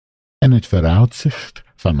In het vooruitzicht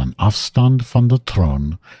van mijn afstand van de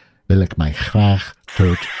troon wil ik mij graag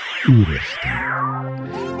tot u richten.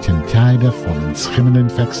 Ten tijde van een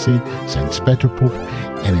schimmelinfectie zijn spetterpoep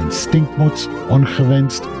en instinctmoeds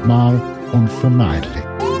ongewenst, maar onvermijdelijk.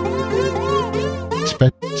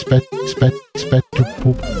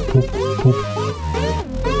 Spetterpoep, poep.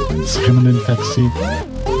 Een schimmelinfectie,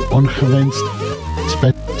 ongewenst,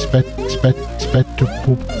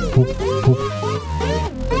 spetterpoep, poep.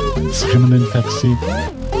 Een schimmelinfectie,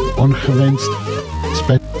 ongewenst,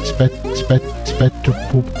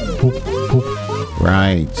 spetterpoep.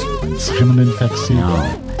 Right. Een schimmelinfectie,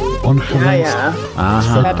 ongewenst,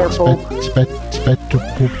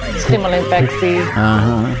 spetterpoep. Schimmelinfectie.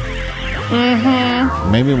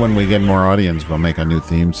 Maybe when we get more audience, we'll make a new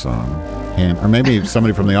theme song. Or maybe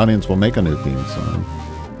somebody from the audience will make a new theme song.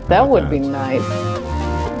 That would be nice.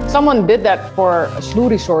 Someone did that for a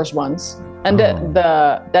Sloody Source once. And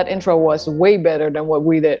that intro was way better than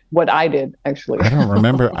what I did, actually. I don't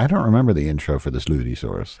remember the intro for the Sloody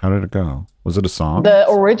Source. How did it go? Was it a song? The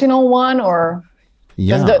original one, or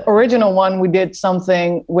yeah, the original one we did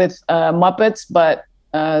something with Muppets, but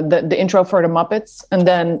the intro for the Muppets, and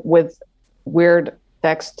then with weird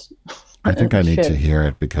text. I think I need to hear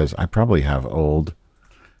it because I probably have old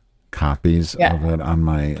copies of it on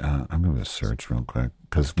my. I'm going to search real quick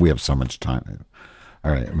because we have so much time.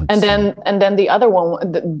 All right. And then the other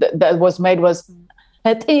one that was made was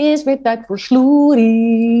Het is weer tijd voor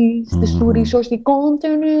Sloeries. De Sloerie Source die komt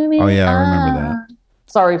er nu weer. Oh yeah, I remember that.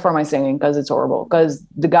 Sorry for my singing because it's horrible. Because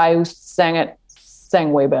the guy who sang it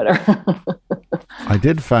sang way better. I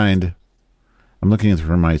did find. I'm looking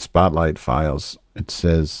through my Spotlight files. It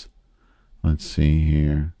says, let's see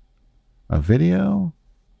here, a video.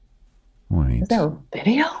 Wait. Is there a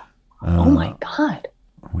video? Oh my God.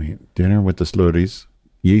 Wait, dinner with the Slurries.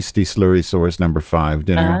 Yeasty Slurry Source number 5.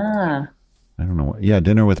 Dinner. I don't know what. Yeah,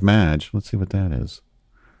 dinner with Madge. Let's see what that is.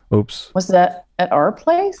 Oops. Was that at our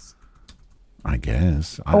place? I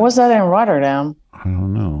guess. Or was that in Rotterdam? I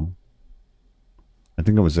don't know. I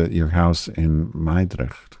think it was at your house in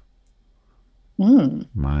Meidrecht.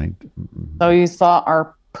 So you saw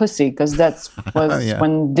our pussy because that was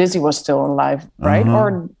when Dizzy was still alive, right?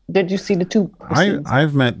 Or did you see the two pussies?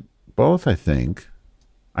 I've met both, I think.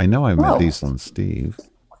 I know I met Diesel and Steve.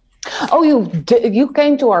 Oh, you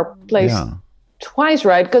came to our place twice,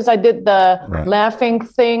 right? Because I did the laughing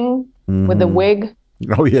thing with the wig.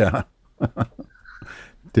 Oh, yeah.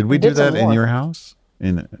 Did we do that in your house?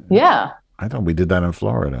 Yeah. I thought we did that in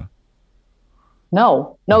Florida.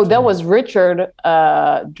 No, that was Richard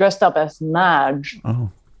dressed up as Madge.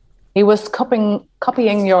 Oh. He was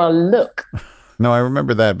copying your look. No, I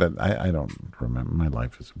remember that, but I don't remember. My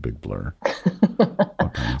life is a big blur.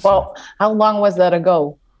 Well, how long was that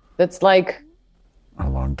ago? That's like... A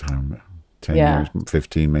long time. 10 years,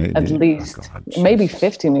 15 maybe. At least. Oh, God, maybe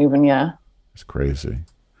 15 even, yeah. It's crazy.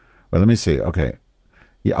 Well, let me see. Okay.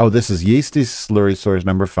 Yeah, this is Yeasty Slurry Source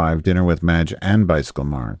number 5, Dinner with Madge and Bicycle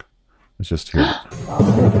Mark. Let's just hear it.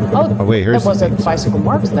 Oh, wait, here's... That wasn't Bicycle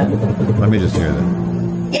Marks then. Let me just hear that.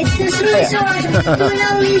 It's the Slurry Source.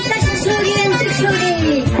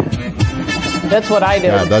 That's what I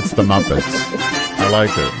did. Yeah, that's the Muppets. I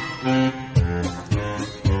like it.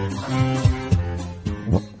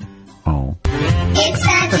 Oh. It's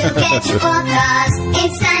time to get your podcast.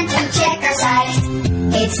 It's time to check our site.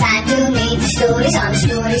 It's time to meet the stories on the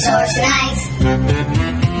Slurry Source tonight.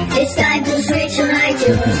 It's time to switch on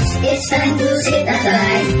iTunes. It's time to sit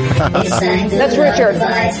aside. It's time to That's Richard.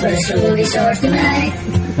 For the Slurry Source tonight.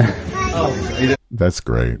 That's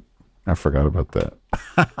great. I forgot about that.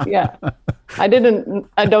 Yeah. I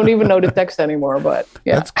don't even know the text anymore, but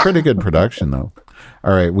yeah. That's pretty good production, though.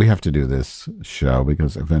 All right, we have to do this show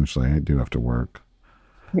because eventually I do have to work.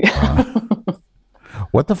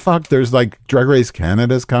 What the fuck? There's like Drag Race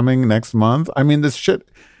Canada's coming next month. I mean, this shit,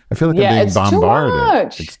 I feel like I'm being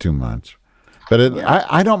bombarded. It's too much. But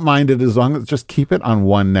I don't mind it as long as just keep it on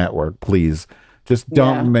one network, please. Just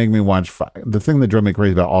don't make me watch the thing that drove me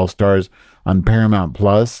crazy about All Stars on Paramount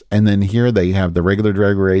Plus, and then here they have the regular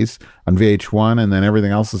Drag Race on VH1, and then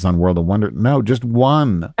everything else is on World of Wonder. No, just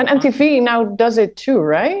one. And MTV now does it too,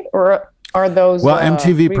 right? Or are those? Well,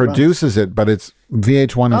 MTV reruns? produces it, but it's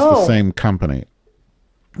VH1 is the same company.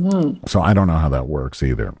 So I don't know how that works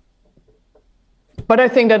either. But I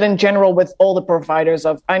think that in general, with all the providers,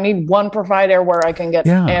 I need one provider where I can get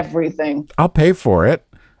everything. I'll pay for it.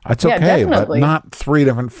 It's okay, definitely. but not 3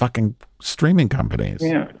 different fucking streaming companies.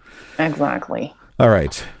 Yeah, exactly. All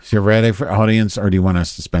right. So you're ready for audience, or do you want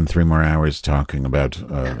us to spend 3 more hours talking about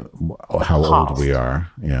how old we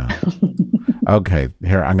are? Yeah. Okay.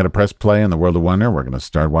 Here, I'm going to press play in the World of Wonder. We're going to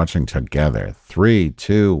start watching together. 3,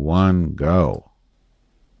 2, 1, go.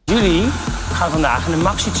 Jullie gaan vandaag in de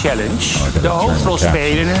Maxi Challenge de hoofdrol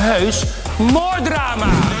spelen in een heus moorddrama.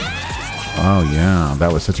 Oh yeah,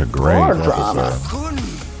 that was such a great episode.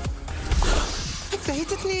 Ik weet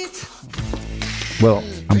het niet. Well,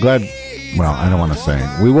 I'm glad. Well, I don't want to say.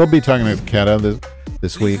 We will be talking to Keta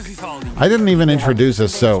this week. I didn't even introduce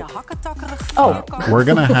us, so we're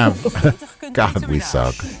gonna have. God, we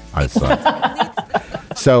suck. I suck.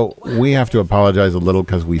 So we have to apologize a little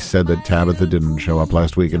because we said that Tabitha didn't show up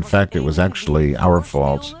last week. In fact, it was actually our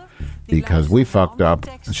fault because we fucked up.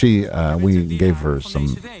 We gave her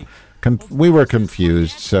some. We were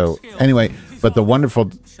confused. So anyway, but the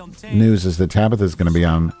wonderful news is that Tabitha is going to be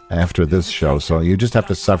on after this show. So you just have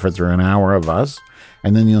to suffer through an hour of us,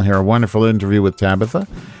 and then you'll hear a wonderful interview with Tabitha.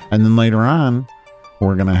 And then later on,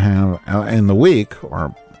 we're going to have, in the week,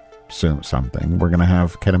 or soon something, we're going to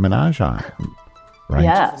have Keta Minaj on. Right?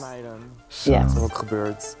 Yes. So, yes.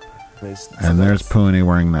 And there's Pooney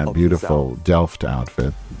wearing that beautiful Delft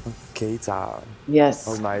outfit. Yes.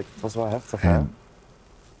 And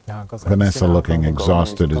Vanessa looking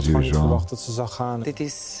exhausted as usual. Dit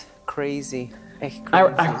is crazy.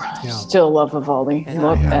 I still love Vivaldi.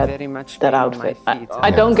 Look at that outfit.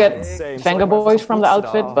 I don't get Venga Boys from the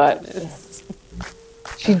outfit, but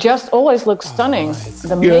she just always looks stunning.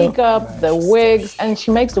 The makeup, the wigs, and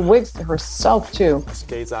she makes the wigs herself too.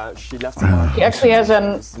 She actually has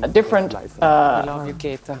a different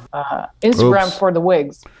Instagram for the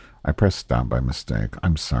wigs. I pressed stop by mistake.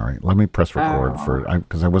 I'm sorry. Let me press record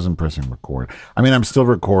because I wasn't pressing record. I mean, I'm still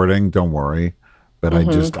recording. Don't worry. But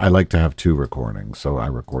I like to have 2 recordings, so I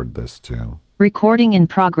record this too. Recording in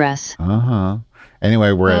progress.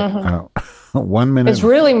 Anyway, we're at 1 minute. It's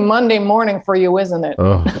really Monday morning for you, isn't it?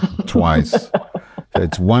 Oh, twice.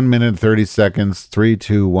 It's 1 minute, 30 seconds. 3,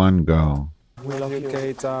 2, 1, go. We love you,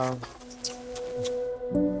 Keta.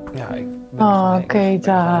 Ja, ik ben Oh,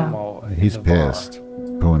 Keta. He's pissed.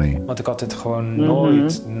 Pooney. Want ik had dit gewoon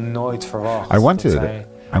nooit verwacht. I want to.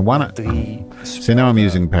 See, now I'm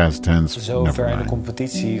using past tense. Zo Never ver in de mind.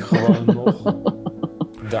 competitie gewoon nog.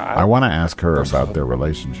 I want to ask her about their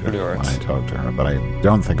relationship when I talk to her, but I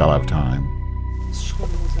don't think I'll have time.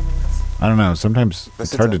 I don't know. Sometimes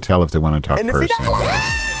it's hard to tell if they want to talk personally.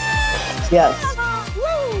 Yes.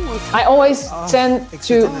 I always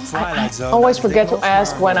I always forget to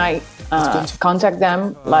ask when I contact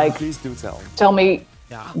them, like, tell me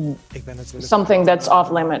something that's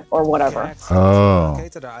off limit or whatever. Oh.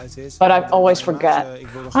 But I always forget.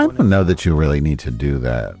 I don't know that you really need to do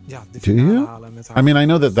that. Do you? I mean, I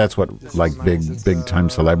know that that's what like big time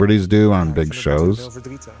celebrities do on big shows.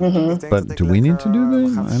 But do we need to do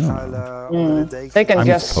that? I don't know. They can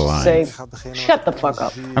just polite. say, shut the fuck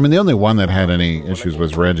up. I mean, the only one that had any issues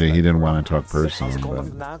was Reggie. He didn't want to talk personally.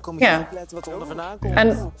 But Yeah.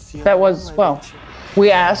 And that was, well,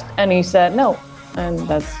 we asked and he said no. And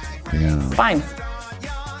that's fine.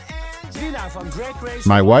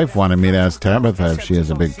 my wife wanted me to ask Tabitha if she has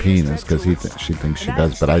a big penis because she thinks she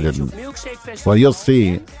does, but I didn't. Well, you'll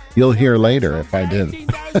see. You'll hear later if I did.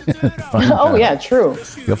 Oh, yeah, true.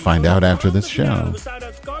 You'll find out after this show.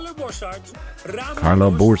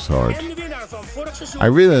 Carlo Borsard. I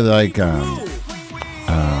really like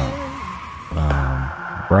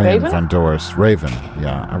Brian Raven? Van Doris. Raven.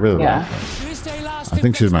 Yeah, I really like her. I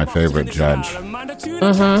think she's my favorite judge.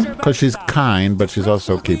 Because she's kind, but she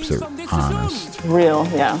also keeps it honest. Real,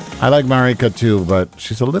 yeah. I like Marika too, but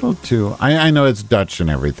she's a little too... I know it's Dutch and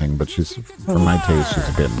everything, but she's, for my taste, she's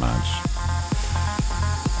a bit much.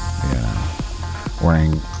 Yeah.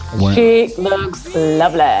 Wearing... She looks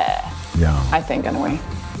lovely. Yeah. I think, anyway.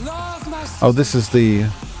 Oh, this is the...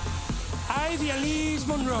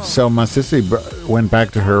 So my sissy went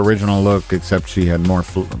back to her original look, except she had more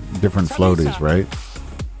different floaties, right?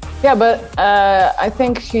 Yeah, but I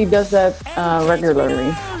think she does that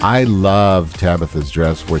regularly. I love Tabitha's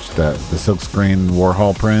dress, which the silkscreen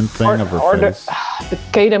Warhol print thing of her face. The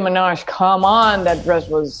Keta Minaj, come on, that dress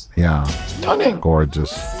was stunning.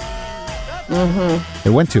 Gorgeous.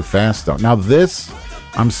 It went too fast, though. Now this,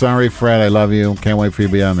 I'm sorry, Fred, I love you. Can't wait for you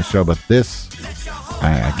to be on the show, but this,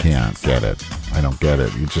 I can't get it. I don't get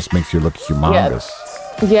it. It just makes you look humongous.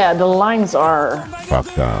 Yeah, the lines are...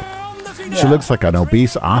 fucked up. She looks like an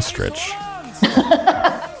obese ostrich.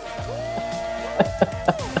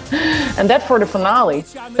 And that for the finale.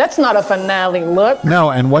 That's not a finale look.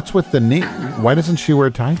 No, and what's with the knee? Why doesn't she wear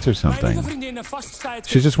tights or something?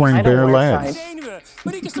 She's just wearing bare legs.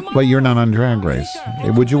 But you're not on Drag Race.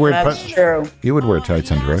 Would you wear? That's true. You would wear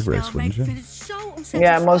tights on Drag Race, wouldn't you?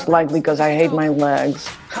 Yeah, most likely because I hate my legs.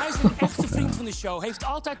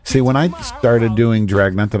 See, when I started doing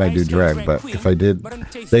drag, not that I do drag, but if I did,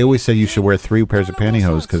 they always say you should wear 3 pairs of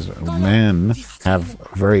pantyhose because men have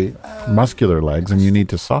very muscular legs and you need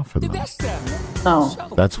to soften them. Oh,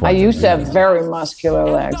 that's why. I used to have very muscular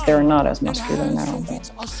legs. They're not as muscular now.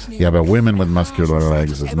 But. Yeah, but women with muscular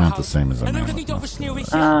legs is not the same as a man with muscular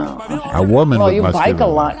legs. A woman well, with you muscular bike a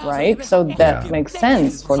lot, right? So that makes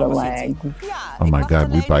sense for the leg. Oh my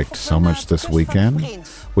God, we biked so much this weekend.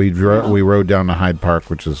 We rode down to Hyde Park,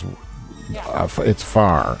 which is it's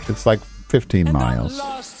far. It's like 15 miles.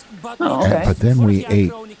 Oh, okay. But then we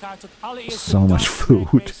ate so much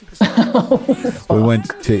food. We went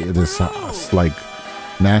to this like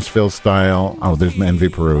Nashville style. Oh, there's Envy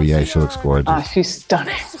Peru. Yeah, she looks gorgeous. She's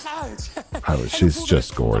stunning. Oh, she's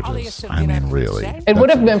just gorgeous. I mean, really. It would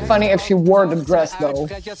have been funny if she wore the dress, though.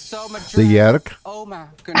 The jurk?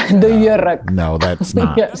 The jurk. No, that's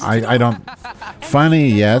not. Yes. I don't. Funny,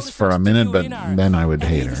 yes, for a minute, but then I would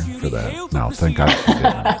hate her for that. No, thank God she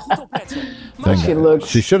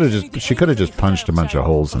didn't. She could have just punched a bunch of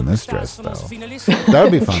holes in this dress, though. That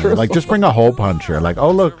would be funny. Like, just bring a hole puncher. Like,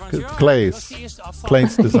 oh, look, Clace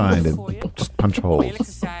designed it. Just punch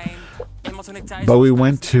holes. But we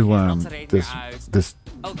went to this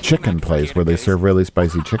chicken place where they serve really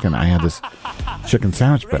spicy chicken. I had this chicken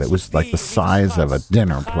sandwich, but it was like the size of a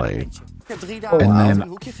dinner plate.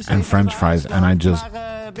 And French fries, and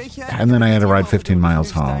then I had to ride 15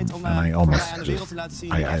 miles home, and I almost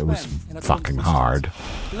it was fucking hard.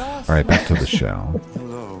 All right, back to the show.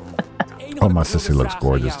 Oh, my sissy looks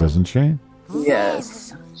gorgeous, doesn't she?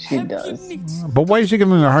 Yes, she does. But why is she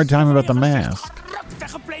giving me a hard time about the mask?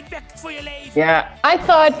 Yeah, I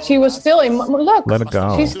thought she was still look. Let it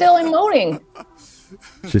go. She's still emoting.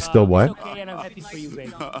 She's still what?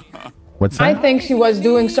 What's that? I think she was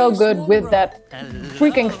doing so good with that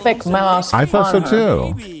freaking thick mask. I thought so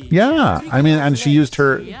too. Yeah, I mean, and she used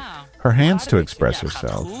her hands to express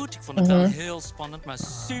herself.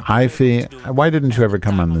 Ivy, why didn't you ever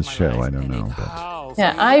come on this show? I don't know. But.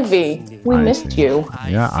 Yeah, Ivy, we missed you.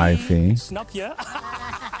 Yeah, Ivy.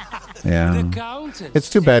 Yeah, it's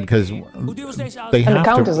too bad because they have and the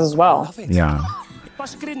Countess as well. Yeah,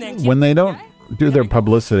 when they don't do their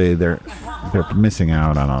publicity, they're missing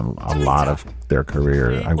out on a lot of their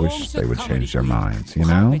career. I wish they would change their minds, you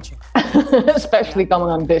know? Especially coming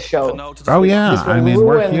on this show. Oh, yeah. I mean,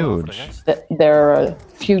 we're huge. Their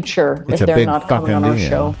future if they're not coming on our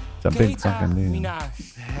show. It's a big fucking deal.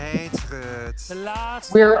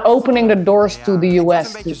 We're opening the doors to the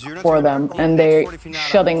U.S. for them, and they're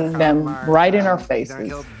shutting them right in our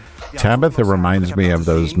faces. Tabitha reminds me of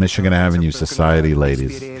those Michigan Avenue Society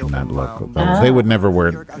ladies in that look. They would never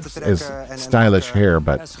wear as stylish hair,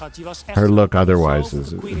 but her look otherwise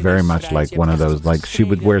is very much like one of those. Like she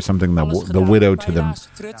would wear something the widow to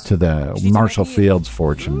the Marshall Fields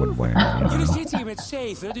fortune would wear. You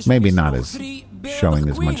know? Maybe not as showing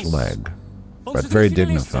as much leg, but very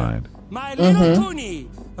dignified. Mm-hmm.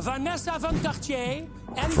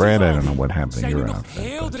 Fred, I don't know what happened to your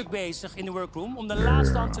outfit.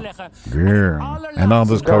 And all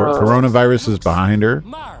those coronavirus is behind her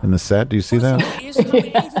in the set. Do you see that?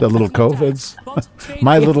 The little COVIDs.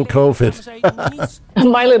 My little COVID.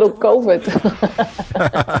 My little COVID.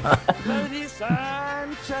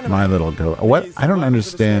 My little COVID. What? I don't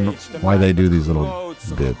understand why they do these little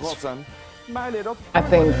bits. I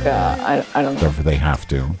think, I don't know. They have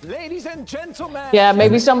to. Ladies and gentlemen. Yeah,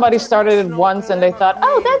 maybe somebody started it once and they thought,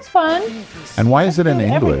 oh, that's fun. And why is it in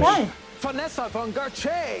English? Vanessa van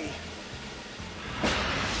Garche.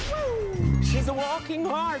 She's a walking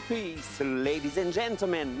heart piece. Ladies and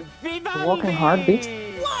gentlemen. A walking heartbeat?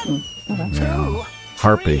 Yeah.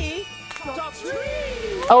 Harpy.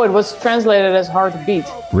 Oh, it was translated as heartbeat.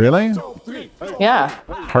 Really? Yeah.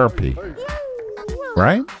 Harpy.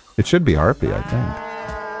 Right? It should be Harpy, I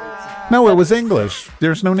think. No, it was English.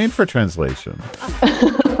 There's no need for translation.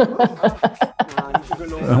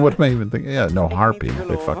 What am I even thinking? Yeah, no, Harpy.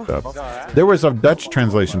 They fucked up. There was a Dutch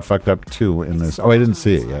translation fucked up too in this. Oh, I didn't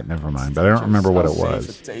see it yet. Never mind. But I don't remember what it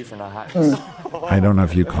was. I don't know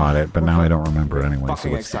if you caught it, but now I don't remember anyway. So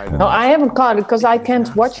what's the point? No, I haven't caught it because I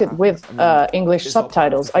can't watch it with English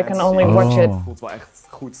subtubtitles. I can only watch it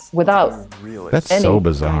without. That's so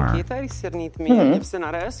bizarre. Because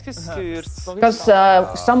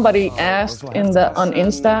somebody asked on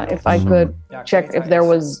Insta if I could check if there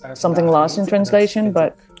was something lost in translation,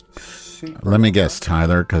 but Let me guess,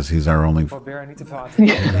 Tyler, because he's our only...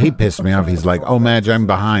 He pissed me off. He's like, oh, Madge, I'm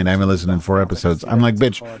behind. I haven't listened in 4 episodes. I'm like,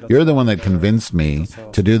 bitch, you're the one that convinced me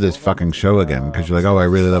to do this fucking show again, because you're like, oh, I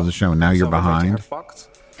really love the show, and now you're behind.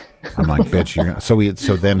 I'm like, bitch, you're gonna...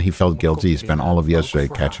 So then he felt guilty. He spent all of yesterday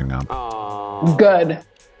catching up. Good.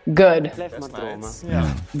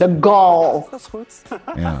 Yeah. The gall.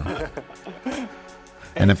 Yeah.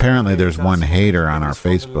 And apparently there's one hater on our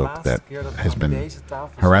Facebook that has been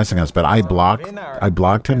harassing us, but I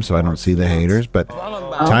blocked him so I don't see the haters. But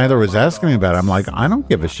Tyler was asking me about it. I'm like, I don't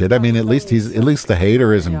give a shit. I mean, at least the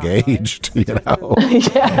hater is engaged, you know.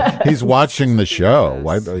 Yeah. He's watching the show.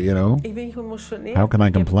 Why, you know? How can I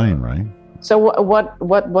complain, right? So what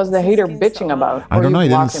was the hater bitching about? I don't know. He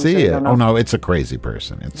didn't see it. Oh no, it's a crazy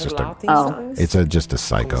person. It's just just a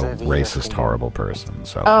psycho, racist, horrible person.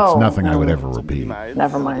 So it's nothing I would ever repeat.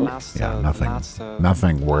 Never mind. Yeah,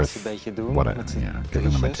 nothing worth giving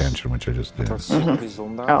them attention, which I just did.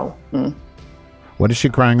 Mm-hmm. Oh. Mm. What is she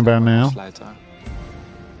crying about now? I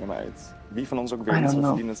don't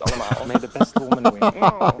know.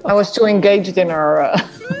 I was too engaged in our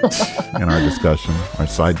discussion, our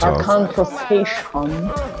side talk, our conversation.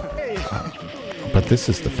 But this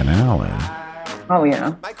is the finale. Oh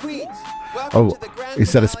yeah. Oh,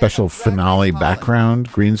 is that a special finale background,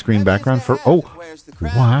 green screen background for? Oh,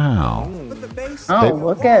 wow. Oh,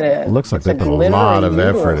 look at it. Looks like they put a lot of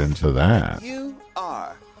effort into that. You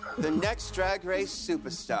are the next Drag Race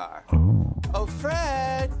superstar. Oh,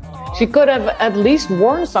 Fred. She could have at least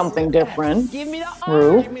worn something different.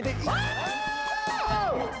 Rue.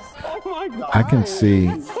 I can see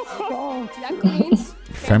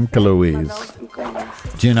Femke Louise.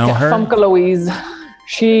 Do you know her? Femke Louise.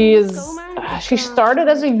 She started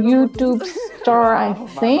as a YouTube star, I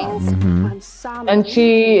think. Mm-hmm. And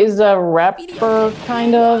she is a rapper,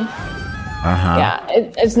 kind of. Uh-huh. Yeah,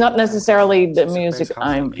 it's not necessarily the music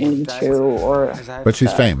I'm into, but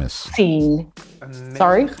she's famous. Scene.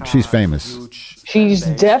 Sorry? She's famous. She's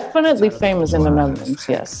definitely famous in the Netherlands.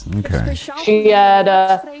 Yes. Okay. She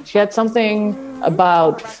had something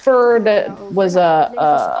about fur that was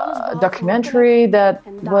a documentary that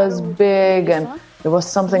was big, and there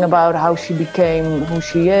was something about how she became who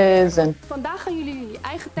she is,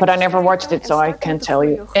 but I never watched it, so I can't tell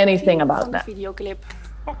you anything about that.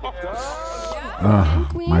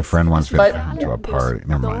 My friend wants me to come to a party.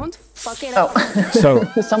 Never mind. Oh, so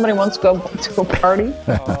somebody wants to go to a party?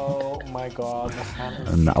 Oh my God.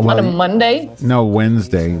 On a Monday? No,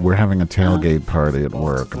 Wednesday. We're having a tailgate party at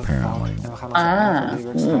work, apparently.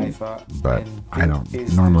 But I don't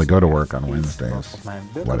normally go to work on Wednesdays.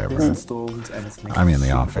 Whatever. I'm in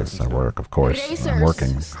the office. I work, of course. I'm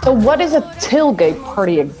working. So what is a tailgate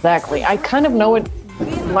party exactly? I kind of know it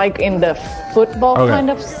like in the football kind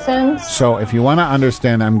of sense. So if you want to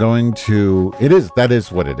understand, that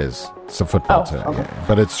is what it is. It's a football team,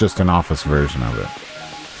 but it's just an office version of it.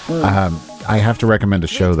 I have to recommend a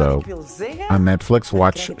show though. On Netflix,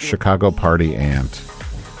 watch Chicago Party Ant.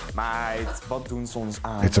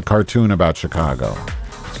 It's a cartoon about Chicago.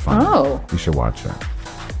 It's funny. Oh. You should watch it.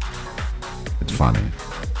 It's funny.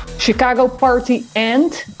 Chicago Party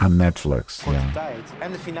Ant? On Netflix, yeah.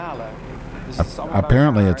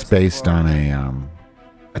 Apparently it's based on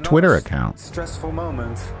a Twitter account. Stressful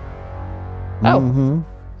moment. Oh. Mm-hmm.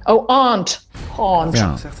 Oh, Aunt.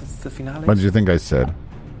 Yeah. What did you think I said?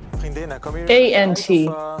 A-N-T.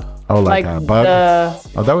 Oh, like a bug?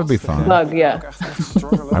 Oh, that would be fun. Bug, yeah.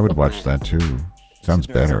 I would watch that too. Sounds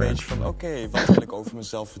better, actually.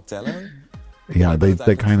 Yeah,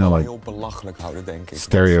 they kind of like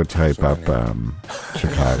stereotype up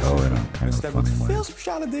Chicago in a kind of funny way.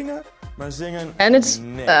 And it's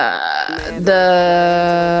the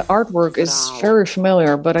artwork is very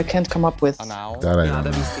familiar, but I can't come up with. That I don't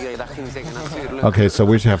know. Okay, so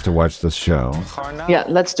we should have to watch this show. Yeah,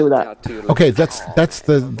 let's do that. Okay, that's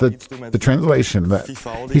the translation.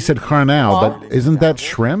 He said garnal, but isn't that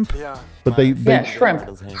shrimp? But they shrimp.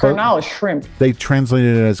 Garnal is shrimp. They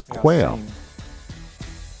translated it as quail.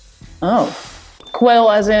 Oh, quail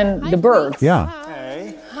as in the bird. Yeah.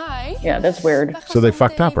 Yeah, that's weird. So they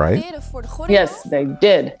fucked up, right? Yes, they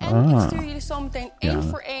did.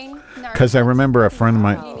 Because I remember a friend of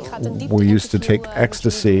mine, we used to take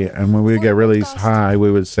ecstasy, and when we would get really high, we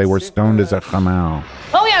would say we're stoned as a garnal.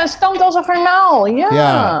 Oh yeah, stoned as a garnal. Yeah.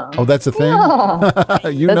 Yeah. Oh, that's a thing? Yeah.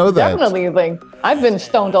 You know that. Definitely a thing. I've been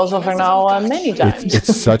stoned as a garnal many times.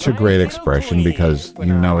 It's such a great expression because,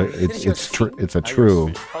 you know, it's a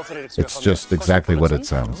true. It's just exactly what it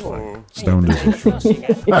sounds like. Stoned as a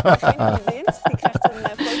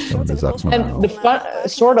And the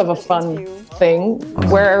sort of a fun thing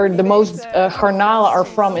where the most garnalen are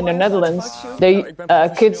from in the Netherlands,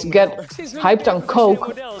 kids get hyped on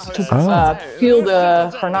coke to feel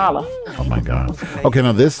the garnalen. Oh my God. Okay,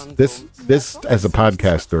 now this as a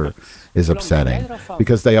podcaster is upsetting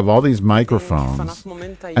because they have all these microphones,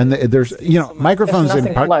 and there's microphones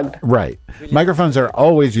right. Microphones are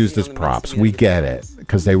always used as props. We get it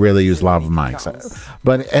because they really use lav mics.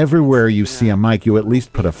 But everywhere you see a mic, you at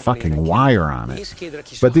least put a fucking wire on it.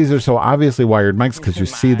 But these are so obviously wired mics because you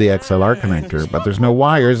see the XLR connector, but there's no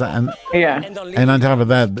wires, and on top of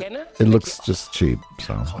that, it looks just cheap.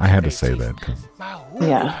 So I had to say that.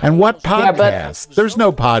 And what podcast? There's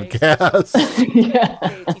no podcast.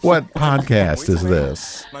 What podcast is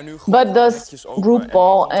this? But does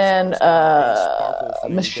RuPaul and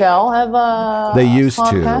Michelle have a They used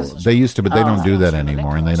podcast? to, but they don't do that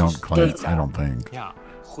anymore, and they don't claim. I don't think.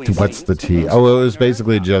 What's the tea? Oh, it was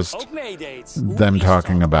basically just them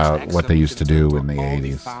talking about what they used to do in the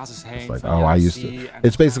 80s. It's like,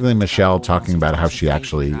 it's basically Michelle talking about how she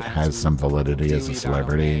actually has some validity as a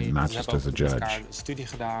celebrity, not just as a judge.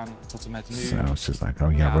 So she's like,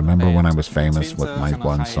 remember when I was famous with my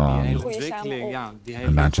one song?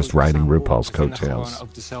 And not just riding RuPaul's coattails.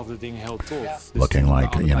 Looking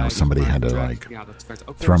like, somebody had to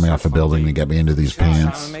throw me off a building to get me into these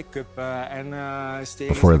pants.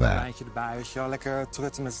 Before that.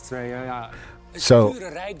 So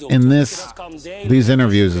in these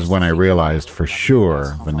interviews is when I realized for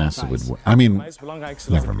sure Vanessa would win. I mean,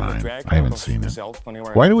 never mind. I haven't seen it.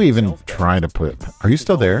 Why do we even try to put... Are you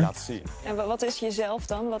still there?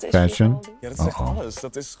 Fashion?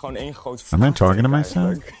 Am I talking to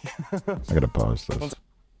myself? I gotta pause this.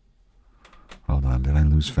 Hold on. Did I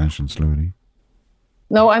lose Fashion Slutty?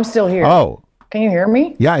 No, I'm still here. Oh. Can you hear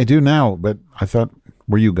me? Yeah, I do now, but I thought...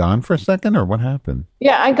 Were you gone for a second, or what happened?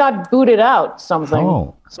 Yeah, I got booted out. Something.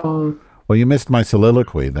 Oh. Well, you missed my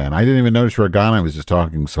soliloquy then. I didn't even notice you were gone. I was just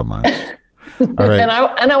talking so much. All right. and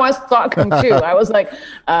I was talking too. I was like,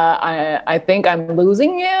 I think I'm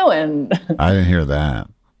losing you, and I didn't hear that.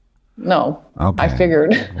 No. Okay. I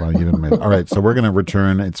figured. Well, you didn't. All right, so we're going to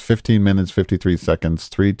return. It's 15 minutes, 53 seconds.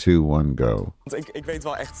 3, 2, 1, go. Ik weet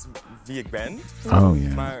wel echt wie ik ben. Oh,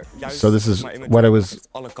 yeah. So this is what I was...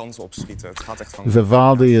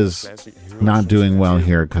 Vivaldi is not doing well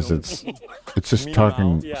here because it's just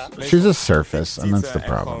talking... She's a surface, and that's the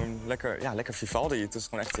problem.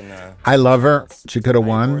 I love her. She could have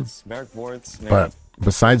won. But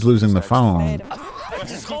besides losing the phone...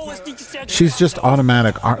 She's just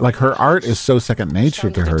automatic art. Like, her art is so second nature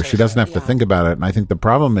to her. She doesn't have to think about it. And I think the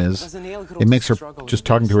problem is it makes her just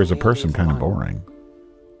talking to her as a person kind of boring.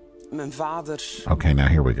 Okay, now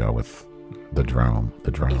here we go with the drama.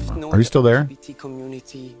 Are you still there?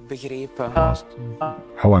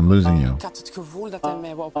 Oh, I'm losing you.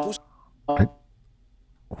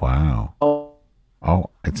 Wow. Oh,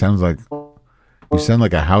 it sounds like... You sound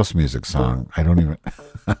like a house music song. I don't even...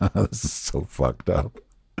 This is so fucked up.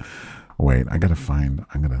 Wait, I'm gonna hold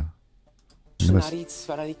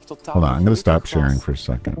on, I'm gonna stop sharing for a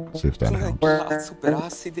second. See if that helps.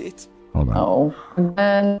 Hold on.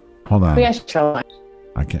 Hold on.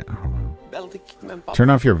 I can't. Hold on. Turn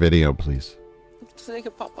off your video, please. I'm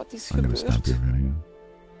gonna stop your video.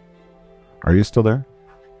 Are you still there?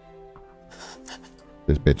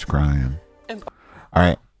 This bitch crying. All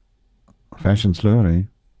right. Fashion Slutty.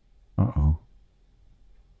 Uh-oh.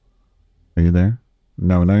 Are you there?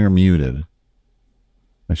 No, now you're muted.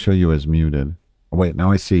 I show you as muted. Oh, wait, now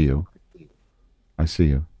I see you. I see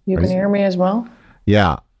you. You can hear me as well?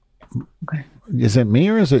 Yeah. Okay. Is it me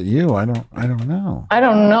or is it you? I don't know. I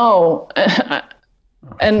don't know.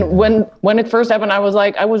 And when it first happened, I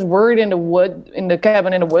was worried in the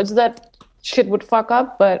cabin in the woods that shit would fuck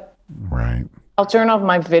up, but right. I'll turn off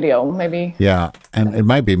my video, maybe. Yeah, and it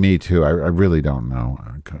might be me too. I really don't know.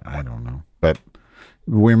 I don't know. But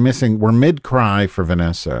we're mid-cry for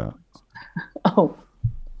Vanessa. Oh.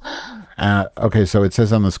 Okay, so it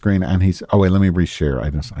says on the screen, and he's... Oh, wait, let me reshare.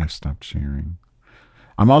 I've stopped sharing.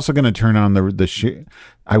 I'm also going to turn on the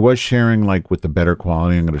I was sharing like with the better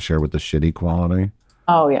quality. I'm going to share with the shitty quality.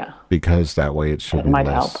 Oh, yeah. Because that way it should be might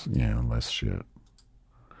less... help. Yeah, less shit.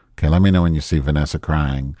 Okay, let me know when you see Vanessa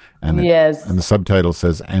crying. And yes. And the subtitle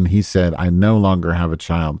says, and he said, I no longer have a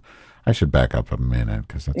child. I should back up a minute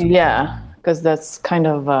because that's... Yeah, because that's kind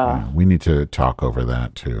of... we need to talk over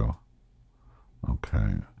that too.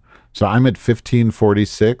 Okay. So I'm at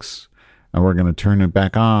 1546 and we're going to turn it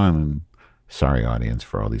back on. And sorry, audience,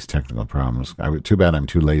 for all these technical problems. Too bad I'm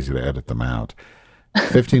too lazy to edit them out.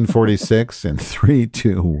 1546 in 3,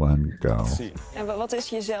 2, 1, go. En wat is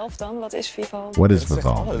jezelf dan? Wat is Vivaldi? What is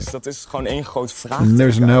Vivaldi? Dat is gewoon één groot vraag. And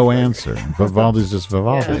there's no answer. Vivaldi is just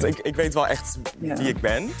Vivaldi. Yeah. Ik weet wel echt wie ik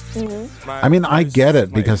ben. I mean, I get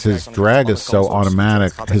it because his drag is so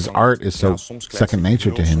automatic. His art is so second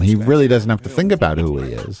nature to him. He really doesn't have to think about who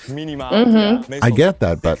he is. I get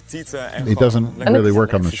that, but it doesn't really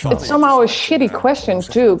work on the show. It's somehow a shitty question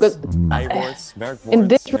too, because in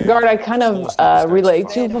this regard, I kind of relate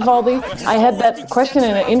to Vivaldi. I had that question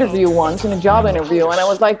in an interview once, in a job interview, and I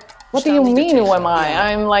was like, what do you mean, who am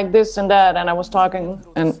I? I'm like this and that, and I was talking,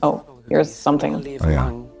 and here's something. Oh,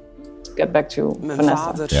 yeah. Let's get back to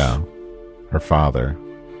Vanessa. Yeah, her father.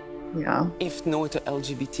 Yeah. Heeft nooit de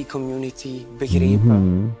LGBT-community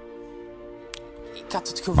begrepen. Ik had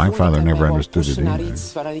het gevoel My father never understood it naar either.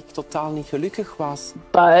 iets waar ik totaal niet gelukkig was.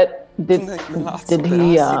 But did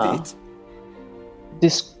he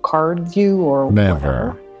discard you or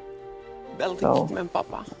Never. Belde ik mijn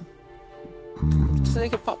papa.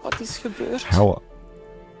 Zeggen, papa, het is gebeurd. How?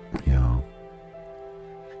 Yeah.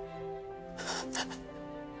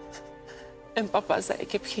 En papa zei,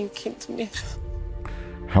 ik heb geen kind meer.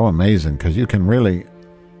 How amazing, because you can really...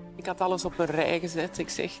 Ik had alles op een rij gezet. Ik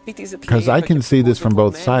zeg, dit is het Because I can see this from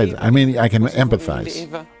both sides. I mean, I can empathize.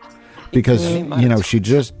 Because, you know,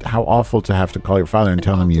 how awful to have to call your father and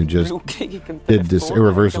tell him you just did this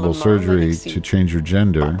irreversible surgery to change your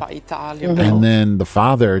gender. And then the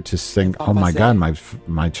father to think, oh my God,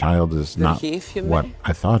 my child is not what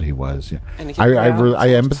I thought he was. Yeah. I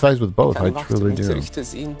empathize with both, I truly do. Het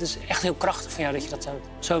is echt heel krachtig van jou dat je dat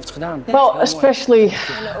zo hebt gedaan. Well, especially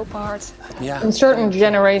in certain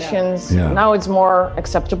generations, now it's more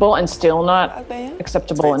acceptable and still not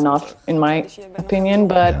acceptable enough, in my opinion,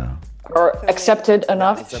 but... Or accepted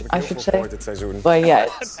enough, I should say. But yeah,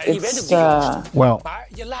 it's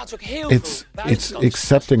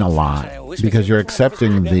accepting a lot because you're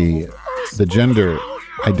accepting the gender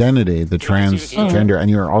identity, the transgender, and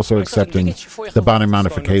you're also accepting the body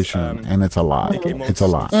modification, and it's a lot. It's a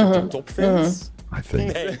lot. I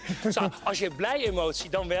think.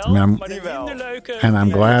 And I'm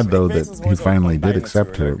glad, though, that he finally did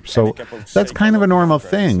accept her. So that's kind of a normal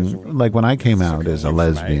thing. Like when I came out as a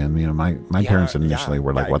lesbian, you know, my parents initially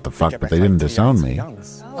were like, what the fuck? But they didn't disown me.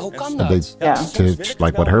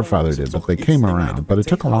 Like what her father did, but they came around. But it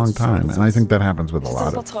took a long time. And I think that happens with a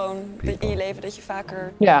lot of people.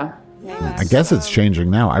 Yeah. I guess it's changing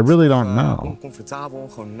now. I really don't know.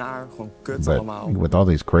 But with all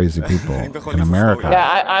these crazy people in America.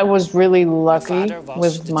 Yeah, I was really lucky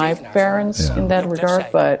with my parents in that regard.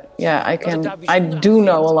 But yeah, I do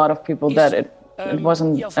know a lot of people that it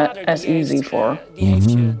wasn't as easy for. Die heeft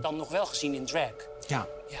je dan nog wel gezien in drag. Ja,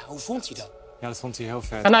 hoe vond hij dat? Ja, dat vond hij heel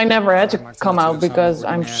vet. And I never had to come out because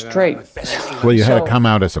I'm straight. Well, you had to come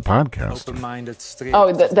out as a podcast.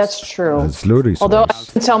 Oh, that's true. Although I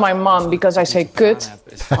didn't tell my mom because I say kut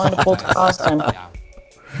on the podcast and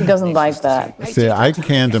he doesn't like that. See, I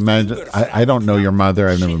can't imagine. I don't know your mother.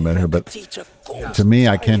 I've never met her, but to me,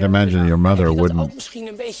 I can't imagine your mother wouldn't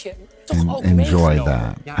enjoy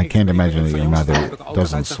that. I can't imagine that your mother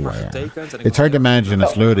doesn't swear. It's hard to imagine a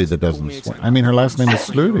Slutty that doesn't swear. I mean, her last name is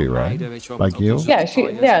Slutty, right? Like you?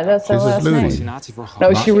 Yeah, that's her last name.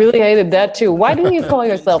 No, she really hated that too. Why do you call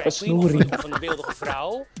yourself a Slutty?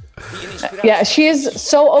 Yeah, she is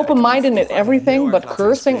so open-minded in everything, but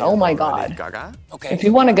cursing, oh my God. If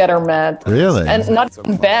you want to get her mad. Really? And not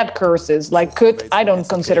bad curses, like kut, I don't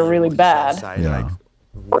consider really bad. Yeah.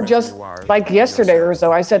 Or just like yesterday or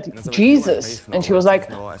so, I said Jesus, and she was like,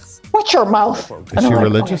 "Watch your mouth." Is she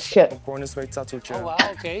religious? Oh, shit. Oh, wow,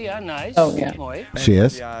 okay, yeah, nice. Oh, yeah. Mooi. She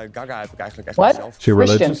is? What? She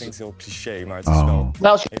religious? Christian. Oh.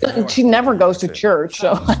 Well, she never goes to church,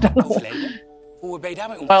 so I don't know.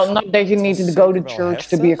 Well, not that you need to go to church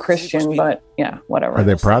to be a Christian, but yeah, whatever. Are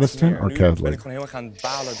they Protestant or Catholic?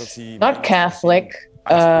 Not Catholic.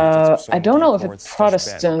 I don't know if it's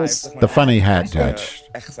Protestants. The funny hat touch.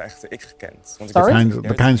 Sorry?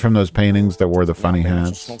 The kinds from those paintings that wore the funny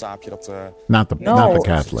hats. Not the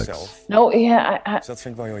Catholics. No, yeah.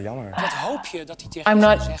 I'm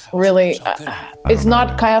not really. It's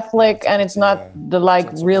not Catholic, and it's not the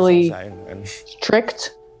really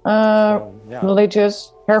strict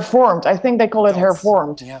religious. Hervormd. I think they call it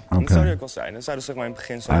hervormd. Okay.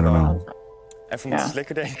 I don't know.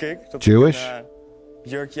 Jewish?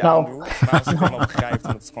 Jurkje No. aandoe, maar als ik helemaal begrijp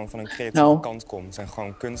dat het gewoon van een creatieve kant komt en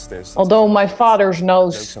gewoon kunst is. Although my father's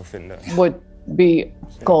nose would be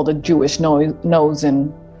called a Jewish nose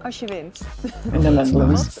in Als je wint. in the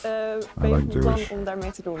Netherlands. Wat ben je van plan om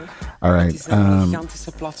daarmee te doen? All right. Het is een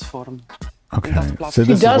gigantische platform. Okay. So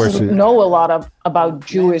she does know a lot about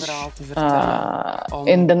Jewish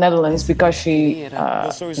in the Netherlands because she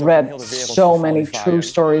read so many true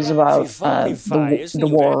stories about the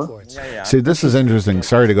war. See, this is interesting.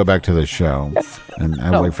 Sorry to go back to the show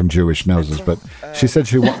and away from Jewish noses, but she said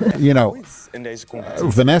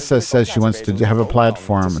Vanessa says she wants to have a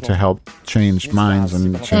platform to help change minds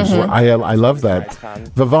and change the world. I love that.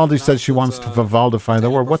 Vivaldi says she wants to Vivaldify the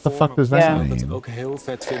world. What the fuck does that mean?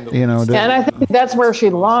 And I think that's where she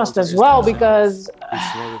lost as well, because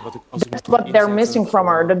that's what they're missing from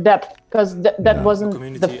her, the depth. Because that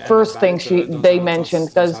wasn't the first thing they mentioned.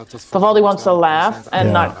 Because Vivaldi wants to laugh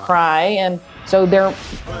and not cry, and so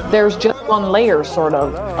there's just one layer, sort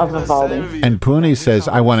of Vivaldi. And Pooney says,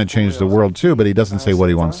 I want to change the world too, but he doesn't say what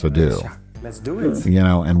he wants to do. Let's do it.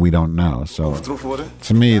 And we don't know. So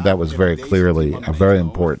to me, that was very clearly a very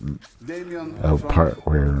important part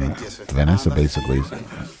where Vanessa basically,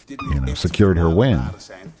 secured her win.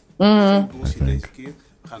 I think.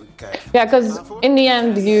 Yeah, because in the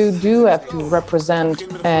end, you do have to represent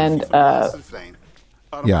and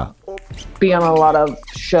be on a lot of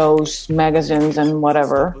shows, magazines, and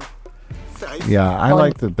whatever. Yeah, I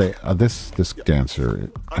like that they this dancer.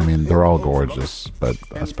 I mean, they're all gorgeous, but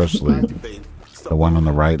especially the one on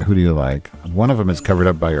the right. Who do you like? One of them is covered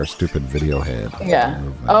up by her stupid video head. Yeah.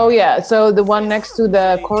 Oh, yeah. So the one next to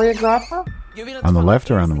the choreographer. On the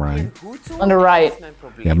left or on the right? On the right.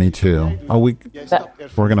 Yeah, me too. Oh,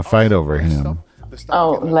 we're gonna fight over him.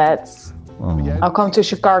 Oh, let's. Oh. I'll come to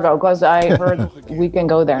Chicago because I heard we can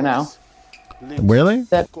go there now. Really?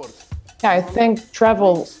 I think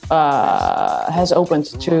travel has opened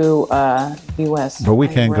to the US. But we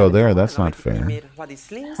can't go there. That's not fair.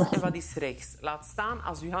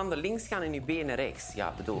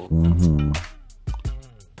 Mm-hmm.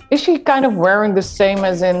 Is she kind of wearing the same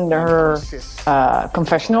as in her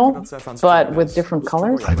confessional, but with different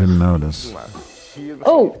colors? I didn't notice.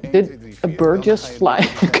 Oh, did a bird just fly?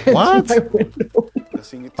 What?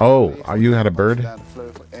 Oh, you had a bird? I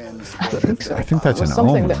think that's an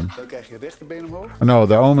omen. No,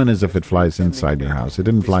 the omen is if it flies inside your house. It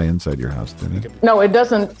didn't fly inside your house, did it? No, it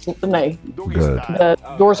doesn't. No. Good. The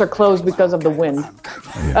doors are closed because of the wind,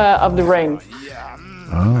 of the rain.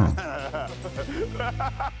 Oh.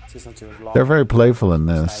 They're very playful in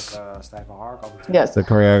this. Yes. The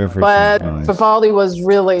choreography. But nice. Vivaldi was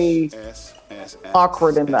really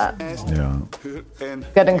awkward in that. Yeah.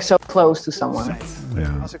 Getting so close to someone.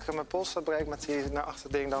 Yeah.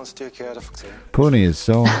 Pooney is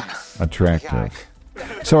so attractive.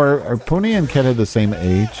 So are Pooney and Keta the same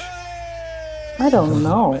age? I don't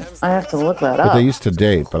know. I have to look that up. But they used to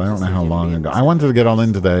date, but I don't know how long ago. I wanted to get all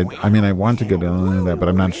into that. I mean, I want to get all into that, but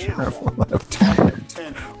I'm not sure if we'll have time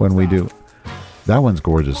when we do. That one's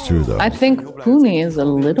gorgeous too, though. I think Pooney is a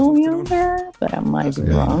little younger, but I might be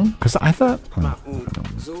wrong. Because I thought...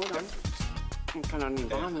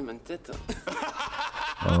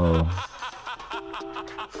 Oh.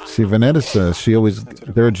 See, Vanessa,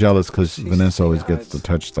 they're jealous because Vanessa always gets to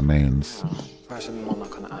touch the mains.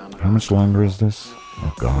 How much longer is this?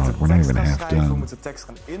 Oh God, we're not even half done.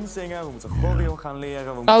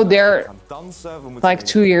 Oh, they're like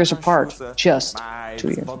 2 years apart. Just 2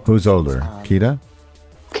 years. Who's older? Keta?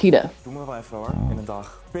 Keta.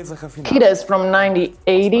 Keta is from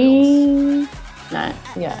 1980.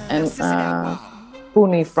 Yeah, and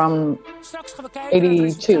Pooney from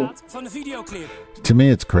 82. To me,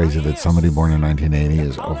 it's crazy that somebody born in 1980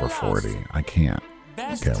 is over 40. I can't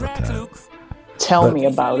get with that. Tell me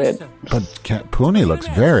about it. But Pooney looks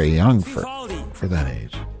very young for that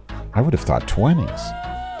age. I would have thought 20s.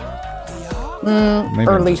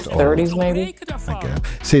 Early 30s, maybe. I guess.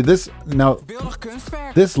 See, this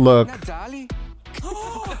look.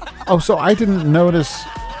 Oh, so I didn't notice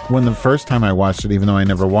when the first time I watched it, even though I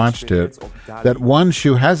never watched it, that one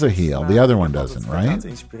shoe has a heel, the other one doesn't, right?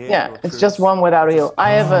 Yeah, it's just one without a heel.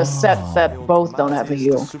 I have a set that both don't have a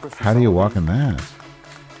heel. How do you walk in that?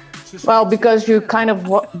 Well, because you kind of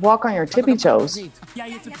walk on your tippy toes,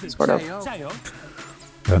 sort of.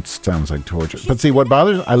 That sounds like torture. But see, what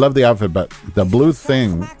bothers... I love the outfit, but the blue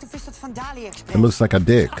thing, it looks like a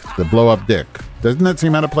dick, the blow-up dick. Doesn't that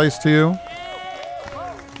seem out of place to you?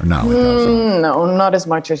 Or no, it doesn't. No, not as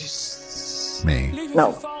much as... Me?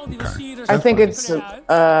 No. Okay. I think it's... shit.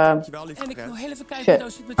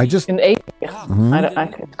 I just... In 8... I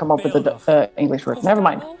can't come up with the English word. Never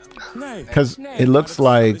mind. Because it looks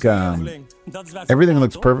like everything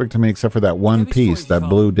looks perfect to me except for that one piece, that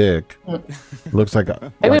blue dick. Looks like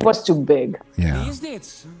a... Maybe it was too big. Yeah.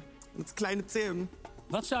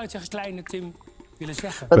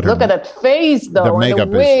 But look at that face, though, the makeup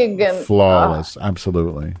and the wig. Is flawless,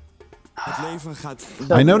 absolutely.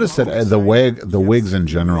 I noticed that the wigs in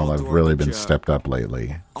general have really been stepped up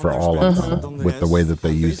lately for all of them with the way that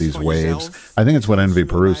they use these waves. I think it's what Envy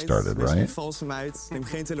Peru started, right?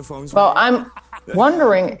 Well, I'm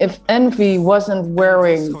wondering if Envy wasn't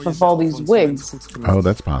wearing Vivaldi's wigs. Oh,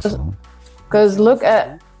 that's possible. Because look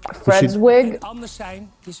at Fred's wig.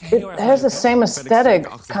 It has the same aesthetic,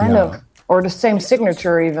 kind of. Or the same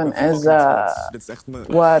signature even as what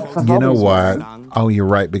Vivaldi's You know what? wearing. Oh, you're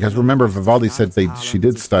right. Because remember, Vivaldi said she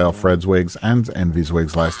did style Fred's wigs and Envy's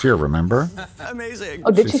wigs last year, remember? Amazing.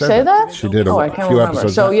 Oh, did she say that? She did I a can't few remember.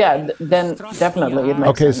 episodes. So yeah, then definitely it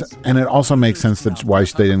makes sense. So, and it also makes sense that why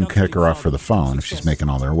they didn't kick her off for the phone if she's making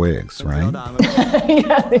all their wigs, right?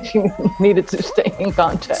 Yeah, she needed to stay in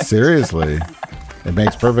contact. Seriously. It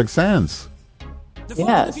makes perfect sense.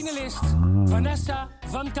 Yes.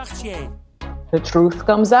 The truth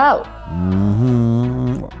comes out.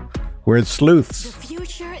 Mm-hmm. We're sleuths.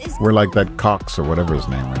 We're like that Cox or whatever his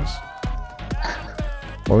name is.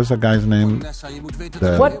 What was that guy's name?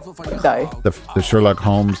 What guy? The Sherlock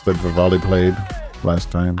Holmes that Vivaldi played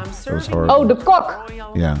last time. It was horrible. Oh, the cock.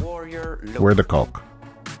 Yeah. We're the cock.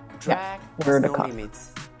 Yeah, we're the cock.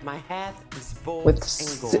 With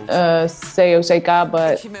C-O-C-K,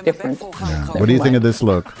 but different. Yeah. What do you think of this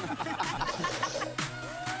look?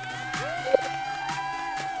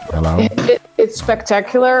 Hello? It's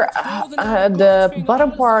spectacular. The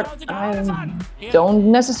bottom part I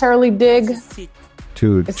don't necessarily dig.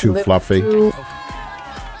 Too fluffy. Too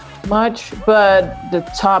much, but the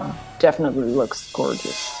top definitely looks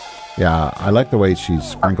gorgeous. Yeah, I like the way she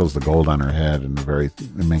sprinkles the gold on her head, and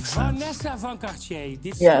it makes sense.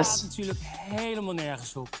 Yes.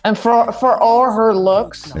 And for all her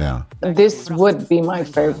looks, yeah, this would be my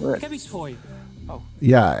favorite.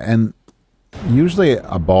 Yeah, and usually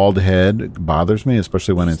a bald head bothers me,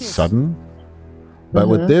 especially when it's sudden. But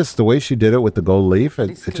with this, the way she did it with the gold leaf,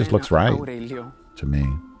 it just looks right to me.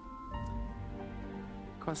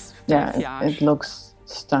 Yeah, it looks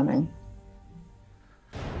stunning.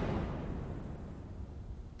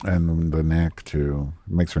 And the neck, too.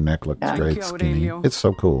 It makes her neck look straight, skinny. It's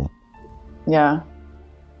so cool. Yeah.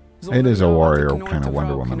 It is a warrior kind of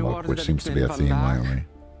Wonder Woman look, which seems to be a theme lately.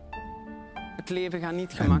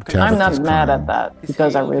 I'm not mad at that,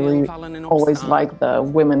 because I really always like the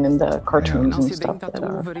women in the cartoons and stuff.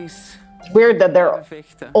 It's weird that they're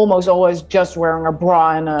almost always just wearing a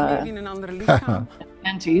bra and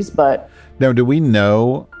panties, but... Now, do we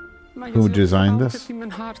know who designed this?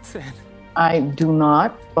 I do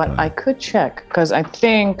not, but I could check, because I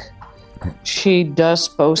think she does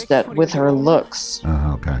post that with her looks.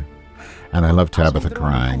 Oh, okay. And I love Tabitha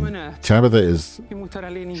crying. Tabitha is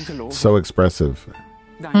so expressive.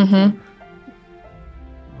 Mm-hmm.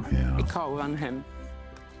 Yeah.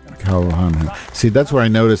 See, that's where I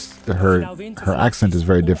noticed her accent is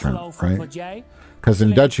very different, right? Because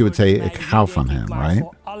in Dutch you would say ik hou van hem, right?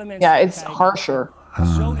 Yeah, it's harsher.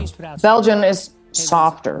 Belgian is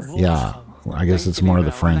softer. Yeah, I guess it's more of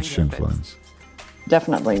the French influence.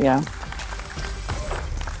 Definitely, yeah.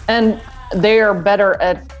 And they are better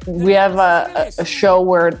at... We have a show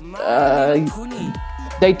where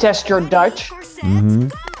they test your Dutch. Mm-hmm.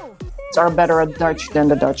 Are better at Dutch than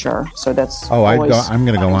the Dutch are, so that's... Oh, I'm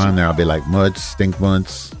going to go on there. I'll be like, muts,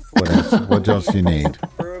 stinkmunts. What else? What else do you need?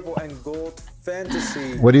 Purple and gold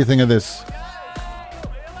fantasy. What do you think of this?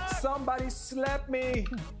 Somebody slap me.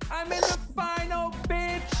 I'm in the final,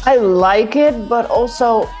 bitch. I like it, but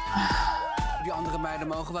also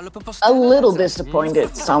a little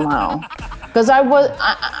disappointed somehow, because I'm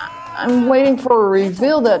waiting for a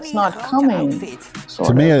reveal that's not coming.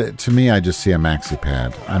 To me, I just see a maxi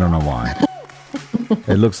pad. I don't know why.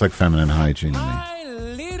 It looks like feminine hygiene to me.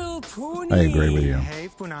 I agree with you.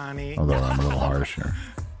 Although I'm a little harsh here.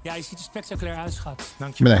 Ja, je ziet er spectaculair uit, schat. I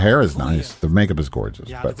mean, the hair is nice. The makeup is gorgeous.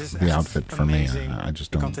 But the outfit, for me, I just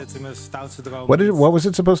don't... What was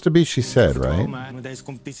it supposed to be, she said, right?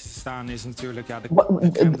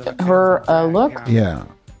 Her look? Yeah.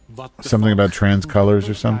 Something about trans colors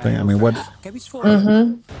or something? I mean, what...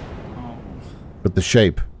 Mm-hmm. But the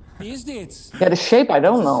shape. Yeah, the shape, I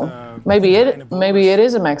don't know. Maybe it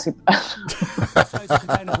is a maxi pad.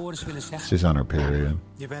 She's on her period.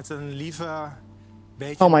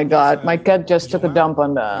 Oh my God, my cat just took a dump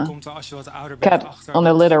on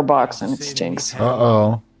the litter box and it stinks.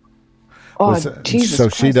 Uh-oh. Oh, Jesus so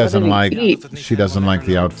Christ, she doesn't like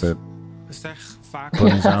the outfit.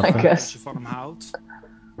 Bunny's outfit. I guess.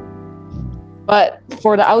 But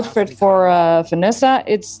for the outfit for Vanessa,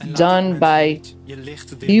 it's done by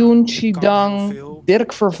Yoon Chi-dong,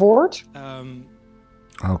 Dirk Vervoort.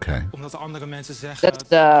 Okay. That's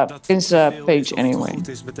the Insta page anyway.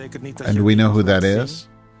 And do we know who that is?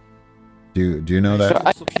 Do you know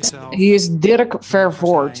that? He is Dirk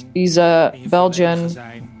Vervoort. He's a Belgian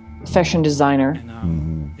fashion designer.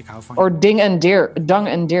 Or Dung and Dirk.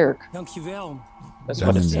 That's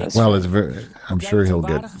what it says. Well, I'm sure he'll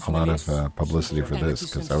get a lot of publicity for this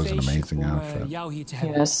because that was an amazing outfit.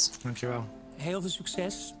 Yes.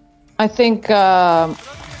 I think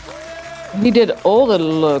he did all the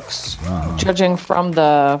looks, judging from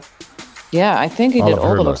the... Yeah, I think he did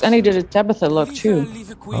all the looks. And he did a Tabitha look, too.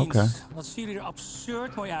 Okay.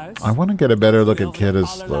 I want to get a better look at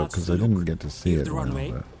Kidda's look, because I didn't get to see it.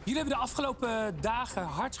 Jullie hebben de afgelopen dagen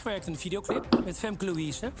hard gewerkt aan een videoclip met Femke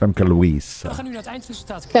Louise. Femke Louise. We gaan nu naar het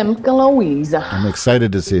eindresultaat. Femke Louise. I'm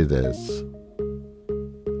excited to see this.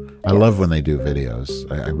 I love when they do videos.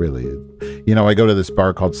 I really... You know, I go to this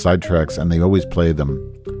bar called Sidetracks, and they always play them,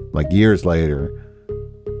 like, years later.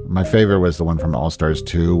 My favorite was the one from All Stars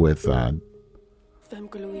 2 with...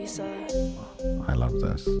 Femke Louise. I love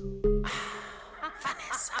this.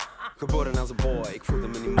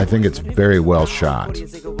 I think it's very well shot.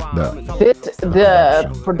 The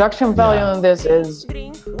production value on this is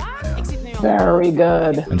very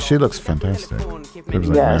good. And she looks fantastic. It was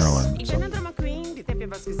like Marilyn. So.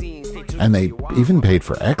 And they even paid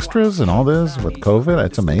for extras and all this with COVID.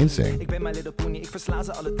 It's amazing.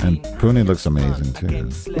 And Puni looks amazing too.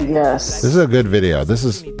 Yes. This is a good video. This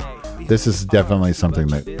is definitely something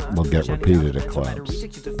that will get repeated at clubs.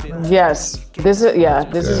 Yes, this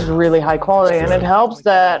is really high quality, and it helps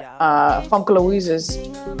that Femke Louise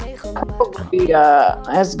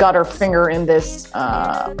has got her finger in this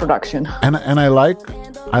production. And I like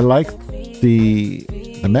the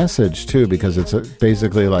message too, because it's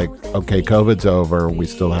basically like, okay, COVID's over, we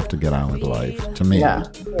still have to get on with life. To me,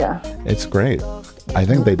 it's great. I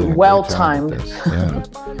think they did well timed. Yeah,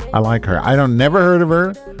 I like her. Never heard of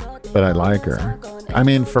her, but I like her. I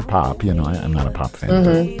mean, for pop, you know, I'm not a pop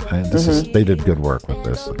fan. But they did good work with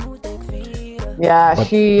this. Yeah,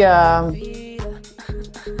 she.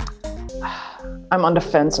 I'm on the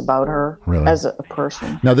fence about her as a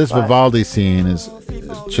person. Now, this Vivaldi scene is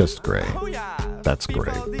just great. That's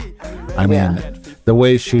great. I mean, the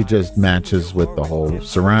way she just matches with the whole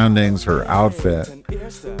surroundings, her outfit,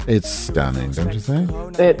 it's stunning, don't you think?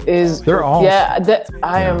 It is. They're all. Yeah,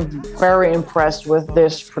 I am very impressed with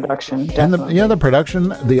this production. Definitely. And the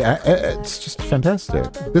production, it's just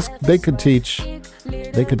fantastic. They could teach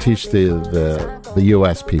the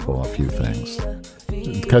U.S. people a few things,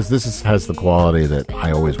 because this has the quality that I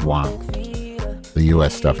always want the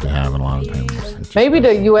U.S. stuff to have, and a lot of times. Maybe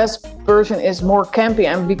the U.S. version is more campy,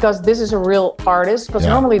 and because this is a real artist, because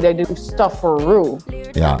normally they do stuff for Ru.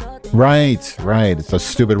 Yeah, right. It's those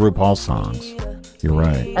stupid RuPaul songs. You're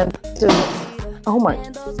right. And oh my!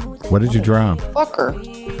 What did you drop? Fucker.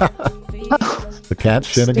 The cat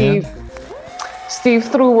shit again. Steve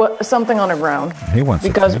threw something on the ground. He wants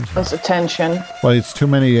because he wants attention. Well, it's too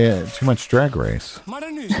much Drag Race.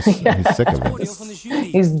 He's sick of it.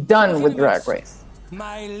 He's done with Drag Race.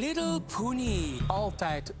 My little pony.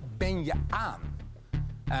 Altijd ben je aan.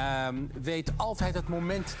 Weet altijd het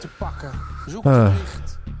moment te pakken. Zoek het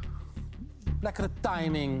licht. Lekkere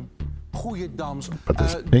timing. Goede dans. But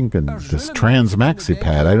this pink and this trans maxi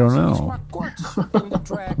pad, I don't know.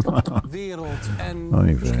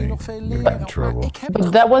 You're in trouble.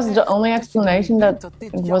 But that was the only explanation, that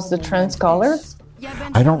it was the trans colors?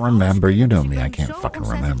 I don't remember. You know me. I can't fucking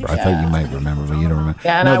remember. I thought you might remember, but you don't remember.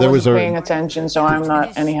 Yeah, and I wasn't paying attention, so I'm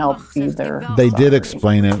not any help either. They did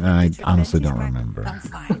explain it, and I honestly don't remember.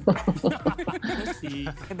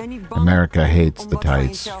 America hates the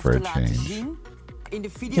tights for a change. In de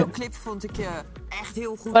videoclip vond ik echt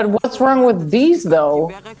heel goed. But what's wrong with these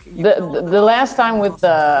though? The last time with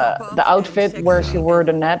the outfit where she wore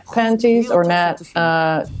the net panties or net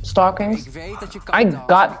stockings, I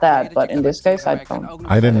got that, but in this case I don't.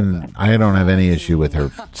 I don't have any issue with her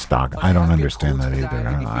stock. I don't understand that either.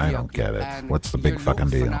 I don't get it. What's the big fucking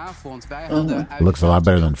deal? It looks a lot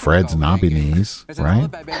better than Fred's knobby knees, right?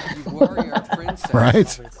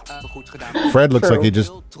 Right? Fred looks like he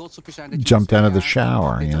just jumped out of the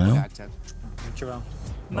shower, you know?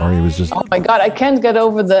 Or he was just... Oh my god, I can't get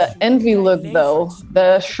over the Envy look though.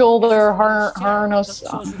 The shoulder harness.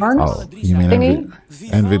 Oh, you mean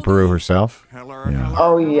Envy Peru herself? Yeah.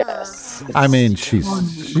 Oh yes. I mean, she's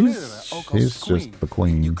just the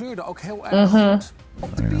queen.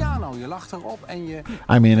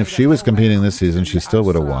 I mean, if she was competing this season, she still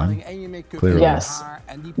would have won. Clearly. Yes,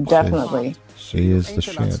 definitely. She is the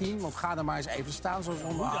shit.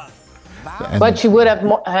 But she would have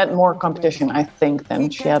had more competition, I think, than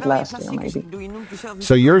she had last year, maybe.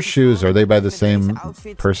 So your shoes, are they by the same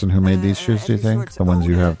person who made these shoes, do you think? The ones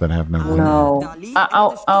you have that have no... No.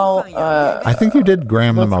 I think you did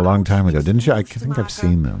gram them a long time ago, didn't you? I think I've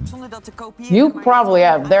seen them. You probably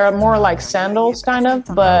have. They're more like sandals, kind of,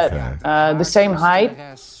 but the same height.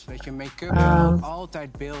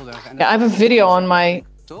 I have a video on my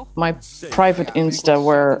private Insta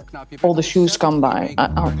where all the shoes come by.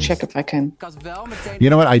 I'll check if I can. You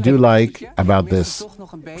know what I do like about this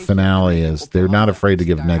finale is they're not afraid to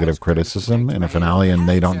give negative criticism in a finale, and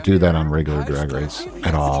they don't do that on regular Drag Race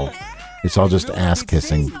at all. It's all just ass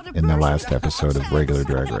kissing in the last episode of regular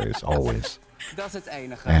Drag Race, always.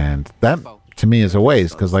 And that, to me, is a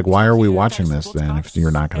waste, because, like, why are we watching this then if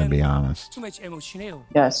you're not going to be honest?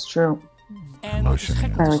 Yes, true. Emotional.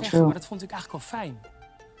 Very true. Maar dat vond ik eigenlijk wel fijn.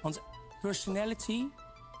 Want personality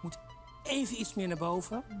moet even iets meer naar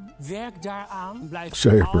boven. Werk daaraan. Blijf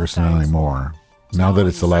Show your personality more. Now that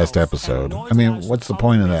it's the last episode. I mean, what's the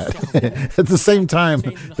point of that? At the same time,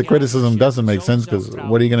 the criticism doesn't make sense because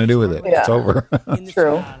what are you going to do with it? Yeah. It's over.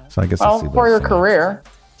 True. So I guess well, for your career.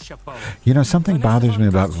 You know, something bothers me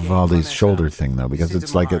about Vivaldi's shoulder thing, though, because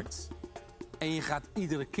it's like it...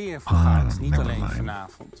 never mind.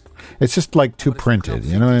 It's just like too printed.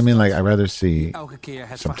 You know what I mean? Like, I'd rather see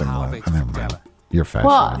something like... Never mind. You're fat.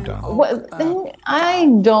 I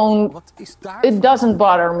don't... It doesn't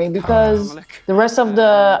bother me because the rest of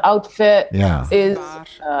the outfit is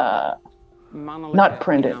not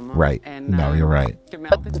printed. Right. No, you're right.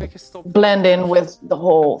 But blend in with the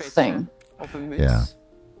whole thing. Yeah.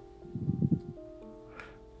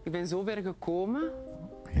 Ik ben zo ver gekomen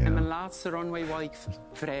en mijn laatste runway wou ik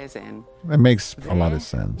vrij zijn. That makes a lot of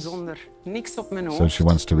sense. Zonder niks op mijn hoofd. So she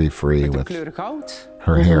wants to be free with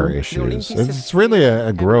her hair issues. It's really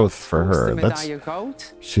a growth for her.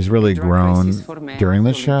 She's really grown during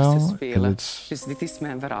the show. Dus dit is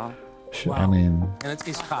mijn verhaal. I mean,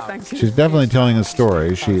 she's definitely telling a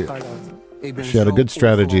story. She had a good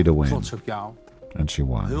strategy to win. And she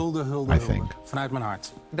won, I think. Vanuit mijn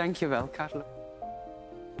hart. Dankjewel, Carlo.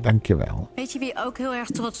 Dankjewel. Weet je wie ook heel erg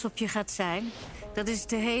trots op je gaat zijn? Dat is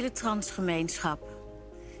de hele transgemeenschap.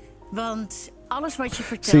 Want alles wat je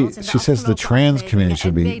vertelt... See, she says the trans community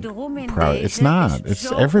should be proud. It's not.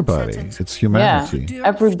 It's everybody. It's humanity. Yeah,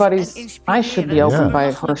 everybody's eyes should be opened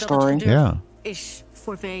by her story. Yeah. Is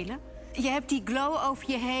voor velen. Je hebt die glow over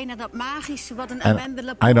je heen en dat magische wat een Amanda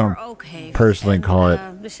Lepore ook heeft. I don't personally call it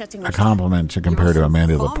a compliment to compare to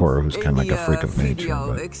Amanda Lepore, who's kind of like a freak of nature.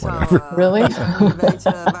 But whatever. Really?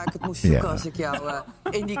 Weten waar ik het moest zoeken als ik jou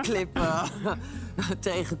in die clip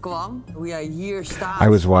tegenkwam. Hoe jij hier staat. I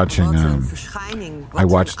was watching. I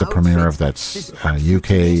watched the premiere of that UK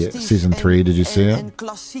season 3. Did you see it?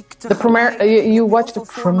 The premiere. You watched the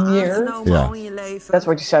premiere? Yeah. That's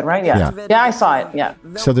what you said, right? Yeah. Yeah, I saw it. Yeah.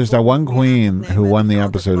 So there's that one queen who won the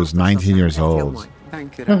episode who's 19 years old.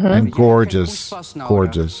 And gorgeous,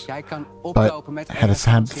 but has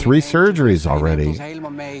had 3 surgeries already,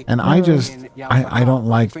 and I don't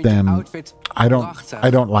like them. I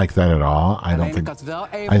don't like that at all. I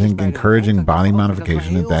think encouraging body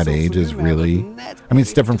modification at that age is really. I mean,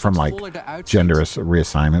 it's different from like gender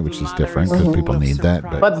reassignment, which is different because people need that.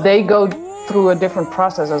 But they go through a different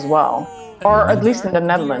process as well. Or at least in the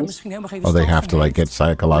Netherlands. Oh, they have to like get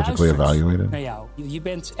psychologically evaluated?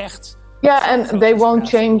 Yeah, and they won't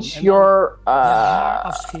change your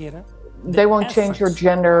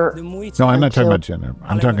gender. No, I'm not talking about gender.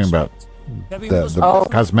 I'm talking about the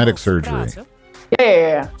cosmetic surgery.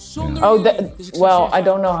 Yeah. Oh, well, I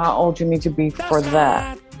don't know how old you need to be for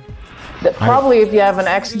that. Probably if you have an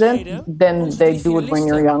accident, then they do it when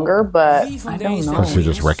you're younger, but I don't know. Plus you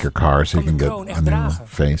just wreck your car so you can get a new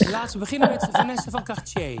face.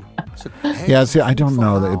 Yeah, see, I don't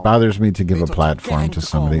know. It bothers me to give a platform to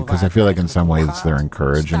somebody because I feel like in some ways they're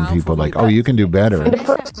encouraging people like, oh, you can do better. In the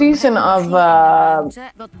first season of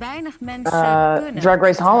Drag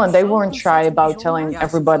Race Holland, they weren't shy about telling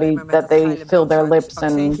everybody that they fill their lips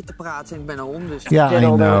and... Yeah,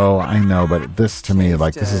 I know, but this to me,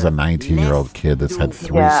 like, this is a 19-year-old kid that's had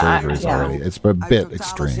 3 surgeries already. It's a bit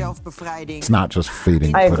extreme. It's not just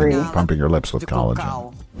pumping your lips with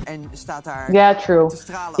collagen. Yeah, true.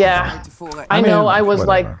 Yeah, I know. I was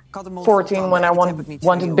like 14 when I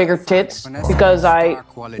wanted bigger tits because I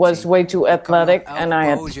was way too athletic and I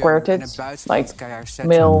had square tits, like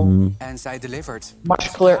male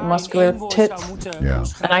muscular tits. Yeah.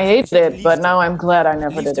 And I hated it, but now I'm glad I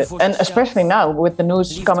never did it. And especially now with the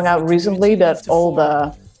news coming out recently that all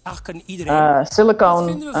the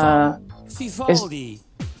silicone is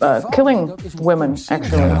killing women,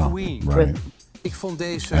 actually. Yeah, right. Ik vond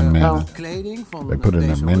deze kleding van they put in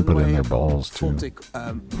their men put in their balls too.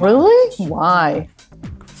 Really? Why?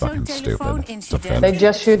 Fucking stupid. They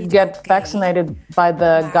just should get vaccinated by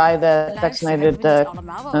the guy that vaccinated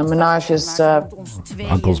Minaj's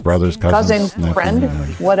uncles, brothers, cousin, friend,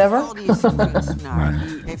 whatever. Die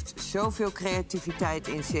heeft zoveel creativiteit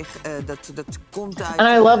in zich. Dat komt uit. And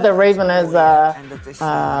I love that Raven has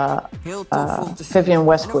Vivienne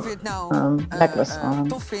Westwood necklace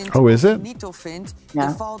on. Oh, is it?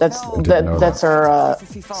 Yeah, that's her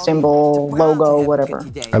symbol, logo, whatever.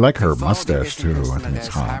 I like her mustache too. I think it's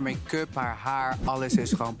hot. Haar make-up, haar haar, alles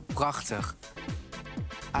is gewoon prachtig.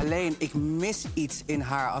 Alleen, ik mis iets in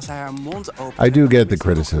haar als hij haar mond opent. I do get the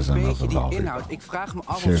criticism of Vivaldi. Ik vraag me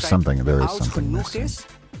af of zij oud genoeg is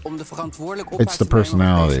om de verantwoordelijke It's the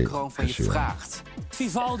personality issue.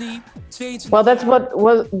 Vivaldi, well,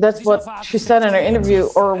 that's what she said in her interview,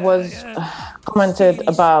 or was commented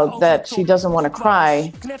about, that she doesn't want to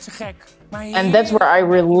cry. And that's where I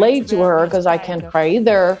relate to her, because I can't cry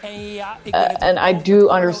either. And I do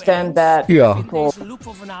understand that people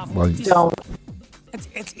don't.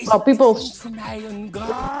 Well, people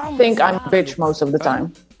think I'm a bitch most of the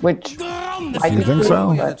time, which I you think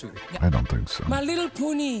so? I don't think so. My Little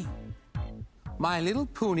Pony. My Little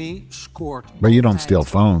Pony scoort. But you don't steal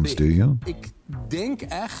phones, do you? Ik denk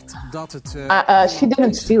echt dat het. She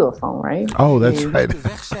didn't steal a phone, right? Oh, that's right.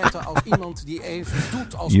 Wegzetten als iemand die even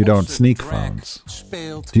doet als you don't sneak phones. Do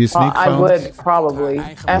you sneak phones? I would probably.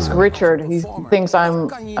 Ask Richard. He thinks I'm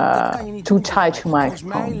too tight to my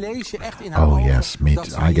phone. Oh yes, me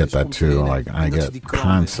too. I get that too. Like I get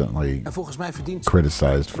constantly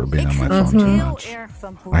criticized for being on my phone too much.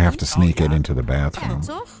 I have to sneak it into the bathroom.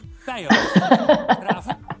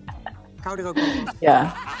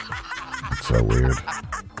 Yeah. So weird.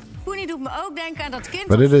 Poenie doet me ook denken aan dat kind.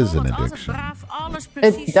 But it is an addiction.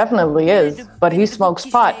 It definitely is. But he smokes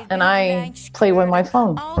pot and I play with my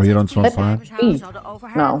phone. Oh, you don't smoke pot?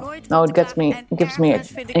 No, it gives me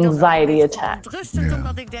anxiety attacks.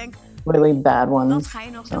 Yeah. Really bad ones.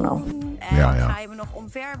 So no. Ga je me nog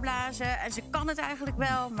omverblazen? En ze kan het eigenlijk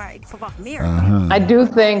wel, maar ik verwacht meer. I do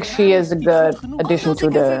think she is a good addition to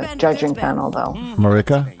the judging panel, though.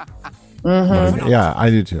 Marika? Mm-hmm. Yeah,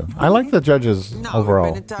 I do too. I like the judges overall.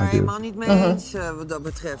 Ik ben het daar helemaal niet mee eens wat dat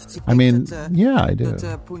betreft. I mean, yeah, I do.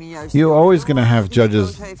 You're always going to have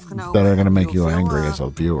judges that are going to make you angry as a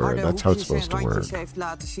viewer. That's how it's supposed to work.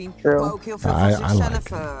 True.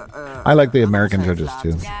 I like the American judges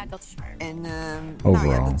too. En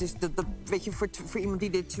overall. Weet je, voor iemand die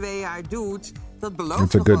dit 2 jaar doet, dat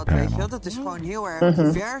belooft nog wat, weet je wel. Dat is gewoon heel erg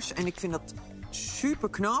divers en ik vind dat super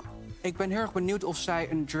knap. Ik ben heel erg benieuwd of zij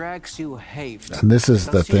een dragziel heeft. And this is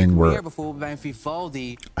the thing where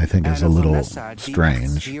Vivaldi I think is a little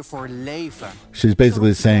strange. She's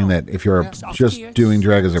basically saying that if you're just doing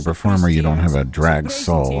drag as a performer, you don't have a drag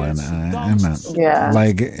soul. And I'm not,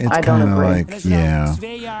 like, it's kind of like, yeah.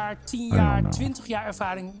 2 jaar, 10 jaar, 20 jaar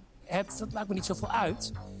ervaring hebt, dat maakt me niet zoveel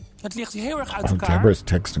uit. Het ligt heel erg uit elkaar. Deborah's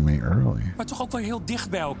texting me early. Maar toch ook wel heel dicht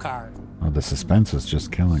bij elkaar. Oh, the suspense is just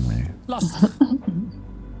killing me. Lastig.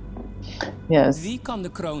 Yes. Wie kan de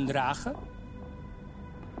kroon dragen?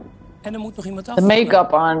 En er moet nog iemand af. The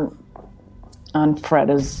make-up on Fred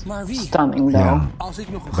is stunning, though. Yeah.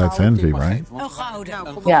 That's envy, right?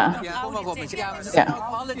 Yeah.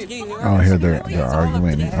 Oh, here they're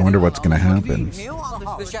arguing. I wonder what's going to happen.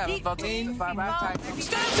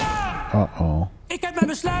 Uh-oh. Ik heb mijn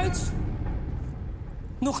besluit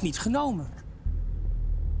nog niet genomen.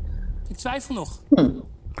 Ik twijfel nog.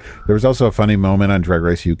 There was also a funny moment on Drag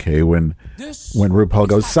Race UK when RuPaul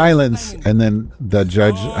goes silence, and then the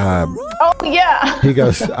judge. He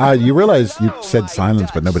goes, "You realize you said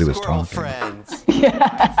silence, but nobody was talking."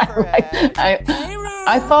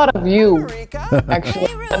 I thought of you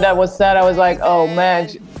actually. When that was said, I was like, "Oh man."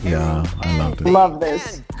 Yeah, I loved it. Love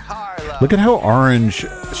this. Look at how orange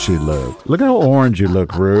she looked. Look at how orange you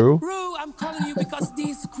look, Ru. I'm calling you because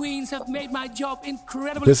these queens have made my job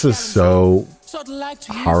incredibly. This is so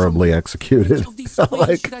horribly executed.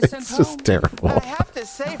 Like, it's just terrible. I have to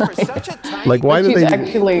say, for such a tiny like, why do they?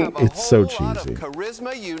 Actually, it's so cheesy.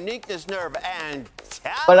 Charisma, uniqueness, nerve, and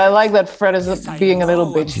talent. But I like that Fred is being a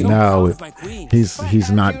little bitchy. No,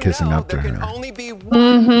 he's not kissing up to her.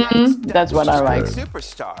 That's what I like.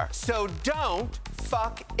 Superstar. So don't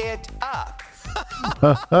fuck it up.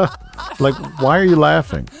 Like, why are you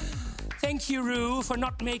laughing? Thank you, Ru, for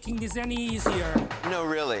not making this any easier. No,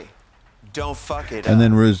 really. Don't fuck it up. And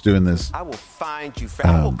then Ru's doing this, I will find you.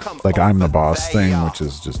 I will come like I'm the boss thing, which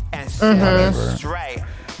is just whatever.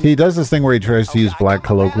 He does this thing where he tries to use black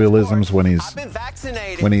colloquialisms when he's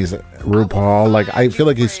RuPaul. Like, I feel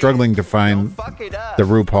like he's struggling to find the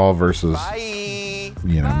RuPaul versus,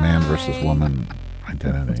 man versus woman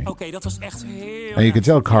identity. And you can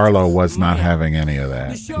tell Carlo was not having any of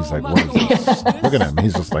that. He's like, what is this? Look at him.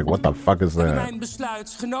 He's just like, what the fuck is that?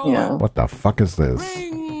 Yeah. What the fuck is this?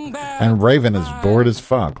 And Raven is bored as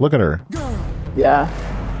fuck. Look at her. Yeah.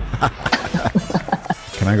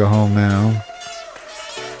 Can I go home now?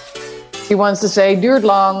 He wants to say duurt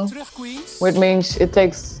lang, which means it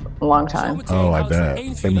takes a long time. Oh, I bet.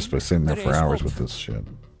 They must be sitting there for hours with this shit.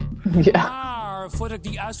 Yeah. Voordat ik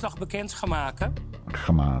die uitslag bekend ga maken,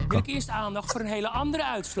 wil ik eerst aandacht voor een hele andere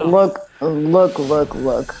uitslag. Look.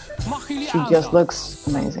 She just looks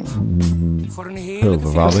amazing. Voor een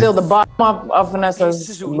heerlijke still, the bottom of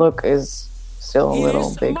Vanessa's look is still a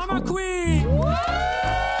little big for me.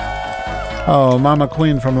 Oh, Mama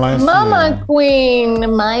Queen from last Mama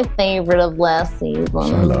Queen, my favorite of last season.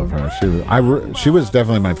 I love her. She was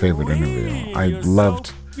definitely my favorite interview. I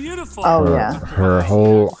loved her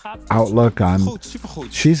whole outlook on.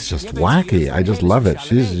 She's just wacky. I just love it.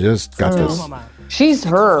 She's just got this. She's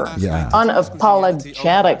her,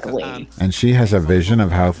 unapologetically. And she has a vision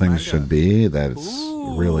of how things should be that's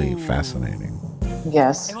really fascinating.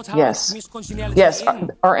 Yes.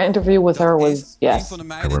 Our interview with her was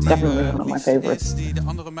definitely one of my favorites.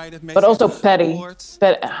 But also Petty.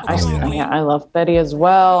 I love Petty as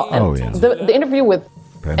well. And the interview with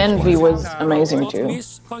Envy was amazing too.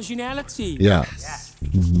 Yeah.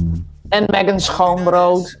 Mm-hmm. And Megan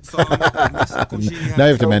Schoonbrood. Now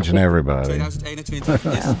you have to mention everybody.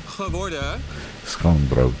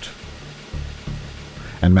 Schoonbrood.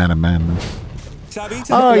 And Man.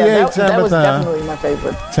 Oh, yeah, Tabitha. That was definitely my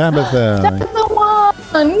favorite. Tabitha. Tabitha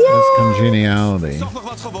won, yeah. That's congeniality.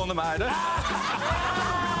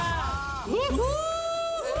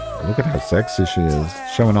 Look at how sexy she is.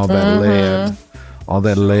 Showing all that leg. All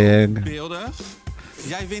that leg.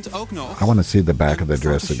 Jij wint ook nog. I want to see the back of the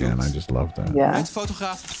dress again. I just love that. Yeah. Met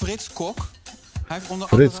fotograaf Frits Kok. Hij heeft onder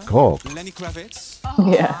Frits Kok. Lenny Kravitz.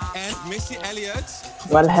 Yeah. En Missy Elliott.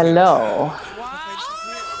 Well, hello.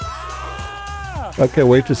 I can't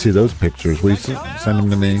wait to see those pictures. Will you send them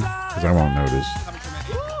to me? Because I won't notice.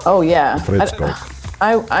 Oh, yeah. Frits Kok.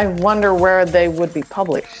 I wonder where they would be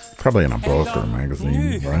published. Probably in a book or a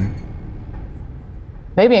magazine, right?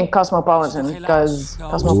 Maybe in Cosmopolitan, because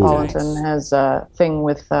Cosmopolitan has a thing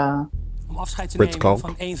with Frits Kok.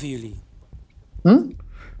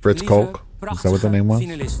 Frits Kok. Is that what the name was?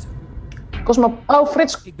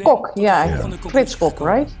 Frits Kok. Yeah. Frits Kok,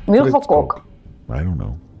 right? In ieder geval Kok. I don't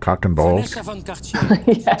know. Cock and balls. Yes.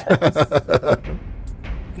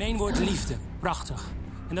 In één woord liefde. Prachtig.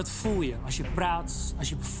 En dat voel je als je praat, als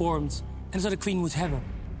je performt. En dat is wat de Queen moet hebben.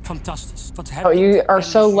 Fantastisch. You are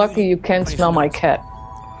so lucky you can't smell my cat.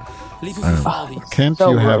 Can't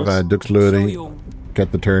you have Dux Lurie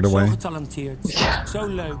get the turd away?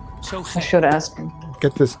 I should ask him.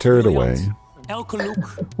 Get this turd away.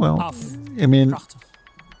 Well, I mean,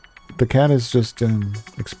 the cat is just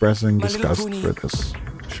expressing disgust for this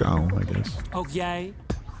show, I guess. Ook jij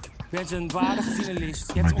bent een waardige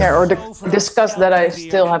finalist. Yeah, or disgust that I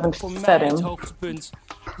still haven't fed him.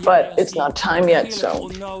 But it's not time yet, so.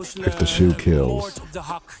 If the shoe kills.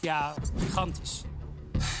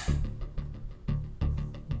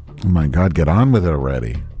 Oh my God, get on with it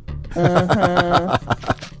already.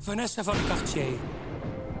 Vanessa van Cartier.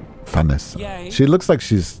 Vanessa. She looks like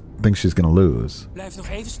thinks she's going to lose. Blijf nog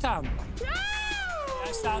even staan.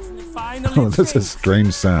 Hij staat in de finale. Oh, that's a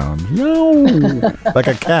strange sound. No. Like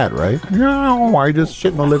a cat, right? No, I just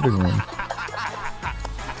shit in the living room.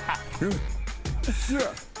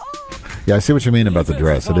 Yeah, I see what you mean about the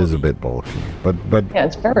dress. It is a bit bulky. But yeah,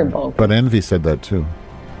 it's very bulky. But Envy said that too.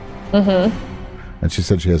 Mm-hmm. And she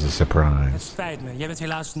said she has a surprise. Het spijt me. Jij bent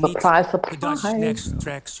helaas niet de Dutch Next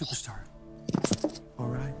Track Superstar.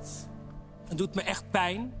 Alright. Het doet me echt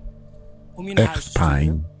pijn om je naar huis te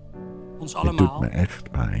sturen. Ons allemaal. Het doet me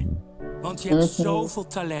echt pijn. Want je hebt zoveel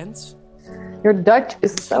talent. Your Dutch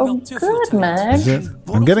is so good, man.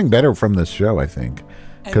 I'm getting better from this show, I think.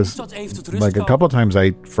 Because like a couple times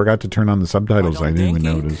I forgot to turn on the subtitles. I didn't even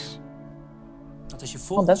notice. Dat als je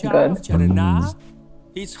volgend jaar of het jaar daarna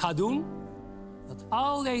iets gaat doen, dat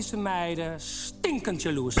al deze meiden stinkend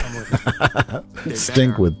jaloers gaan worden.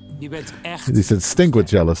 Stink with. Je bent echt. He said stink with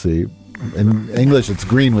jealousy. In English, it's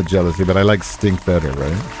green with jealousy, but I like stink better,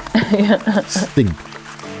 right? Yeah. Stink.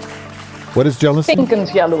 What is jealousy?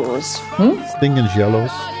 Stinkend jaloers. Stinkend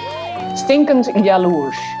jaloers. Stinkend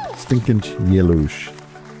jaloers. Stinkend jaloers.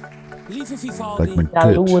 Lieve Vivaldi. Like mijn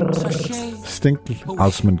kut. Stinky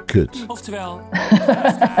als mijn kut. Oftewel.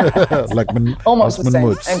 Like mijn, almost als the mijn same.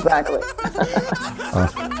 muts. Exactly.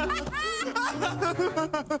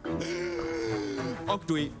 Ook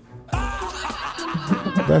doei.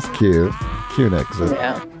 That's cute. Cute exit.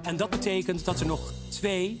 Yeah. En dat betekent dat er nog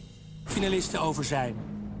 2 finalisten over zijn.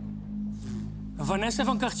 Vanessa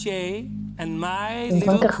van Cartier en My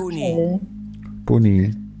Little Pony.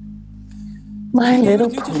 Pony. My Little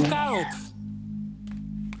Nu tegen elkaar op.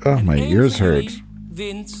 Oh, my ears hurt.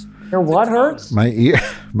 Wint. Your what hurts?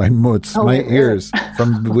 My muts, Oh, my your ears.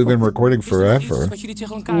 We've been recording forever.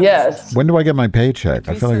 Yes. When do I get my paycheck?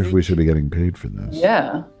 I feel like we should be getting paid for this.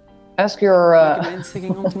 Yeah. Ask your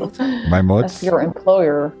My muts? ask your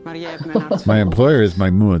employer. My employer is my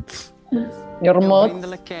muts. Your muts.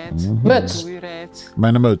 Muts.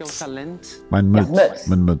 Mijn muts. Mijn muts. muts.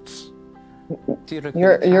 Mijn muts.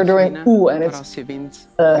 You're doing ooh and it's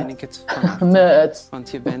muts.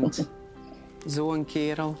 Want je bent zo'n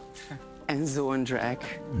kerel en zo'n drag.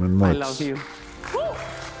 Mijn I muts. love you.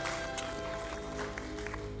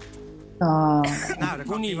 Oh. Nou, daar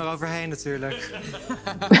kwam ik niet meer overheen natuurlijk.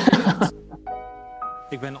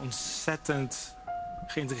 Ik ben ontzettend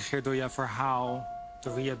geïntrigeerd door jouw verhaal,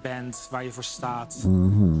 door wie je bent, waar je voor staat.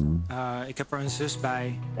 Ik heb er een zus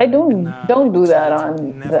bij. They don't do that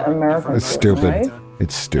on the American It's version, stupid. right?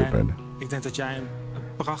 It's stupid. Ik denk dat jij een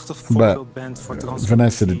prachtig voorbeeld bent voor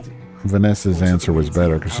Vanessa's answer was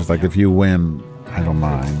better because she's like, if you win, I don't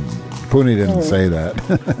mind. Puni didn't say that.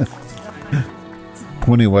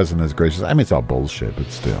 Puni wasn't as gracious. I mean, it's all bullshit,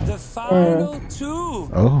 but still. The final 2.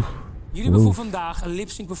 Oh. Jullie hebben voor vandaag een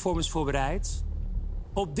lip-sync performance voorbereid.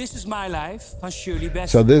 Op This Is My Life van Shirley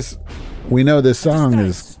Bassey. So we know this song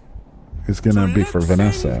is gonna be for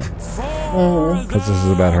Vanessa. Because this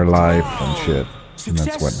is about her life and shit. And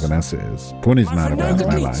that's what Vanessa is. Puni's not about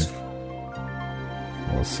my life.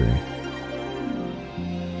 We'll see.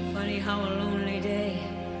 Funny how a lonely day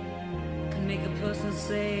can make a person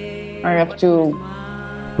say I have to.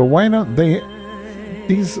 But why don't they?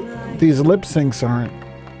 These lip syncs aren't.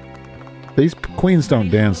 These queens don't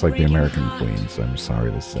dance like the American queens. I'm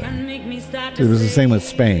sorry to say. It was the same with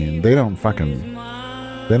Spain. They don't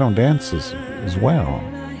dance as well.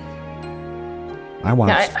 I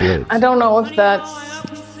want splits. I don't know if that's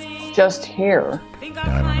just here.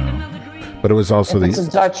 I don't know. But it was also It's a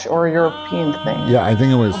Dutch or European thing. Yeah, I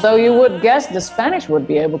think it was. Though you would guess the Spanish would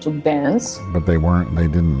be able to dance. But they weren't. They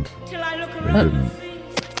didn't.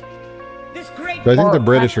 But I think the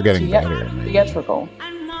British are getting better. Theatrical.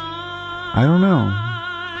 I don't know.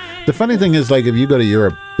 The funny thing is, like, if you go to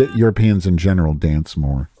Europe, Europeans in general dance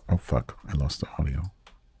more. Oh, fuck. I lost the audio.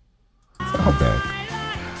 Okay.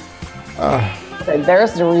 Okay,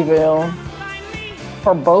 there's the reveal.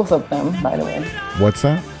 For both of them, by the way. What's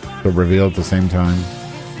that? The reveal at the same time?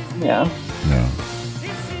 Yeah. No.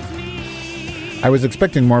 I was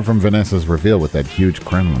expecting more from Vanessa's reveal with that huge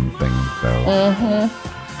Kremlin thing, though.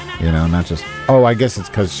 Mm-hmm. You know, not just... Oh, I guess it's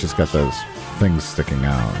because she's got those things sticking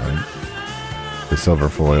out, right? The silver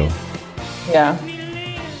foil. Yeah.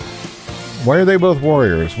 Why are they both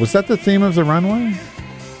warriors? Was that the theme of the runway?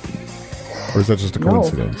 Or is that just a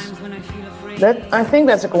coincidence? I think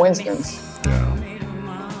that's a coincidence. Yeah.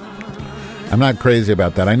 I'm not crazy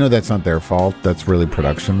about that. I know that's not their fault. That's really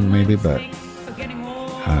production, maybe, but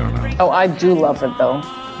I don't know. Oh, I do love it, though.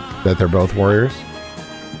 That they're both warriors?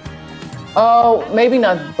 Oh, maybe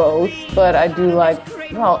not both, but I do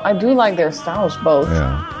like their styles both.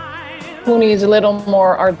 Yeah. Puni is a little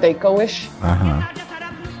more Art Deco-ish,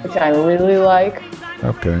 which I really like.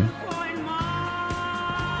 Okay.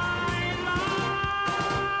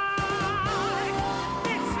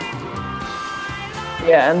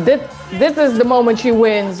 Yeah, and this is the moment she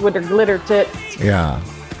wins with her glitter tits. Yeah.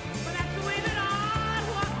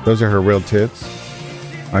 Those are her real tits?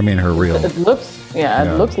 I mean, her real... It looks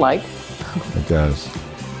looks like. It does.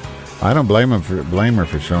 I don't blame her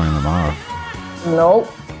for showing them off. Nope.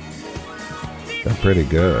 They're pretty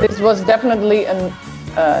good. This was definitely a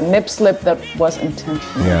nip slip that was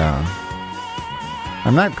intentional. Yeah.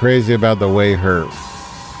 I'm not crazy about the way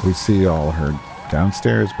we see all her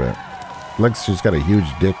downstairs, but looks she's got a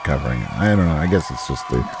huge dick covering it. I don't know. I guess it's just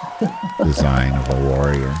the design of a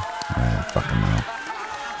warrior. I don't fucking know.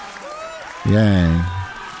 Yay.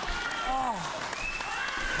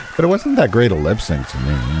 But it wasn't that great a lip sync to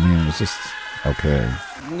me. I mean, it was just okay.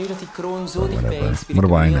 Whatever. What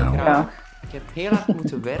do I know? Yeah.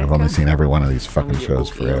 I've only seen every one of these fucking shows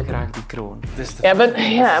forever. Yeah, but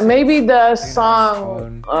maybe the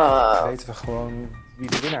song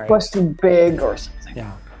was too big or something.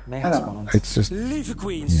 Ja, mega spannend. It's just... Lieve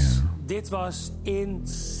queens, Dit was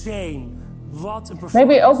insane. Wat een performance.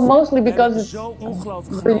 Maybe also mostly because it's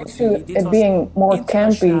really to it being more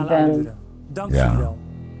campy than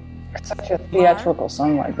such a theatrical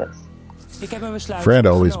song like this. Fred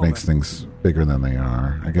always makes things bigger than they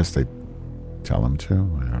are. I guess they tell him to. I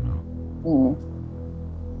don't know.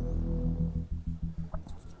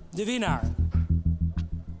 De winnaar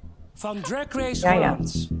van Drag Race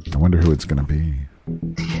Holland. I wonder who it's going to be.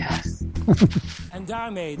 Yes. En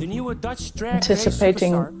daarmee de nieuwe Dutch Drag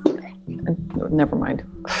Anticipating. Race Never mind.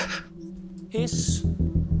 Is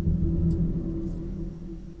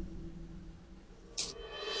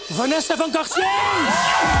Vanessa van Cartier.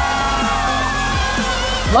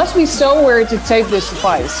 Must be so weird to tape this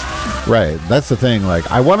twice. Right, that's the thing. Like,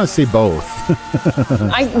 I want to see both.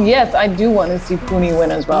 Yes, I do want to see Poenie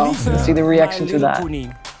win as well. To see the reaction to that.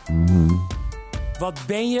 Wat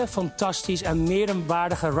ben je fantastisch en meer dan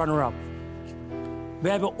waardige runner-up. We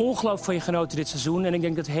hebben ongelooflijk van je genoten dit seizoen. En ik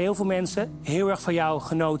denk dat heel veel mensen heel erg van jou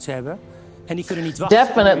genoten hebben. En die kunnen niet wachten.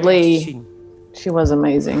 Definitely. She was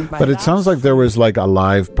amazing. But it sounds like there was like a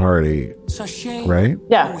live party, right?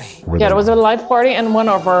 Yeah. There was a live party and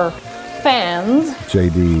one of our fans,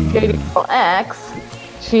 JD4X,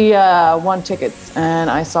 she won tickets. And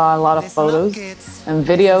I saw a lot of photos and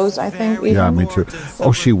videos, I think. Even. Yeah, me too.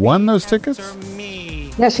 Oh, she won those tickets?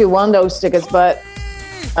 Yeah, she won those tickets, but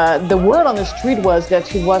the word on the street was that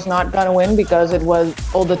she was not going to win because it was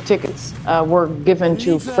all the tickets were given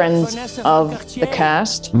to friends of the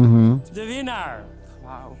cast.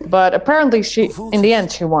 But apparently, in the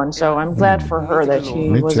end, she won. So I'm glad for her that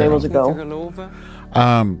she was able to go.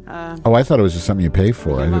 I thought it was just something you pay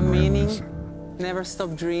for. I didn't realize. Never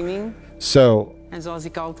stop dreaming. So, En zoals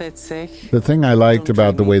ik altijd zeg, the thing I liked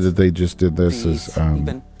about the way that they just did this is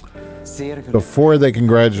before they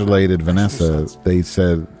congratulated Vanessa, they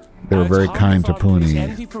said they were very kind to Poenie,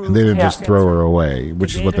 and they didn't just throw her away,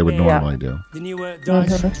 which is what they would normally do.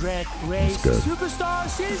 That's good.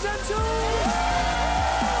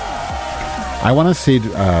 I want to see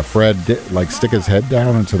Fred stick his head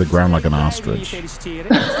down into the ground like an ostrich.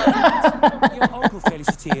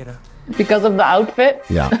 Because of the outfit?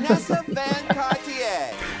 Yeah.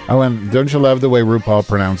 Oh, and don't you love the way RuPaul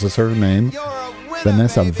pronounces her name?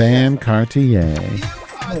 Vanessa Van Cartier.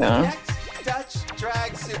 Yeah.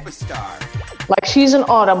 Like she's an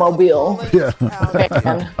automobile. Yeah.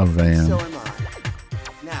 A van.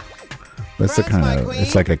 That's the kind of,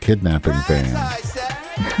 it's like a kidnapping van.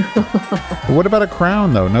 But what about a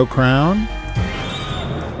crown, though? No crown?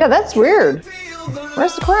 Yeah, that's weird.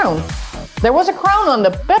 Where's the crown? There was a crown on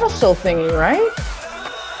the pedestal thingy, right?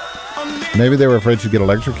 Maybe they were afraid she'd get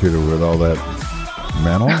electrocuted with all that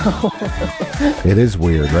metal. It is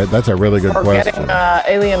weird, right? That's a really good question. Getting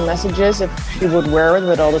alien messages if she would wear it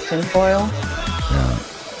with all the tinfoil. Yeah.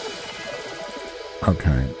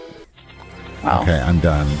 Okay. Wow. Okay, I'm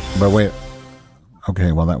done. But wait.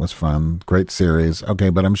 Okay, well, that was fun. Great series. Okay,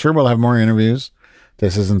 but I'm sure we'll have more interviews.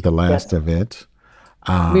 This isn't the last of it.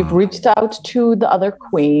 We've reached out to the other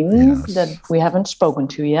queens that we haven't spoken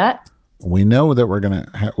to yet. We know that we're going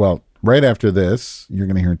to well, right after this, you're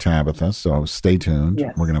going to hear Tabitha, so stay tuned.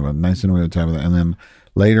 Yes. We're going to have a nice interview with Tabitha. And then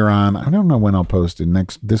later on, I don't know when I'll post it,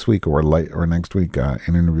 this week or next week, an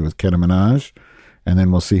interview with Keta Minaj. And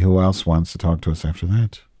then we'll see who else wants to talk to us after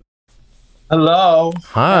that. Hello.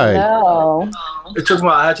 Hi. Hello. It took me,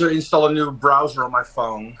 I had to install a new browser on my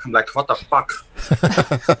phone. I'm like, what the fuck?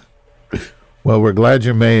 Well, we're glad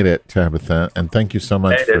you made it, Tabitha, and thank you so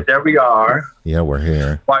much. There we are. Yeah, we're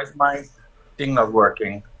here. Why is my thing not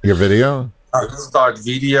working? Your video? Start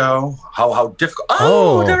video. How difficult.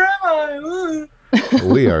 Oh, there am I.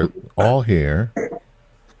 We are all here.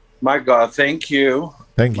 My God, thank you.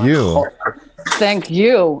 Thank you. Thank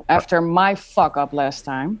you. After my fuck up last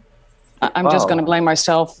time. I'm just going to blame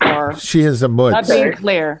myself for she is a mutz. Not being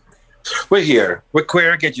clear. We're here. We're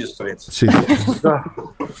queer. Get used to it.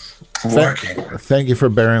 Thank you for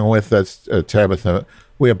bearing with us, Tabitha.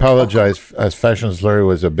 We apologize as Fashion Slurry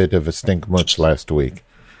was a bit of a stink mutz last week.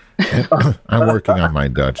 I'm working on my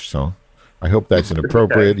Dutch, so I hope that's an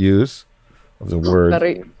appropriate use of the word.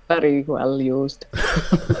 Very, very well used.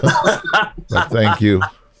 But thank you.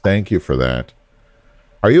 Thank you for that.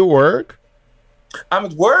 Are you at work? I'm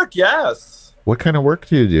at work, yes. What kind of work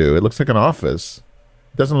do you do? It looks like an office.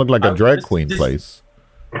 It doesn't look like a drag queen place.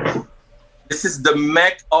 This is the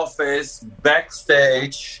MAC office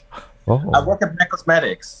backstage. Oh. I work at MAC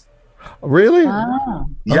Cosmetics. Really? Ah.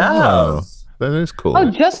 Yeah. Oh, that is cool.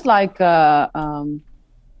 Oh, just like,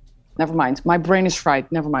 never mind. My brain is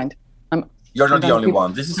fried. Never mind. You're not the only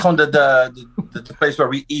one. This is from the place where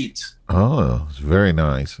we eat. Oh, it's very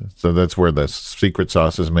nice. So that's where the secret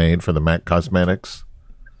sauce is made for the MAC Cosmetics?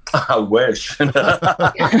 I wish. No,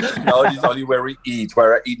 this is only where we eat,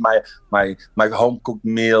 where I eat my home-cooked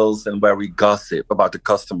meals and where we gossip about the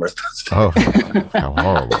customers. Oh, how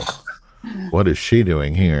horrible. What is she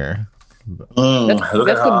doing here?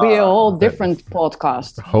 That could be a whole different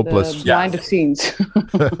podcast. Hopeless. Behind the scenes.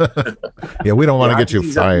 Yeah, we don't want to get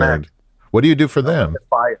you fired. What do you do for them?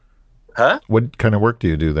 Huh? What kind of work do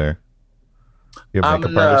you do there? You're a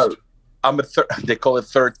makeup artist? They call it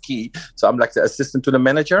third key. So I'm like the assistant to the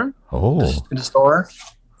manager. Oh. In the store.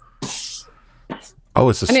 Oh,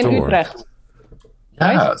 it's a store. In Utrecht.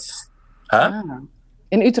 Yes. Huh? Ah.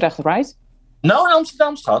 In Utrecht, right? No, in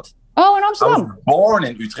Amsterdam, schat. Oh, in Amsterdam. I was born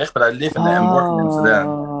in Utrecht, but I live in and work in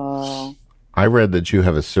Amsterdam. I read that you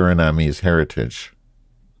have a Surinamese heritage.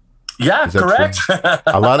 Yeah, correct.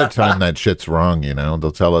 A lot of time that shit's wrong, you know.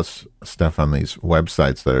 They'll tell us stuff on these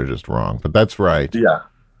websites that are just wrong, but that's right. Yeah,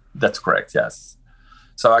 that's correct, yes.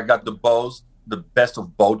 So I got the best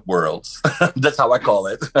of both worlds. That's how I call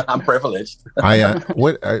it. I'm privileged.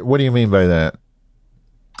 What do you mean by that?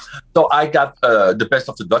 So I got the best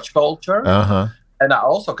of the Dutch culture. Uh-huh. And I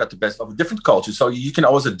also got the best of different cultures. So you can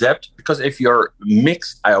always adapt, because if you're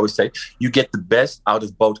mixed, I always say, you get the best out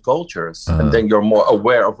of both cultures. And then you're more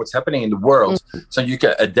aware of what's happening in the world. So you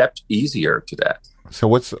can adapt easier to that. So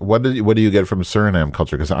what do you get from Suriname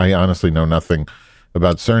culture? Because I honestly know nothing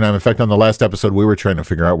about Suriname. In fact, on the last episode, we were trying to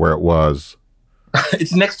figure out where it was.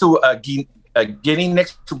 It's next to Guinea,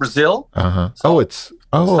 next to Brazil. Uh-huh. So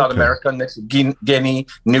South America, next to Guinea,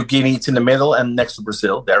 New Guinea. It's in the middle, and next to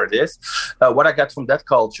Brazil. There it is. What I got from that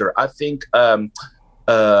culture, I think the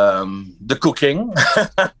cooking,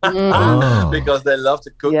 because they love to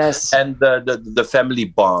cook, yes. And the family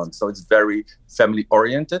bond. So it's very family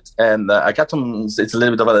oriented. And I got it's a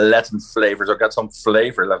little bit of a Latin flavor. So I got some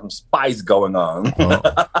flavor, like some spice going on. Oh.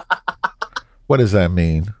 What does that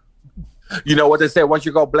mean? You know what they say, once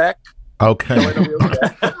you go black? Okay.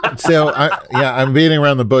 So I'm beating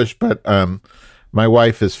around the bush, but my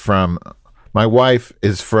wife is from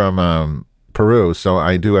Peru, so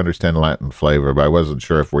I do understand Latin flavor, but I wasn't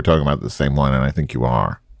sure if we're talking about the same one, and I think you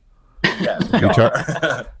are. Yes,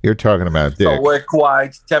 you're talking about dick. So we're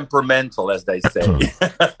quite temperamental, as they say.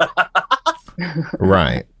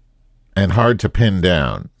 Right. And hard to pin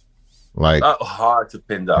down. Like hard to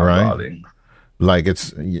pin down, right? darling. Like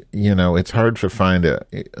it's, it's hard to find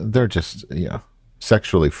they're just,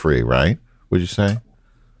 sexually free, right? Would you say?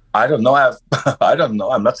 I don't know. I don't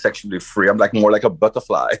know. I'm not sexually free. I'm more like a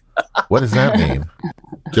butterfly. What does that mean?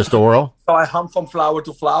 Just oral? So I hum from flower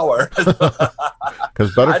to flower.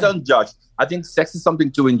 Because I don't judge. I think sex is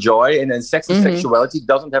something to enjoy, and then sex and sexuality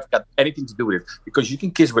doesn't have got anything to do with it. Because you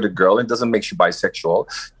can kiss with a girl, and it doesn't make you bisexual.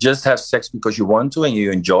 Just have sex because you want to and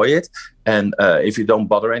you enjoy it. And if you don't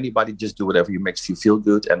bother anybody, just do whatever makes you feel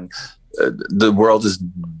good. And the world is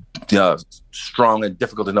strong and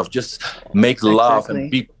difficult enough. Just make love and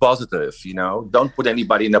be positive. Don't put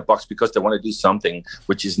anybody in a box because they want to do something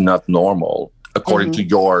which is not normal according to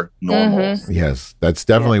your normal. Yes, that's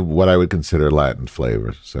definitely what I would consider Latin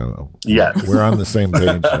flavor. So we're on the same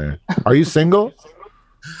page there. Are you single?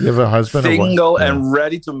 You have a husband? Single and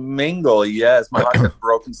ready to mingle. Yes, my heart has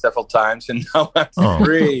broken several times, and now I'm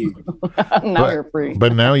free. You're free.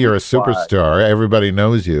 But now you're a superstar. Everybody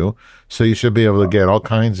knows you, so you should be able to get all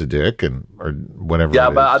kinds of dick or whatever.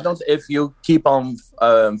 Yeah, but I don't. If you keep on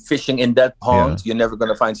fishing in that pond, you're never going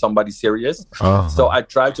to find somebody serious. So I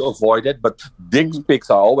try to avoid it. But dick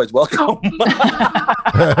pics are always welcome.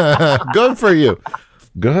 Good for you.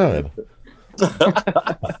 Good.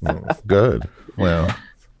 Good. Well.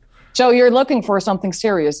 So you're looking for something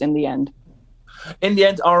serious in the end. In the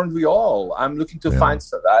end, aren't we all? I'm looking to find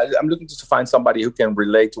somebody who can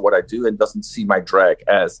relate to what I do and doesn't see my drag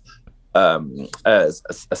as how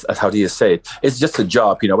do you say it? It's just a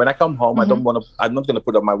job, When I come home, I'm not going to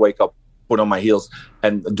put on my put on my heels,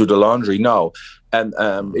 and do the laundry. No. And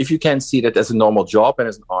if you can see that as a normal job and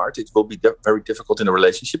as an art, it will be very difficult in a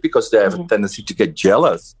relationship because they have a tendency to get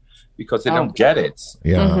jealous. Because they don't get it.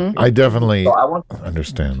 Yeah, I definitely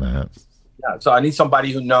understand that. Yeah, so I need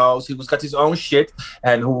somebody who knows, who's got his own shit,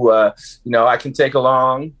 and who, I can take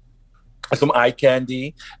along some eye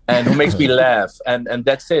candy, and who makes me laugh, and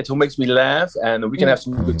that's it. Who makes me laugh, and we can have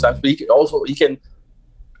some good times. But he can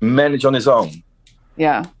manage on his own.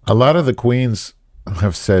 Yeah. A lot of the queens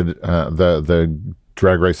have said, the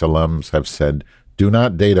Drag Race alums have said, do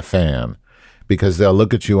not date a fan, because they'll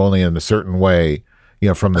look at you only in a certain way.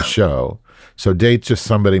 From the show. So date just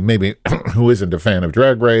somebody maybe who isn't a fan of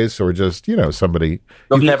Drag Race, or just, somebody.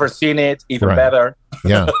 You've never seen it, even Right. better.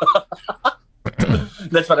 Yeah.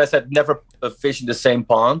 That's what I said. Never fish in the same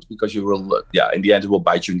pond, because you will, in the end, it will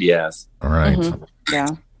bite you in the ass. All right. Mm-hmm. Yeah.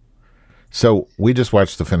 So we just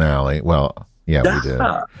watched the finale. Well, yeah, we did.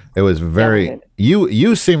 It was very.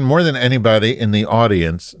 You seemed more than anybody in the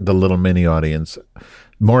audience, the little mini audience,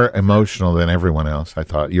 more emotional than everyone else. I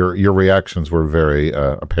thought your reactions were very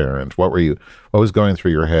apparent. What was going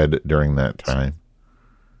through your head during that time?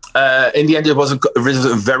 In the end, it was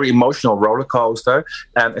a very emotional roller coaster,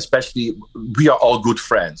 and especially we are all good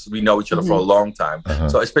friends. We know each other for a long time.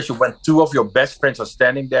 So especially when two of your best friends are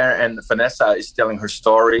standing there and Vanessa is telling her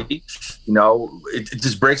story, it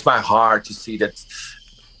just breaks my heart to see that.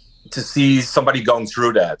 To see somebody going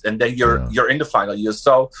through that, and then you're in the final.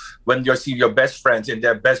 When you see your best friends in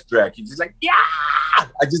their best drag, you're just like, yeah!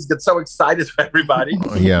 I just get so excited for everybody.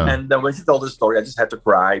 Yeah. And then when she told the story, I just had to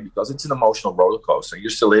cry, because it's an emotional roller coaster.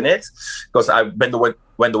 You're still in it, because I went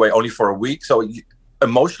away only for a week, so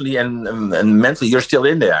emotionally and mentally you're still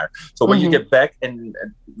in there. So when you get back and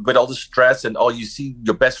with all the stress and all, you see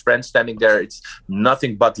your best friend standing there, it's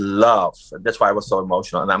nothing but love. And that's why I was so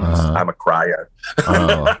emotional, and I'm a crier.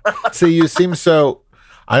 See, you seem so,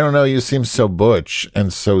 I don't know, you seem so butch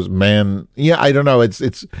and so man. Yeah, I don't know.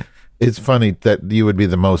 It's funny that you would be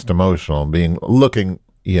the most emotional, looking,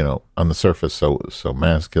 on the surface so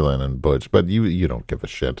masculine and butch, but you don't give a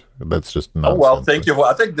shit. That's just nonsense. Oh, well, thank you.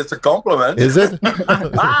 Well, I think that's a compliment. Is it?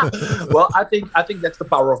 Well, I think that's the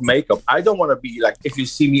power of makeup. I don't want to be like, if you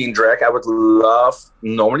see me in drag, I would love,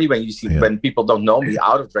 normally when people don't know me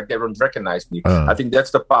out of drag, they don't recognize me. I think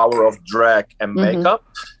that's the power of drag and makeup.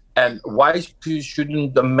 And why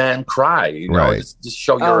shouldn't the man cry? Right. Just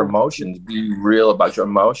show your emotions. Be real about your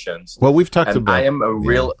emotions. Well, we've talked about. I am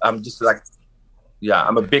I'm just like,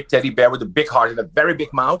 I'm a big teddy bear with a big heart and a very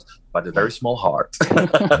big mouth, but a very small heart.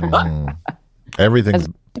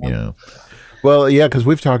 Everything. Yeah. Well, yeah, because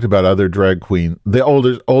we've talked about other drag queens, the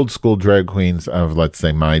old school drag queens of, let's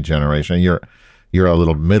say, my generation. You're a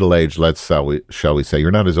little middle-aged, shall we say.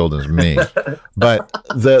 You're not as old as me. But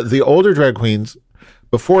the older drag queens,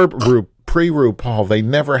 before pre-RuPaul, they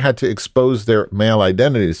never had to expose their male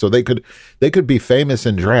identity. So they could be famous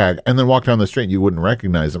in drag and then walk down the street and you wouldn't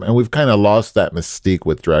recognize them. And we've kind of lost that mystique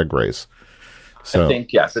with Drag Race. So. I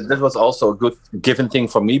think, yes, that was also a good given thing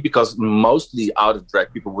for me, because mostly out of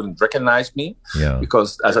drag, people wouldn't recognize me. Yeah.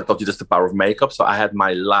 Because, as I told you, that's the power of makeup. So I had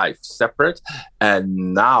my life separate.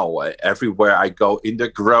 And now, everywhere I go, in the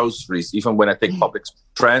groceries, even when I take public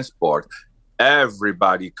transport,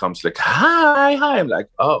 everybody comes like, hi. I'm like,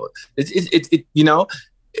 oh, it's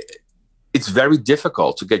very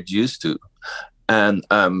difficult to get used to. And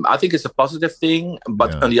I think it's a positive thing.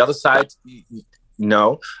 But on the other side,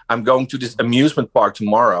 I'm going to this amusement park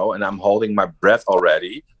tomorrow, and I'm holding my breath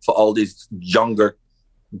already for all these younger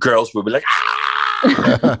girls who will be like,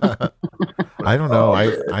 ah! I don't know.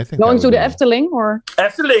 I think going to the Efteling or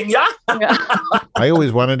Efteling, yeah. I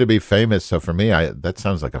always wanted to be famous, so for me, that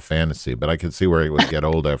sounds like a fantasy. But I could see where it would get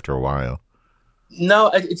old after a while.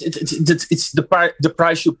 No, it's the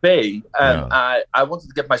price you pay, and I wanted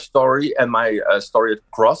to get my story and my story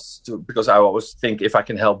across, because I always think if I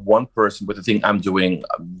can help one person with the thing I'm doing,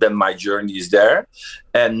 then my journey is there.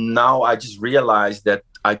 And now I just realized that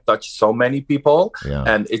I touched so many people,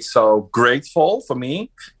 and it's so grateful for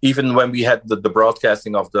me. Even when we had the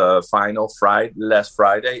broadcasting of the final last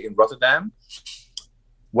Friday in Rotterdam,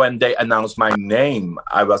 when they announced my name,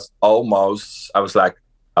 I was like,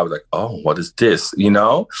 oh, what is this?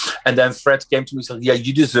 And then Fred came to me and said, yeah,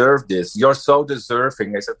 you deserve this. You're so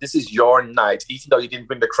deserving. I said, this is your night. Even though you didn't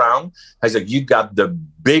win the crown, I said, you got the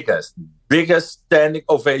biggest standing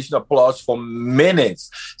ovation, applause for minutes.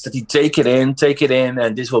 So he take it in,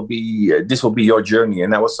 and this will be your journey.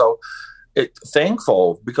 And I was so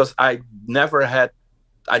thankful, because I never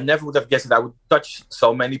would have guessed that I would touch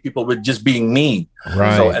so many people with just being me.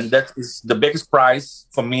 Right. So, and that is the biggest prize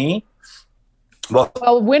for me.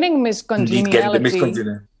 Well, winning Miss Congeniality.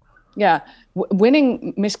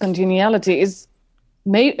 Winning Miss Congeniality is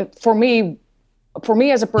for me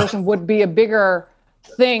as a person would be a bigger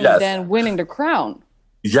thing than winning the crown.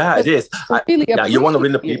 Yeah, it is. You want to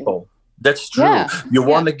win the people. That's true. Yeah. You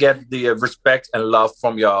want to get the respect and love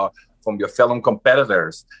from your fellow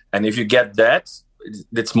competitors, and if you get that,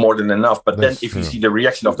 it's more than enough. But then, if you see the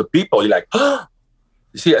reaction of the people, you're like, oh.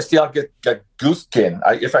 See, I still get goose skin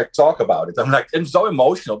if I talk about it. I'm so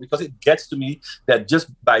emotional, because it gets to me that just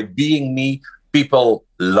by being me, people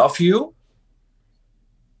love you.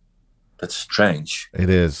 That's strange. It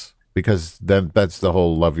is. because then that's the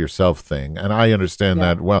whole love yourself thing. And I understand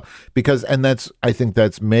that well, because, and I think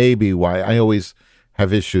that's maybe why I always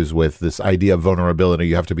have issues with this idea of vulnerability.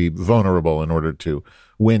 You have to be vulnerable in order to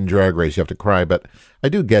win Drag Race. You have to cry. But I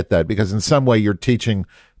do get that, because in some way you're teaching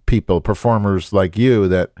people, performers like you,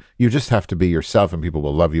 that you just have to be yourself and people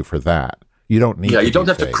will love you for that. You don't need you don't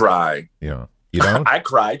have to cry. Yeah. You don't? I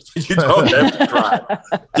cried. You don't have to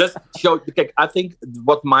cry. Just show. Okay, I think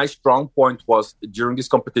what my strong point was during this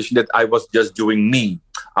competition, that I was just doing me.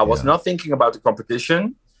 I was not thinking about the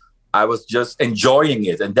competition. I was just enjoying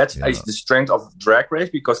it. And that's is the strength of Drag Race,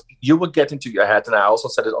 because you will get into your head. And I also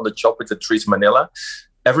said it on the job with the Trees Manila.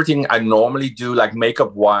 Everything I normally do, like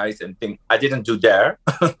makeup wise and thing, I didn't do there.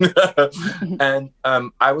 And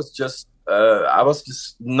I was just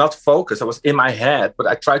not focused. I was in my head, but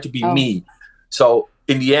I tried to be me. So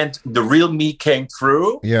in the end, the real me came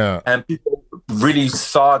through. Yeah. And people really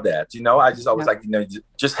saw that, you know. I just always like, you know,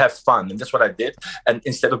 just have fun. And that's what I did. And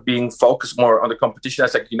instead of being focused more on the competition, I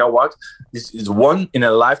was like, you know what? This is one in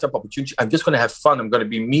a lifetime opportunity. I'm just going to have fun. I'm going to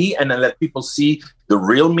be me, and then let people see the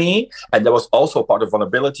real me. And that was also part of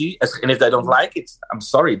vulnerability. And if they don't like it, I'm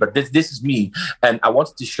sorry, but this is me. And I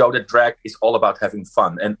wanted to show that drag is all about having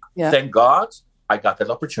fun. And thank God I got that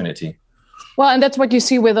opportunity. Well, and that's what you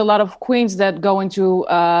see with a lot of queens that go into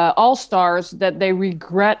All-Stars, that they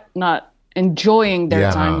regret not enjoying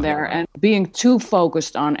their time there and being too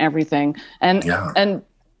focused on everything. And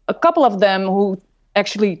a couple of them who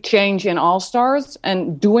actually change in All-Stars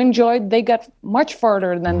and do enjoy it, they get much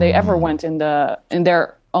further than they ever went in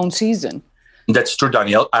their own season. That's true,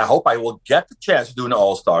 Danielle. I hope I will get the chance to do an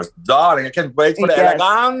All-Stars. Darling, I can't wait for the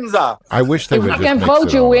eleganza. I wish they would just can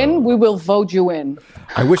vote you in, we will vote you in.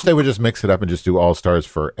 I wish they would just mix it up and just do All-Stars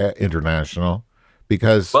for international,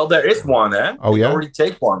 because... Well, there is one, eh? Oh, yeah? They already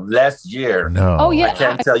take one last year. No. Oh, yeah. I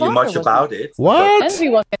can't tell you much about it. What? Envy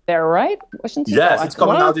was in there, right? Wasn't he? Yes, it's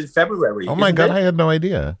coming out in February. Oh, my God, I had no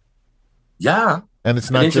idea. Yeah. And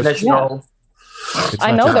it's not international.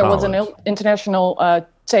 I know there was an international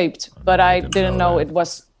taped, but I didn't know it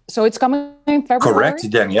was. So it's coming in February? Correct,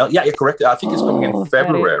 Danielle. Yeah, you're correct. I think it's coming in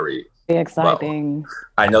February. Very exciting. Well,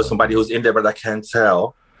 I know somebody who's in there, but I can't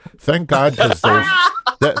tell. Thank God, because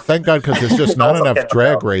there's just not enough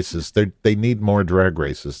drag races. They need more drag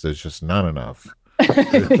races. There's just not enough.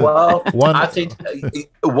 Well, I think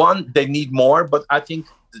they need more, but I think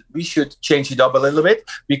we should change it up a little bit,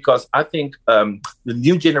 because I think the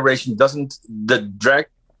new generation the drag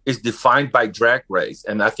is defined by Drag Race.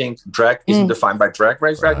 And I think drag isn't defined by Drag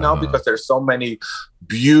Race right now, because there's so many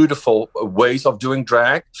beautiful ways of doing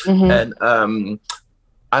drag. And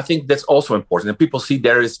I think that's also important. And people see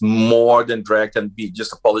there is more than drag than be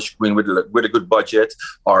just a polished queen with a good budget.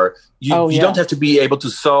 Or you don't have to be able to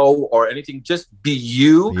sew or anything. Just be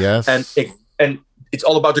you. Yes. And it's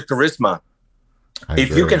all about the charisma.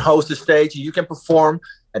 If you can host a stage, you can perform,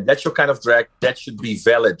 and that's your kind of drag, that should be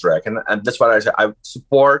valid drag. And that's why I say I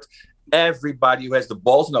support everybody who has the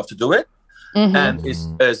balls enough to do it and is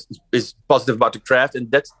positive about the craft. And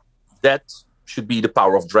that should be the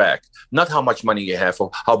power of drag. Not how much money you have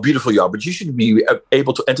or how beautiful you are, but you should be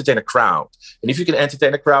able to entertain a crowd. And if you can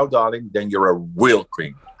entertain a crowd, darling, then you're a real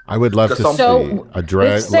queen. I would love to see a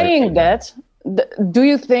drag. Saying that, do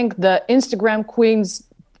you think the Instagram queens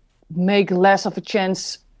make less of a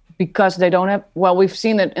chance because they don't have, well, we've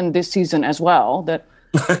seen it in this season as well, that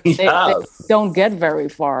they don't get very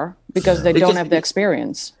far because they don't have the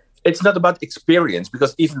experience. It's not about experience,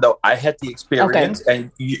 because even though I had the experience,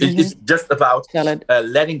 and it's just about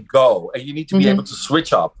letting go. And you need to be able to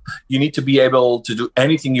switch up. You need to be able to do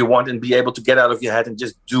anything you want and be able to get out of your head and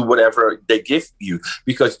just do whatever they give you.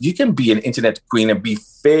 Because you can be an internet queen and be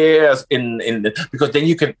fierce because then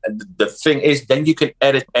you can, the thing is, then you can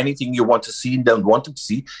edit anything you want to see and don't want to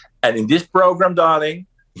see. And in this program, darling,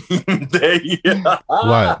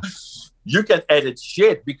 what? You can edit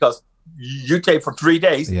shit because you tape for 3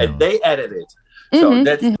 days and they edit it. So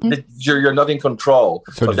you're not in control.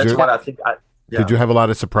 So that's what I think. Did you have a lot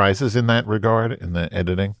of surprises in that regard, in the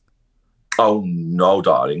editing? Oh, no,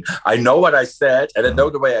 darling. I know what I said, and I know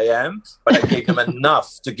the way I am, but I gave them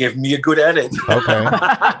enough to give me a good edit. Okay.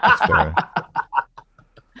 That's fair.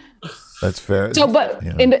 That's fair. So, but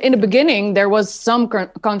in the beginning, there was some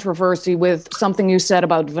controversy with something you said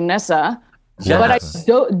about Vanessa. Yes. But I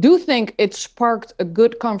do think it sparked a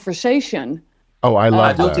good conversation. Oh, I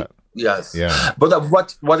love that. Yes. Yeah. But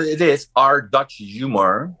what it is, our Dutch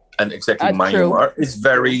humor, and exactly my humor, is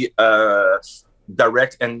very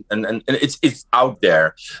direct and it's out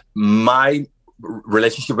there. My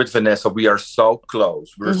relationship with Vanessa, we are so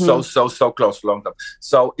close. We're so close for a long time.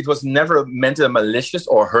 So it was never meant in a malicious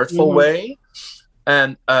or hurtful way.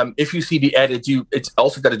 And if you see the edit, it's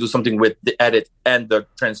also got to do something with the edit and the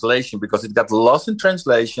translation, because it got lost in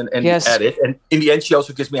translation and the edit. And in the end, she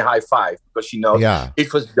also gives me a high five because she knows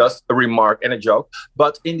it was just a remark and a joke.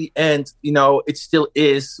 But in the end, it still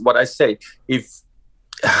is what I say. If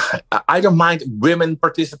I don't mind women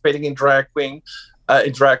participating in drag queen,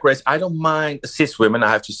 in Drag Race. I don't mind cis women,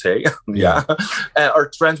 I have to say.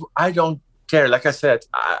 Or trans. I don't care. Like I said,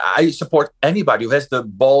 I support anybody who has the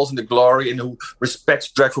balls and the glory and who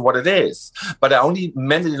respects drag for what it is. But I only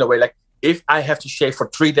meant it in a way like, if I have to shave for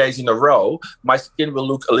 3 days in a row, my skin will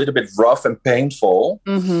look a little bit rough and painful.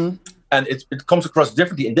 Mm-hmm. And it comes across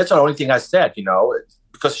differently. And that's the only thing I said,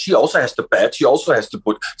 because she also has to pad. She also has to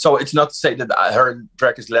put. So it's not to say that her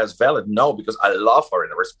drag is less valid. No, because I love her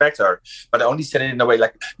and I respect her. But I only said it in a way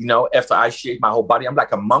like, after I shave my whole body, I'm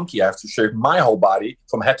like a monkey. I have to shave my whole body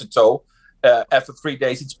from head to toe. After 3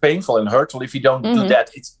 days, it's painful and hurtful. If you don't do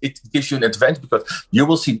that, it gives you an advantage, because you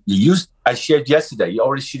will see. I shaved yesterday. You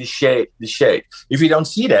already see the shade. If you don't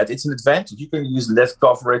see that, it's an advantage. You can use less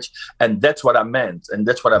coverage, and that's what I meant. And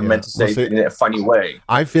that's what I meant to say in a funny way.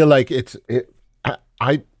 I feel like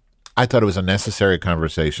I thought it was a necessary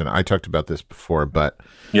conversation. I talked about this before, but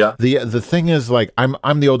the thing is, like,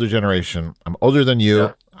 I'm the older generation. I'm older than you.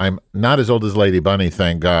 Yeah. I'm not as old as Lady Bunny,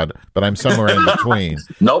 thank God, but I'm somewhere in between.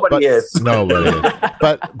 Nobody is.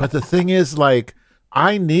 But the thing is, like,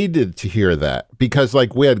 I needed to hear that, because,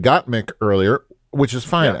 like, we had Gottmik earlier, which is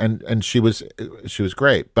fine, and she was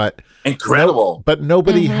great, but incredible. But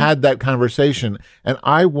nobody had that conversation, and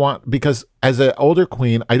because as an older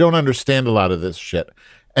queen, I don't understand a lot of this shit,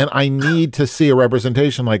 and I need to see a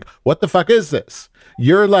representation. Like, what the fuck is this?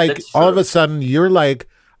 You're like, all of a sudden, you're like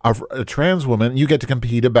a trans woman. You get to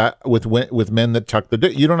compete with men that tuck the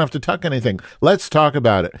dick. You don't have to tuck anything. Let's talk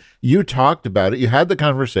about it. You talked about it. You had the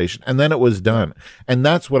conversation, and then it was done. And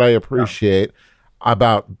that's what I appreciate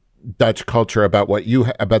about Dutch culture, about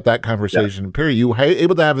that conversation. Period. You were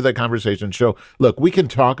able to have that conversation. Show, look, we can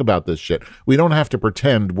talk about this shit. We don't have to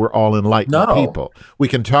pretend we're all enlightened people. We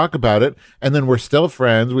can talk about it, and then we're still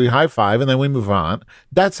friends. We high five, and then we move on.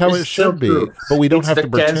 That's how it should be. But we don't have to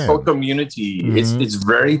pretend. It's the cancel community. It's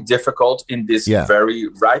very difficult in this very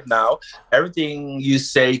right now. Everything you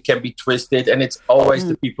say can be twisted, and it's always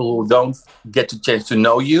the people who don't get a chance to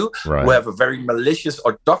know you, who have a very malicious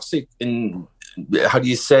or toxic input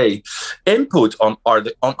on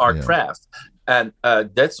our craft. And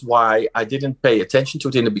that's why I didn't pay attention to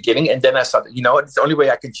it in the beginning. And then I thought, it's the only way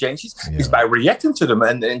I can change this is by reacting to them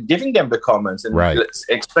and giving them the comments and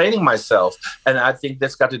explaining myself. And I think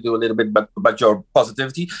that's got to do a little bit about your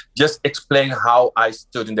positivity. Just explain how I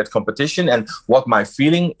stood in that competition and what my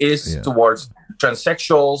feeling is towards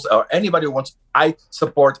transsexuals or anybody who wants. I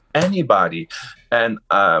support anybody. And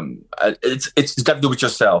it's got to do with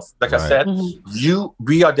yourself. Like I said,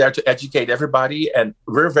 we are there to educate everybody, and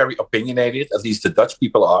we're very opinionated. At least the Dutch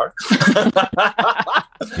people are.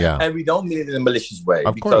 And we don't mean it in a malicious way,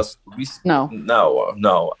 because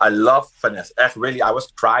no. I love Vanessa. Really, I was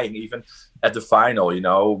crying even at the final.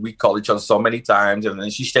 We called each other so many times, and then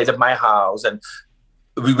she stayed at my house, and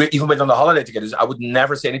we even went on a holiday together. I would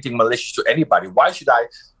never say anything malicious to anybody. Why should I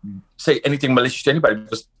say anything malicious to anybody?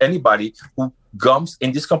 Because anybody who comes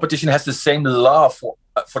in this competition has the same love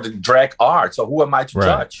for the drag art. So who am I to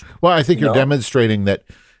judge? Well, I think you're demonstrating that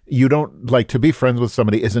you don't, like, to be friends with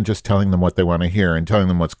somebody isn't just telling them what they want to hear and telling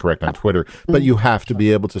them what's correct on Twitter, but you have to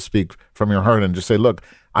be able to speak from your heart and just say, look,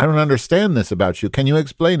 I don't understand this about you. Can you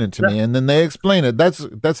explain it to me? And then they explain it.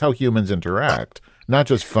 That's how humans interact. Not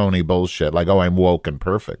just phony bullshit like, I'm woke and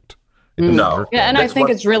perfect. No. Yeah, and I think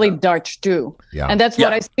it's really Dutch too. Yeah. And that's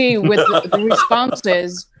what I see with the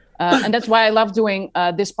responses. And that's why I love doing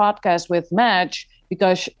this podcast with Madge,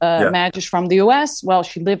 because Madge is from the US. Well,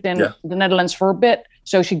 she lived in the Netherlands for a bit,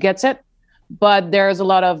 so she gets it. But there's a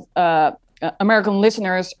lot of American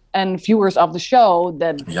listeners and viewers of the show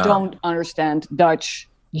that don't understand Dutch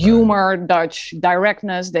humor, Dutch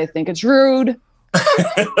directness. They think it's rude.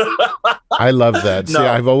 I love that. See,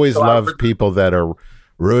 I've always loved people that are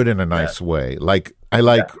rude in a nice way. Like I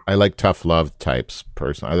like tough love types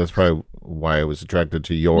personally. That's probably why I was attracted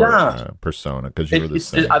to your persona, because you were the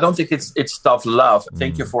same. I don't think it's tough love.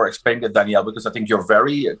 Thank you for explaining that, Danielle, because I think you're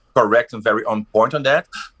very correct and very on point on that.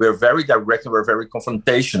 We're very direct and we're very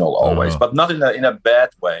confrontational always, but not in a bad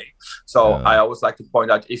way. So I always like to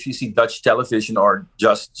point out, if you see Dutch television or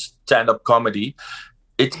just stand-up comedy,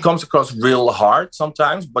 it comes across real hard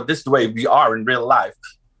sometimes, but this is the way we are in real life.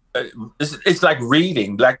 It's like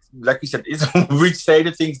reading, like you said. We say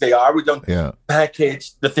the things they are. We don't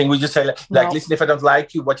package the thing. We just say, listen, if I don't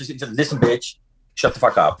like you, what you say, listen, bitch. shut the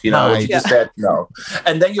fuck up. You know, she just said no.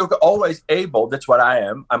 And then you're always able, that's what I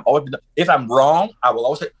am. If I'm wrong, I will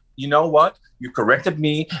always say, you know what? You corrected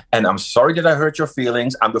me, and I'm sorry that I hurt your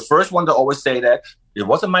feelings. I'm the first one to always say that. It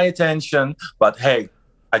wasn't my intention, but hey,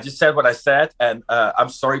 I just said what I said, and I'm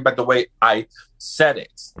sorry about the way I said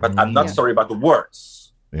it. But I'm not sorry about the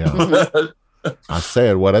words. Yeah. I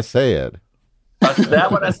said what I said. I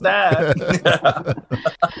said what I said.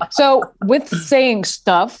 So with saying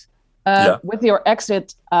stuff, with your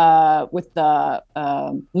exit with the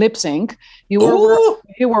lip sync, you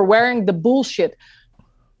were wearing the bullshit.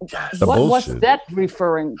 Yes. What was that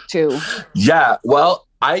referring to? Yeah, well,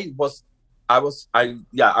 I was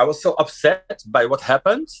so upset by what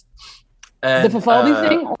happened. And, the Vivaldi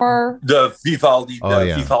thing, or the Vivaldi,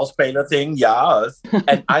 Vivalspeler thing, yes.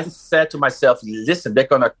 And I said to myself, listen, they're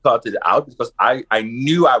gonna cut it out because I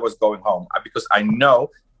knew I was going home, because I know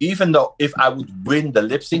even though if I would win the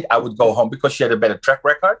lip sync, I would go home because she had a better track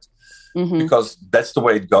record, because that's the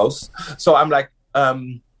way it goes. So I'm like,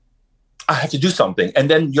 I have to do something. And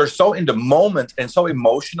then you're so in the moment and so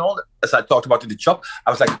emotional, as I talked about in the shop. I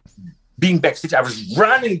was like, being backstage, I was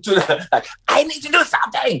running to I need to do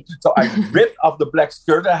something. So I ripped off the black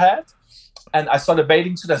skirt I had, and I saw the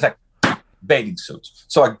bathing suit. I was like, bathing suit.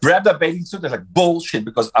 So I grabbed that bathing suit. I was like, bullshit,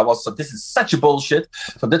 because this is such a bullshit.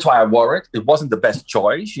 So that's why I wore it. It wasn't the best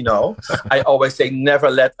choice, you know. I always say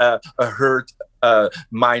never let a hurt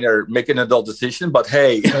minor make an adult decision. But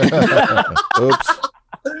hey, oops.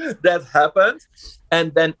 That happened.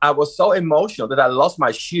 And then I was so emotional that I lost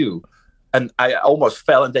my shoe. And I almost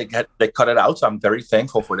fell, and they cut it out. So I'm very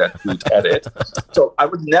thankful for that good edit. So I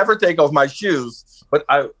would never take off my shoes. But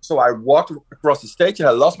I walked across the stage, and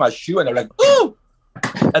I lost my shoe, and I'm like, ooh!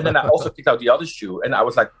 And then I also kicked out the other shoe, and I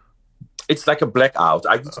was like, it's like a blackout.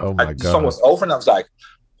 The song was over, and I was like,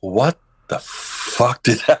 what the fuck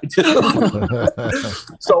did I do?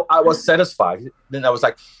 So I was satisfied. Then I was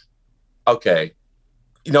like, okay,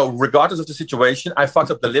 you know, regardless of the situation, I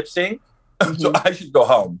fucked up the lip sync. So I should go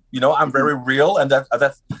home. You know, I'm very real, and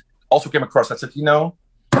that also came across. I said, you know,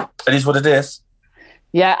 it is what it is.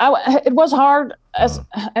 Yeah, it was hard as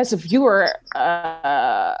a viewer,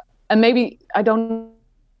 and maybe I don't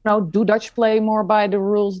know. Do Dutch play more by the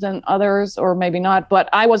rules than others, or maybe not? But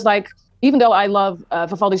I was like, even though I love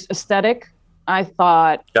Vivaldi's aesthetic, I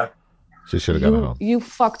thought, she should have gone home. You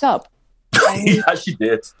fucked up. Yeah, she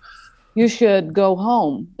did. You should go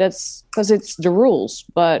home. That's because it's the rules.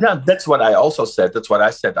 But yeah, that's what I also said. That's what I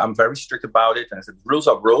said. I'm very strict about it. And I said, rules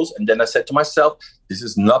are rules. And then I said to myself, this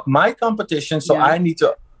is not my competition. So I need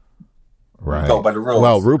to go by the rules.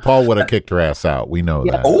 Well, RuPaul would have kicked her ass out. We know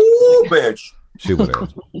that. Oh, bitch. She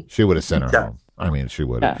would have sent her home. I mean, she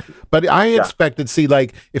would have. Yeah. But I expected,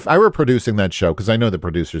 like, if I were producing that show, because I know the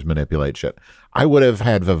producers manipulate shit, I would have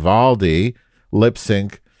had Vivaldi lip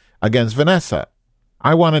sync against Vanessa.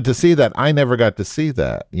 I wanted to see that. I never got to see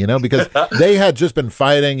that, you know, because they had just been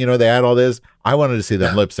fighting, you know, they had all this. I wanted to see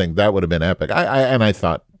them lip sync. That would have been epic. I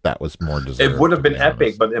thought that was more deserved. It would have been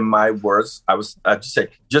epic, but in my words, I would have said,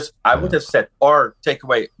 or take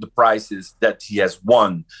away the prizes that he has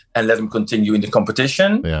won and let him continue in the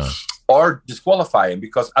competition, or disqualify him,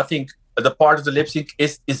 because I think the part of the lip sync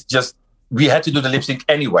is just, we had to do the lip sync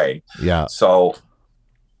anyway. Yeah. So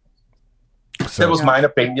that was my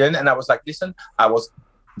opinion, and I was like, listen, I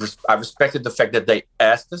respected the fact that they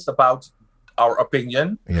asked us about our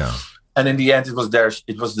opinion. Yeah. And in the end, it was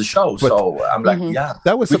the show. But, so I'm like,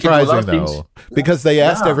 that was surprising though, because they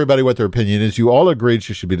asked everybody what their opinion is. You all agreed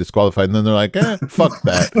she should be disqualified, and then they're like, fuck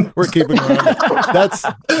that, we're keeping her on. That's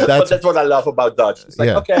what I love about Dutch. It's like,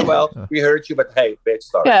 okay, well, we heard you, but hey, bitch,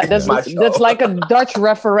 sorry. Yeah, that's like a Dutch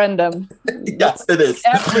referendum. Yes, it is.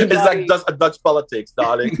 Everybody. It's like a Dutch politics,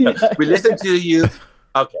 darling. We listen to you.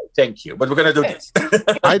 Okay, thank you. But we're going to do this.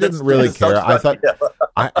 I didn't really care. I thought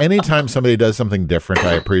anytime somebody does something different,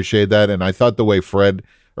 I appreciate that. And I thought the way Fred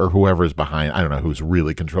or whoever's behind, I don't know who's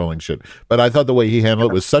really controlling shit, but I thought the way he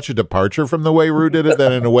handled it was such a departure from the way Ru did it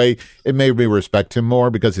that in a way it made me respect him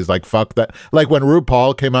more, because he's like, fuck that. Like when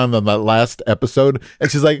RuPaul came on the last episode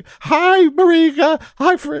and she's like, hi, Marika.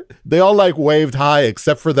 Hi, Fred. They all like waved hi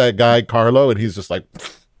except for that guy, Carlo. And he's just like,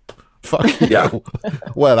 fuck you. Yeah.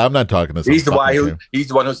 Well, I'm not talking to some He's the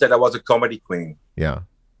one who said I was a comedy queen. Yeah.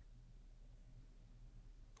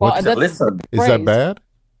 Well, listen. Is that bad?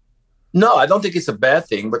 No, I don't think it's a bad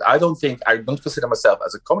thing, but I don't consider myself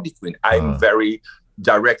as a comedy queen. I'm very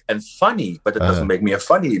direct and funny, but it doesn't make me a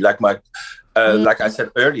funny. Like like I said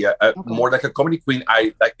earlier, more like a comedy queen.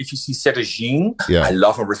 If you see Seta Jean, I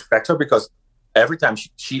love and respect her, because every time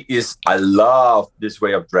she is, I love this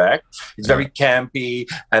way of drag. It's very campy,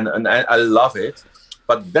 and I love it.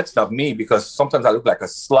 But that's not me, because sometimes I look like a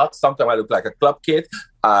slut. Sometimes I look like a club kid.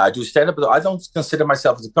 I do stand up, but I don't consider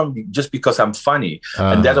myself as a comedy just because I'm funny.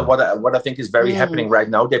 And that's what I think is very happening right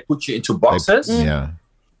now. They put you into boxes.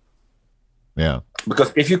 Yeah.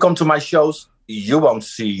 Because if you come to my shows, you won't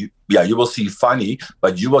see, you will see funny,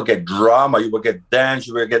 but you will get drama, you will get dance,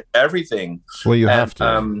 you will get everything. Well, you have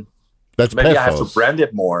to. That's maybe pathos. I have to brand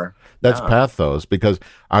it more. That's pathos, because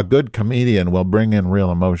a good comedian will bring in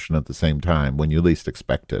real emotion at the same time when you least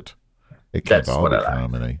expect it. It can't all be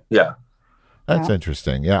comedy. Yeah. That's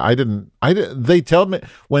interesting. Yeah, I didn't. They tell me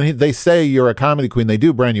when they say you're a comedy queen, they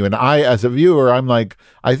do brand you. And I, as a viewer, I'm like,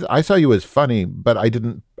 I saw you as funny, but I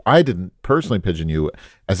didn't personally pigeon you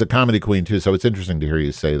as a comedy queen too. So it's interesting to hear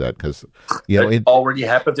you say that, because it already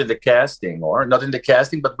happened in the casting, or not in the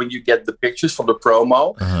casting, but when you get the pictures from the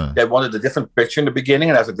promo, they wanted a different picture in the beginning,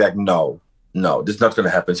 and I was like, no, this is not going to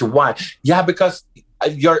happen. So why? Yeah, because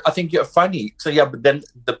I think you're funny. So yeah, but then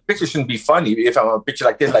the picture shouldn't be funny if I'm on a picture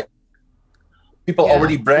like this, like. People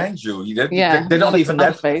already brand you. They don't even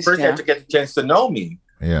have to get a chance to know me.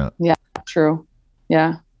 Yeah. Yeah, true.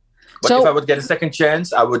 Yeah. But if I would get a second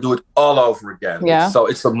chance, I would do it all over again. Yeah. So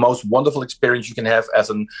it's the most wonderful experience you can have as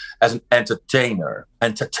an entertainer.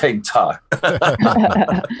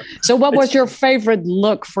 So what was your favorite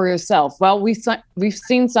look for yourself? Well, we've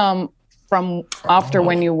seen some from after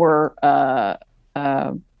when you were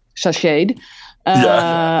sashayed.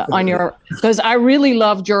 On your, because I really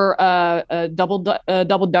loved your double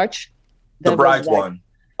Dutch, the bright one.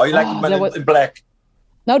 Oh, you like it in black?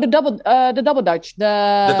 No, the double Dutch,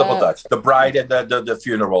 the double Dutch, the bride and the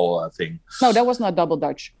funeral thing. No, that was not double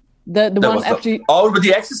Dutch. The one after. With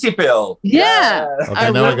the ecstasy pill. Yeah.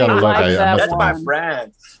 Okay, now I gotta look. That's my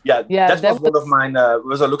friend. Yeah, that was one of mine.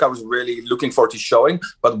 Was a look I was really looking forward to showing.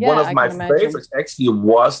 But one of my favorites actually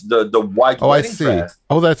was the white wedding dress.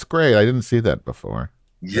 Oh, that's great. I didn't see that before.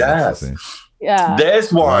 Yes. Yeah.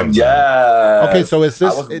 This one. Yeah. Okay, so is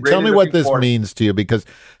this? Tell me what this means to you, because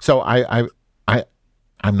I'm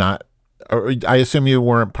not. I assume you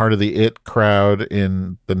weren't part of the IT crowd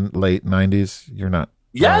in the late '90s. You're not.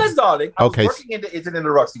 Yes, darling. I was working in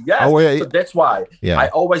the Roxy. Yes. Oh, yeah. So that's why I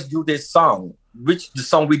always do this song, the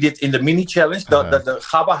song we did in the mini challenge, the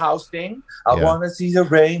Gabba House thing. I want to see the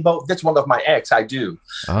rainbow. That's one of my acts I do.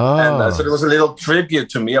 Oh. And so there was a little tribute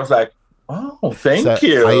to me. I was like, oh, thank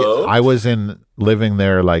you. I was living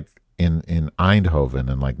there like in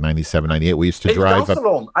Eindhoven in like 97, 98. We used to drive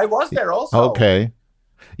up. I was there also. Okay.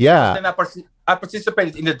 Yeah. And then I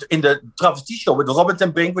participated in the travesty show with Robin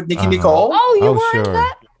ten Brink with Nicky Nicole. Oh, you were in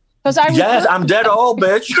that? Yes, I'm dead old,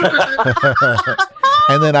 bitch.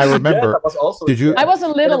 And then I remember. Did you? I was a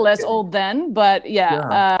little less old then, but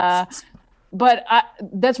but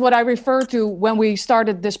that's what I refer to when we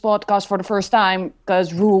started this podcast for the first time,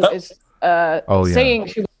 because Rue is saying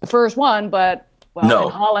she was the first one, but in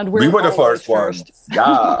Holland we were the first ones.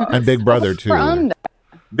 Yeah, and Big Brother too.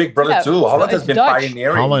 Big Brother too. Holland has been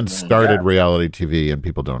pioneering. Holland started reality TV, and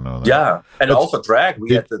people don't know that. Yeah, and also drag.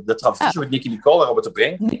 We had the transition with Nicky Nicole and Robert de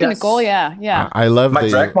Brink. Nicky Nicole, yeah. I love my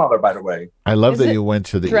drag mother, by the way. I love that you went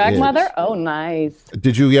to the drag mother. Oh, nice.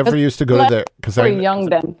 Did you ever used to go to there? Because I was young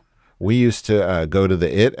then. We used to go to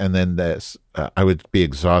the IT, and then I would be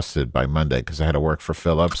exhausted by Monday because I had to work for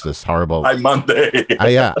Phillips, this horrible... By Monday.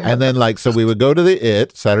 Yeah, and then so we would go to the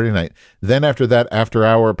IT Saturday night. Then after that, After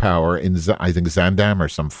Hour Power in, I think, Zandam or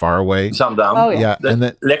some faraway... Zandam. Oh, yeah. And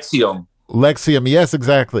then Lexium, yes,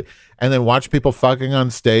 exactly. And then watch people fucking on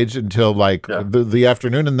stage until the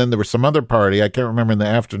afternoon, and then there was some other party, I can't remember, in the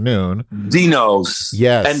afternoon. Dino's.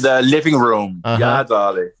 Yes. And the living room. Yeah,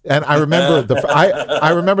 darling. And I remember I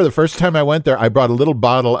remember the first time I went there, I brought a little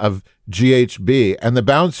bottle of GHB, and the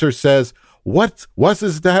bouncer says, what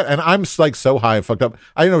is that? And I'm like so high and fucked up.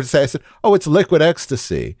 I didn't know what to say. I said, oh, it's liquid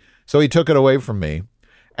ecstasy. So he took it away from me.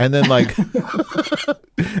 And then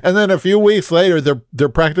and then a few weeks later, they're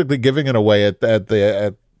practically giving it away at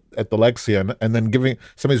the Lexion, and then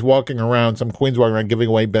somebody's walking around, some queen's walking around giving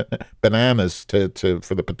away bananas for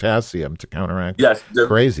the potassium to counteract. Yes,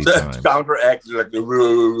 crazy times. Counteract and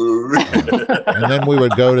then we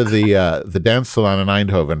would go to the dance salon in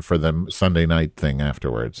Eindhoven for the Sunday night thing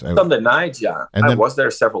afterwards. Sunday night, yeah. And I was there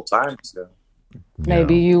several times. Yeah.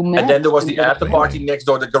 Maybe you met. And then there was the after party next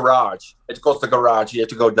door, the garage. It's called the garage. You had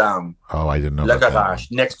to go down. Oh, I didn't know. The garage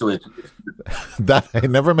next to it. I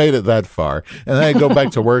never made it that far. And then I go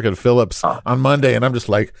back to work at Phillips on Monday, and I'm just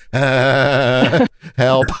like,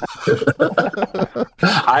 help.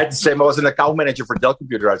 I had the same. I was an account manager for Dell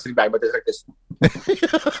Computer. I was sitting back, but it's like this.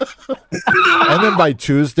 And then by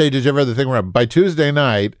Tuesday, did you ever have the thing where by Tuesday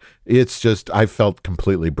night, it's just, I felt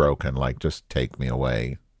completely broken. Like, just take me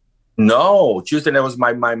away. No, Tuesday that was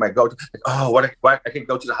my go-to. Like, what I can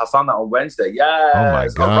go to the Havana on Wednesday. Yeah. Oh my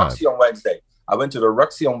God. Roxy on Wednesday. I went to the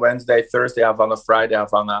Roxy on Wednesday, Thursday Havana, Friday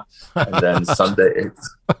Havana, and then Sunday.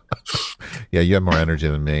 Yeah, you have more energy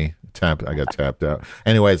than me. I got tapped out.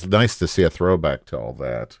 Anyway, it's nice to see a throwback to all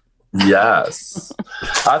that. Yes,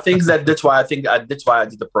 I think that's why I did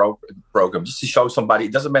the program, just to show somebody.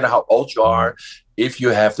 It doesn't matter how old you are, if you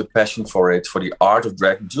have the passion for it, for the art of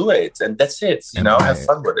drag, do it, and that's it. Have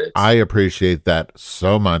fun with it. I appreciate that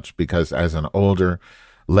so much because as an older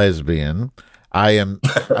lesbian, I am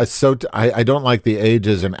I don't like the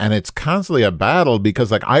ages and it's constantly a battle because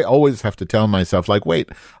like I always have to tell myself like, wait,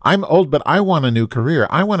 I'm old, but I want a new career.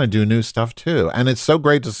 I want to do new stuff too. And it's so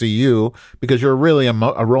great to see you because you're really a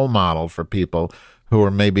role model for people who are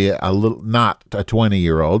maybe a little, not a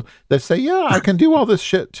 20-year-old that say, yeah, I can do all this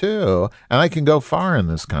shit too. And I can go far in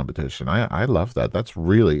this competition. I love that. That's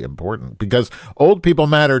really important because old people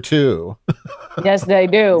matter too. Yes, they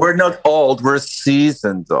do. We're not old. We're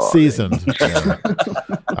seasoned. Seasoned. Yeah.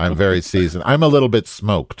 I'm very seasoned. I'm a little bit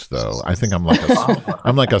smoked though. I think I'm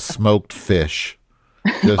like a smoked fish.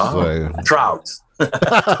 Just like trout.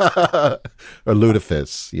 Or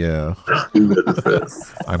lutefisk. Yeah.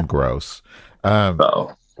 Lutefisk. I'm gross.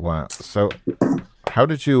 Wow. So how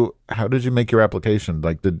did you make your application?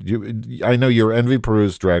 Like, I know you're Envy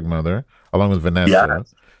Peru's drag mother along with Vanessa. Yeah.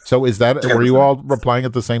 So were you all replying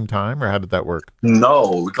at the same time or how did that work?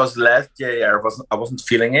 No, because last year I wasn't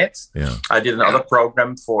feeling it. Yeah. I did another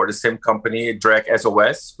program for the same company, Drag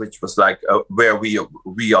SOS, which was like where we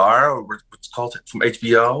are, what's called from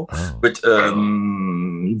HBO, with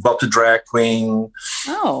Bob the Drag Queen,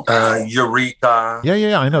 Eureka.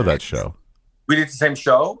 Yeah, I know that show. We did the same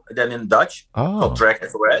show, then in Dutch, called Drag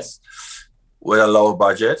SOS, with a lower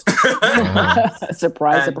budget.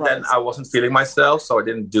 Surprise. And then I wasn't feeling myself, so I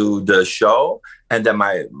didn't do the show. And then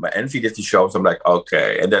my Envy did the show, so I'm like,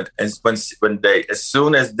 okay. And then as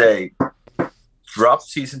soon as they dropped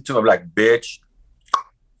season 2, I'm like, bitch,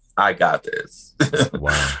 I got this.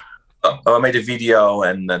 Wow. I made a video,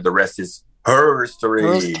 and the rest is her story.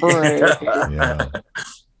 Yeah.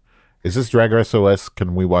 Is this Drag SOS?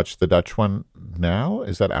 Can we watch the Dutch one now?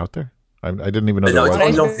 Is that out there? I didn't even know. No,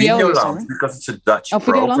 it's on Videoland because it's a Dutch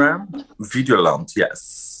program. Videoland,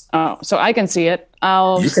 yes. Oh, so I can see it.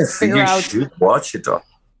 You should watch it.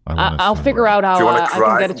 I'll figure out how I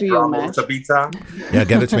can get it to you, man. Yeah,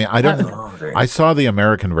 get it to me. I saw the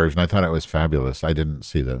American version. I thought it was fabulous.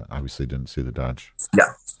 Obviously didn't see the Dutch.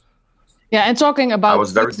 Yeah. Yeah, and talking about I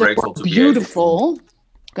was very grateful to beautiful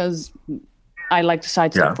because I like to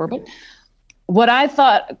sidestep for a bit. What I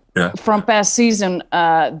thought from past season,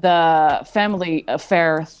 the family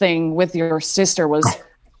affair thing with your sister was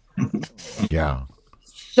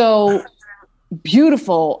so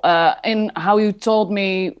beautiful in how you told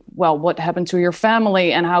me, well, what happened to your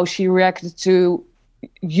family and how she reacted to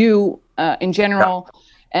you in general. Yeah.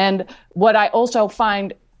 And what I also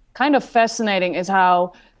find kind of fascinating is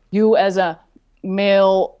how you as a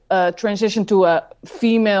male transition to a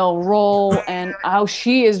female role and how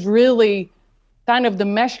she is really kind of the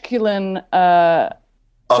masculine of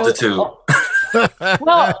the two.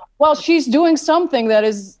 well, she's doing something that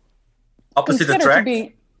is opposite attract.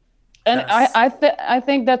 And yes. I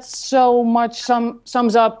think that's so much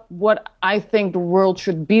sums up what I think the world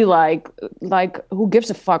should be like. Like, who gives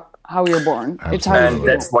a fuck how you're born? It's how and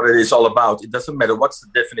that's what it is all about. It doesn't matter what's the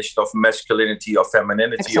definition of masculinity or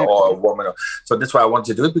femininity or a woman. So that's why I want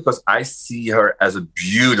to do it, because I see her as a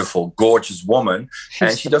beautiful, gorgeous woman,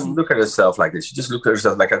 and she doesn't look at herself like this. She just looks at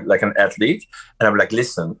herself like an athlete. And I'm like,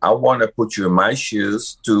 listen, I want to put you in my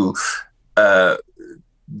shoes to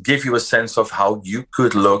give you a sense of how you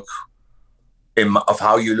could look. Of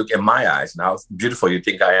how you look in my eyes and how beautiful you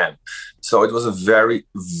think I am. So it was a very,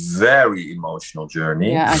 very emotional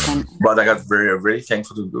journey. Yeah, I can. But I got very, very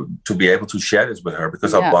thankful to be able to share this with her,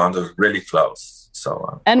 because our bond was really close.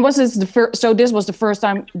 So. And was this the first? So this was the first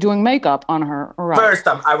time doing makeup on her, right? First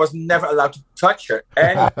time. I was never allowed to touch her.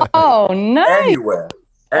 Oh, nice. Anywhere.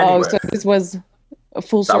 Oh, so this was a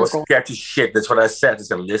full circle. I was scared to shit. That's what I said. I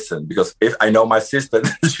said, listen, because if I know my sister,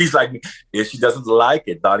 she's like, if she doesn't like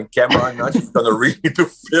it, not in camera or not, she's gonna read the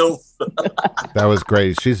filth. That was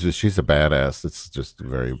great. She's a badass. It's just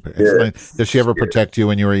very. Nice. Did she ever protect you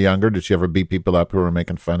when you were younger? Did she ever beat people up who were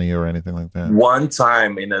making fun of you or anything like that? One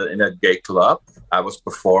time in a gay club, I was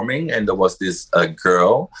performing, and there was this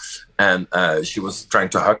girl, and she was trying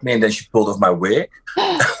to hug me, and then she pulled off my wig.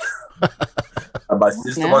 And my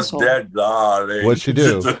sister was dead, darling. What'd she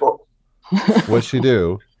do? What'd she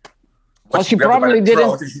do? Well, she probably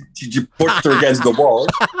didn't. She pushed her against the wall.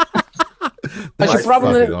 She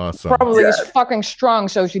probably is fucking strong,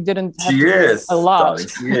 so she didn't have to do a lot. Darling,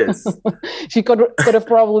 she is. She could have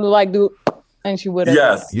probably like do, and she would have.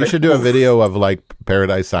 Yes. You should do a video of like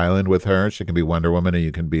Paradise Island with her. She can be Wonder Woman, and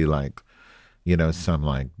you can be like, you know, some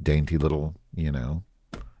like dainty little, you know,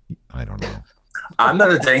 I don't know. I'm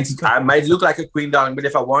not a dainty. I might look like a queen, darling, but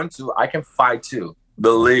if I want to, I can fight too.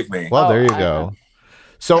 Believe me. Well, there you go.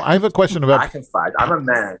 So I have a question about. I can fight. I'm a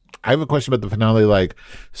man. I have a question about the finale. Like,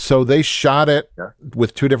 so they shot it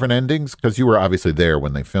with two different endings because you were obviously there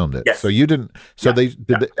when they filmed it. Yes. So you didn't. So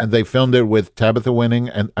and they filmed it with Tabitha winning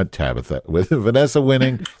and with Vanessa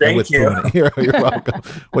winning. Thank and with you. Puni. You're welcome.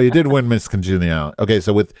 Well, you did win Miss Congeniality. Okay,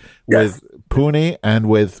 so with Puni and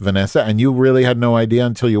with Vanessa, and you really had no idea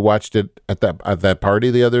until you watched it at that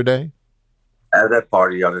party the other day. At that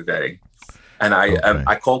party the other day. And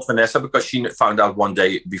I called Vanessa because she found out one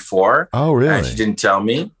day before. Oh, really? And she didn't tell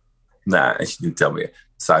me. Nah, and she didn't tell me.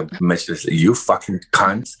 So I messaged her, you fucking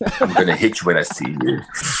cunt. I'm going to hit you when I see you.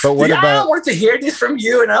 But what about... I want to hear this from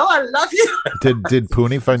you. And I love you. Did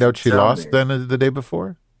Puni find out she lost then the day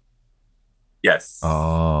before? Yes.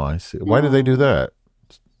 Oh, I see. Why did they do that?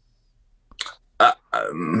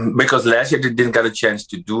 Because last year they didn't get a chance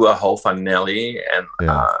to do a whole finale. And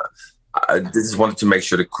I just wanted to make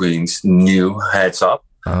sure the queens knew heads up.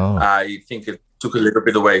 Oh. I think it took a little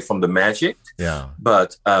bit away from the magic. Yeah.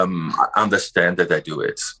 But I understand that they do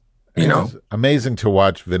it. You know? It's amazing to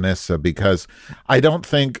watch Vanessa because I don't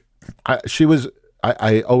think she was.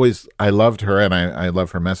 I loved her and I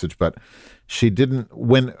love her message, but she didn't.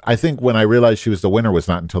 When I realized she was the winner was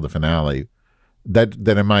not until the finale. That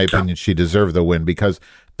in my opinion she deserved the win because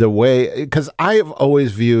I've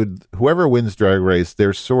always viewed whoever wins Drag Race,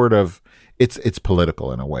 they're sort of it's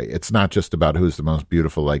political in a way. It's not just about who's the most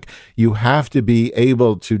beautiful. Like you have to be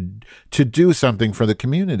able to do something for the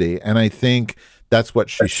community, and I think that's what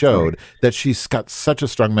she showed. That she's got such a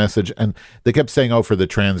strong message, and they kept saying, "Oh, for the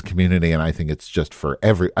trans community," and I think it's just for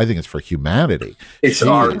I think it's for humanity. It's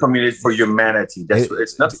our community for humanity.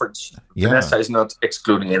 It's not for Vanessa is not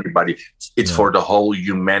excluding anybody. It's for the whole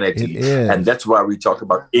humanity, and that's why we talk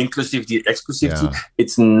about inclusivity, exclusivity. Yeah.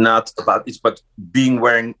 It's not about but being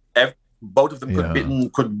wearing. Both of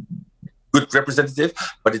them could good representative,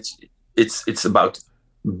 but it's about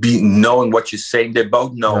knowing what you're saying. They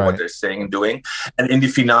both know what they're saying and doing. And in the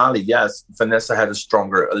finale, yes, Vanessa had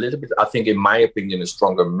a little bit, I think in my opinion, a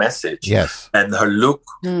stronger message. Yes. And her look,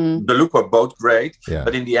 the look were both great. Yeah.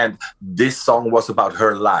 But in the end, this song was about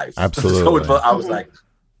her life. Absolutely. So I was like,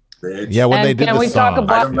 bitch. Yeah, when they did can the we song. talk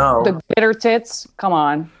about the glitter tits? Come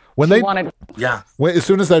on. As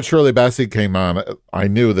soon as that Shirley Bassey came on, I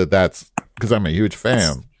knew that's because I'm a huge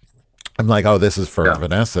fan. I'm like, oh, this is for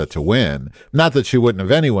Vanessa to win. Not that she wouldn't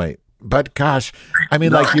have anyway, but gosh, I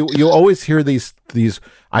mean, like you always hear these.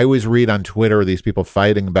 I always read on Twitter these people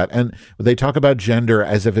fighting about, and they talk about gender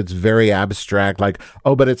as if it's very abstract, like,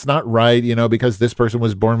 oh, but it's not right, you know, because this person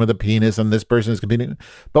was born with a penis and this person is competing.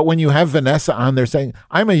 But when you have Vanessa on there saying,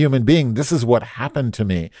 I'm a human being, this is what happened to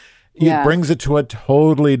me. It brings it to a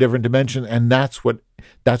totally different dimension, and that's what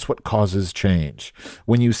causes change.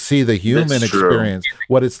 When you see the human experience,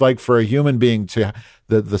 what it's like for a human being to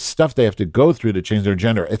the stuff they have to go through to change their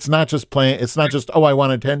gender. It's not just oh, I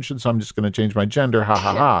want attention, so I'm just going to change my gender. Ha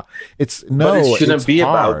ha ha. But it shouldn't be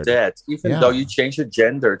about that. Even though you change your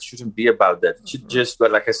gender, it shouldn't be about that. It should just,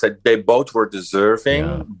 like I said, they both were deserving.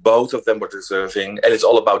 Yeah. Both of them were deserving, and it's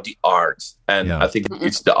all about the art. And I think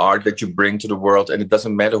it's the art that you bring to the world, and it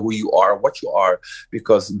doesn't matter who you are, what you are,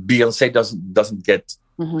 because Beyonce doesn't get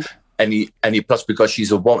any plus because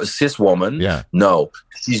she's a cis woman. Yeah. No,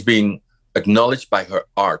 she's being acknowledged by her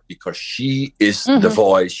art because she is the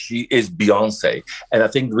voice. She is Beyonce. And I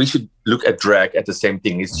think we should look at drag at the same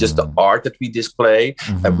thing. It's just the art that we display,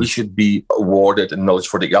 and we should be awarded and knowledge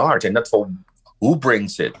for the art and not for who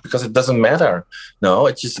brings it, because it doesn't matter. No,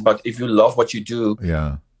 it's just about if you love what you do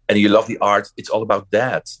and you love the art, it's all about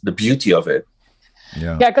that, the beauty of it.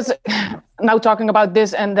 Yeah, because now talking about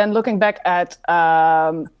this and then looking back at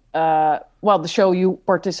the show you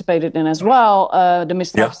participated in as well, the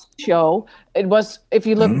Mr. show. It was, if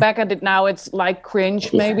you look back at it now, it's like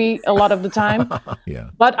cringe maybe a lot of the time.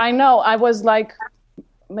 But I know I was like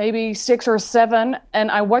maybe 6 or 7,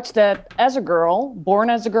 and I watched that as a girl, born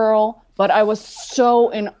as a girl. But I was so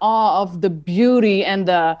in awe of the beauty and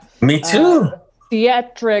the me too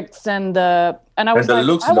theatrics and I was like,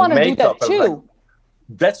 I want to do that too.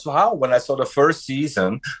 that's how, when I saw the first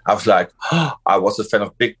season, I was like, oh, I was a fan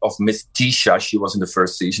of Miss Tisha. She was in the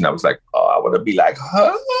first season. I was like, oh, I want to be like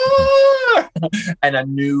her. And I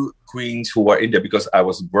knew queens who were in there because I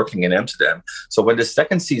was working in Amsterdam. So when the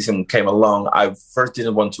second season came along, I first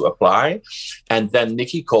didn't want to apply. And then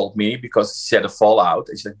Nikki called me because she had a fallout.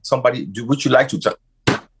 And she said, would you like to?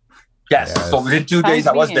 Yes. So within 2 days,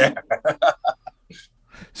 I was there.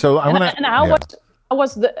 So I want to.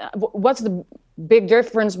 What's the big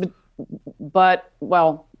difference? The big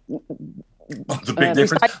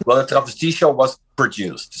difference. Well, the Travestie show was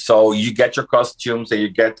produced, so you get your costumes and you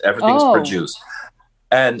get everything's produced.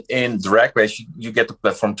 And in Drag Race, you get the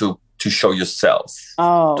platform to show yourself.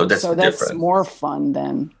 Oh, so that's different. More fun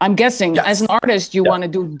then. I'm guessing as an artist, you want to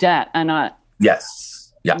do that and not.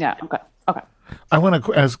 Yes. Yeah. Yeah. Okay. I want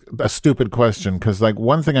to ask a stupid question because, like,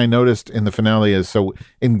 one thing I noticed in the finale is so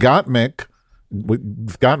in Gottmik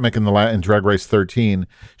in Drag Race 13,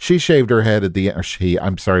 she shaved her head at the. Or she,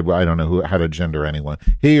 I'm sorry, I don't know how to gender anyone.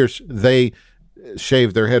 He or they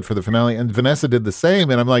shaved their head for the finale, and Vanessa did the same.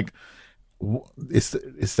 And I'm like, is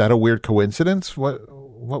that a weird coincidence?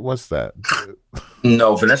 What was that?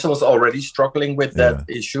 No, Vanessa was already struggling with that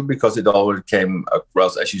issue because it already came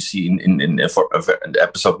across, as you see in the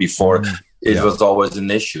episode before. It was always an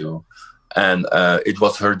issue, and it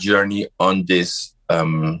was her journey on this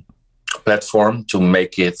platform to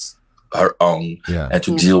make it her own and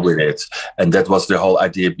to deal with it. And that was the whole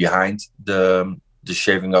idea behind the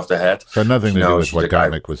shaving of the head. So nothing to do with what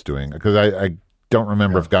Gottmik was doing, because I don't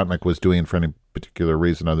remember if Gottmik was doing it for any particular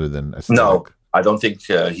reason other than aesthetic. No, I don't think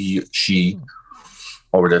she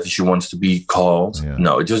or whatever she wants to be called.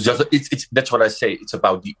 No, it was just it's that's what I say. It's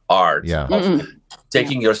about the art of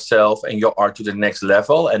taking yourself and your art to the next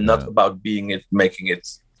level, and not about making it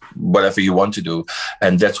whatever you want to do.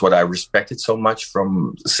 And that's what I respected so much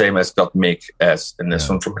from same as Gottmik and this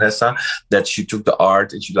one from Vanessa, that she took the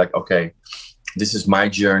art and she's like, okay, this is my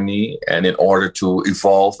journey, and in order to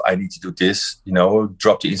evolve, I need to do this,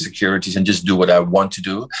 drop the insecurities and just do what I want to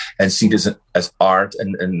do and see this as art.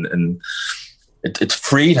 And it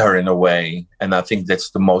freed her in a way. And I think that's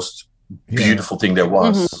the most beautiful thing there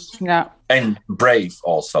was. Mm-hmm. Yeah. And brave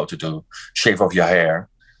also to do, shave off your hair.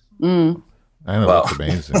 Mm. I know, that's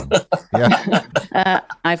amazing.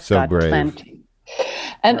 I've so got brave. plenty.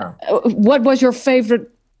 And what was your favorite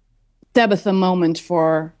Tabitha moment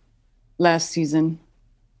for last season?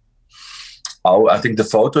 Oh, I think the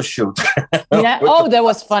photo shoot. That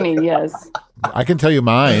was funny. Yes. I can tell you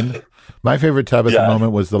mine. My favorite Tabitha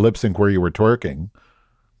moment was the lip sync where you were twerking.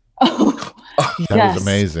 That was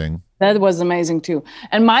amazing. That was amazing too.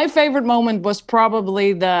 And my favorite moment was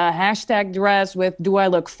probably the hashtag dress with "Do I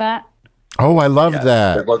look fat?" Oh, I loved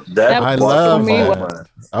that. I love that.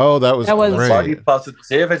 Oh, that was great. Body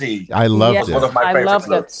positivity. I loved it. One of my favorite loved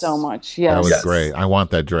that so much. Yes. That was great. I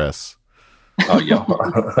want that dress. Oh, yeah.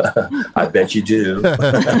 I bet you do.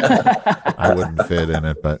 I wouldn't fit in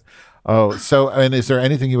it, but and is there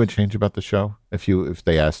anything you would change about the show if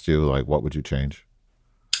they asked you, like, what would you change?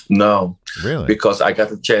 No, really, because I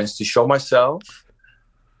got a chance to show myself.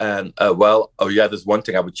 And there's one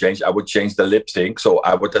thing I would change. I would change the lip sync, so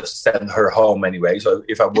I would have sent her home anyway. So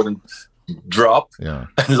if I wouldn't drop and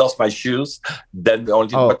lost my shoes, then the only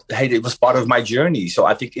thing. But hey, it was part of my journey, so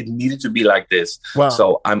I think it needed to be like this. Well,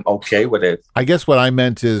 so I'm okay with it. I guess what I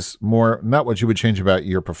meant is more not what you would change about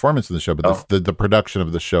your performance in the show, but the production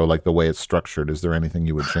of the show, like the way it's structured. Is there anything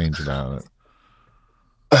you would change about it?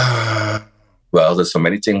 Well, there's so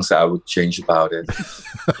many things I would change about it.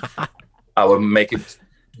 I would make it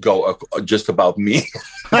go just about me.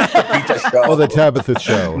 The Tabitha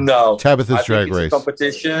show. No, Tabitha's Drag Race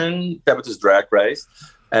competition. Tabitha's Drag Race,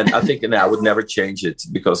 and I think I would never change it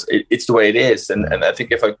because it's the way it is. And I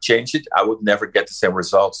think if I change it, I would never get the same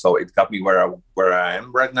result. So it got me where I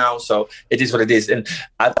am right now. So it is what it is. And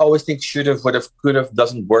I always think should have, would have, could have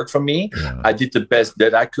doesn't work for me. Yeah. I did the best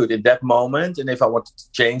that I could in that moment. And if I wanted to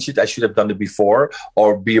change it, I should have done it before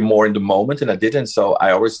or be more in the moment. And I didn't. So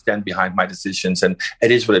I always stand behind my decisions. And it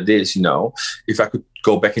is what it is, If I could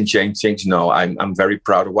go back and change things, I'm very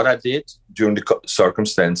proud of what I did during the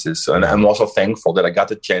circumstances. And I'm also thankful that I got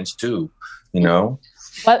the chance to,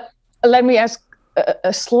 But let me ask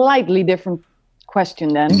a slightly different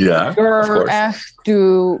question then. Yeah, You're asked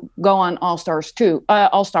to go on All Stars 2,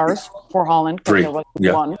 All Stars for Holland. 3, there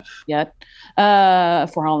wasn't one yet.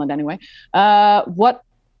 For Holland anyway. What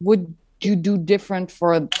would you do different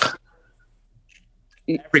for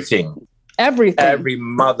everything? Every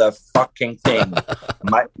motherfucking thing.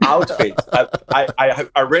 My outfit.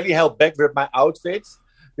 I really held back with my outfits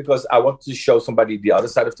because I want to show somebody the other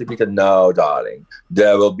side of Tabitha. No, darling,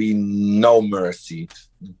 there will be no mercy.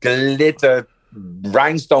 Glitter,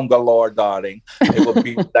 rhinestone galore, darling. It will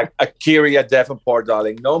be like Akira Davenport,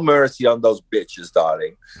 darling. No mercy on those bitches,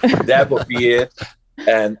 darling. That will be it.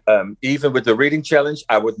 And even with the reading challenge,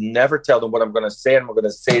 I would never tell them what I'm going to say. And I'm going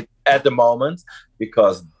to say it at the moment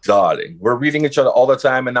because, darling, we're reading each other all the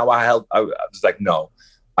time. And now I was like, no,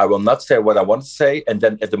 I will not say what I want to say. And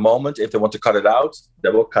then at the moment, if they want to cut it out, they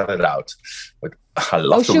will cut it out. But I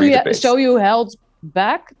love to read it. So you held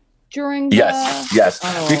back during the... Yes.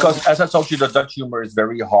 Because as I told you, the Dutch humor is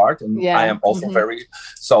very hard. And I am also very...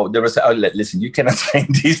 So there was... listen, you cannot say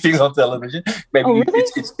these things on television. Maybe really?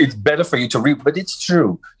 It's better for you to read, but it's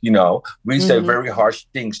true. You know, we say very harsh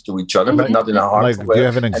things to each other, but not in a harsh way. Do you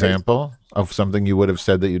have an example of something you would have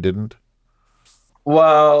said that you didn't?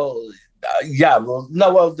 Well... there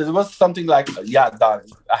was something like, darling.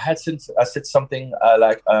 I said something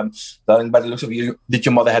like, darling, by the looks of you, did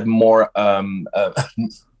your mother had more...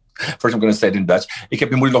 First, I'm going to say it in Dutch. Ik heb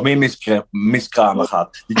je moeder nog meer miskramen gehad.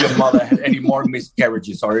 Did your mother have any more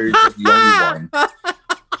miscarriages, or is it the only one?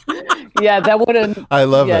 Yeah, that wouldn't... I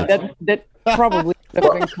love it. That probably would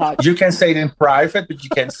have been caught. You can say it in private, but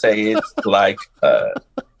you can say it like...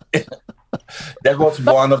 that was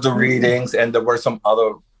one of the readings, and there were some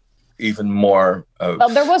other even more... well,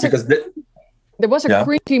 there was a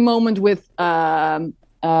creepy moment with the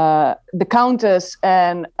Countess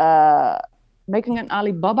and... making an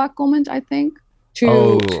Alibaba comment, I think,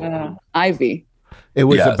 to Ivy. It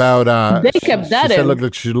was about... they kept that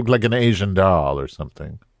in. She looked like an Asian doll or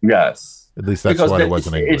something. Yes. At least that's what it was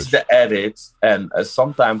in English. It's the edit, and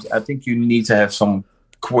sometimes I think you need to have some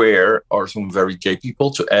queer or some very gay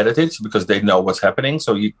people to edit it because they know what's happening.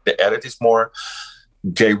 So the edit is more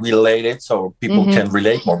gay related, so people can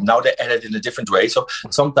relate more. Now they edit in a different way, so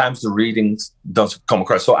sometimes the readings don't come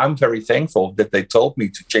across. So I'm very thankful that they told me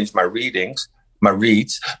to change my reads,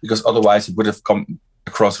 because otherwise it would have come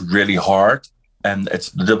across really hard, and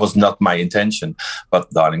that was not my intention. But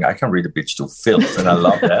darling, I can read a bitch to filth, and I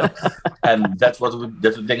love that. And that's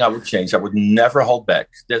the thing I would change. I would never hold back.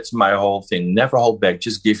 That's my whole thing. Never hold back.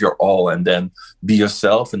 Just give your all, and then be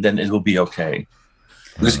yourself, and then it will be okay.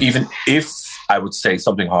 Because even if I would say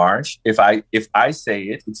something harsh, if I say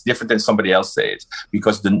it, it's different than somebody else say it,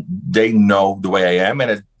 because they know the way I am,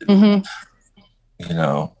 and you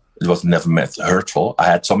know, it was never meant hurtful. I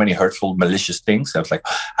had so many hurtful, malicious things. I was like,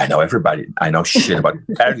 I know everybody. I know shit about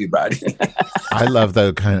everybody. I love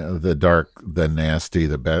the kind of the dark, the nasty,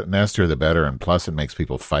 nastier the better, and plus it makes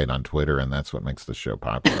people fight on Twitter, and that's what makes the show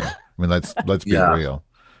popular. I mean, let's be real.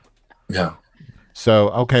 Yeah. So,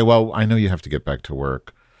 okay, well, I know you have to get back to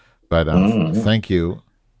work, but thank you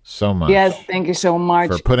so much. Yes, thank you so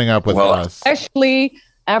much. For putting up with us. Especially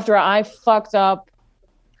after I fucked up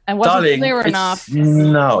and wasn't clear enough.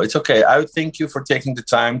 No, it's okay. I thank you for taking the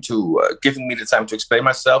time to, giving me the time to explain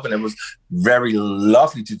myself, and it was very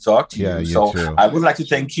lovely to talk to you. So too. I would like to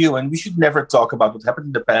thank you, and we should never talk about what happened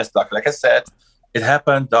in the past. Like I said, it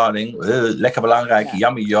happened, darling. Lekker belangrijk,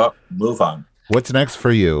 jammer, move on. What's next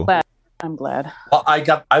for you? I'm glad. Well, I'm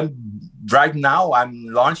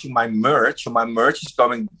launching my merch. My merch is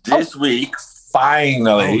coming this week,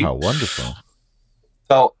 finally. Oh, how wonderful.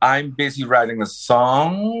 So I'm busy writing a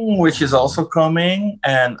song, which is also coming,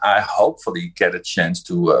 and I hopefully get a chance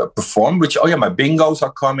to perform, my bingos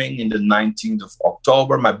are coming in the 19th of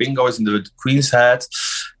October. My bingo is in the Queen's Head,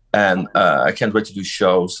 and I can't wait to do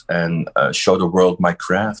shows and show the world my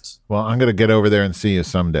craft. Well, I'm going to get over there and see you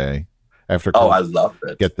someday. After I love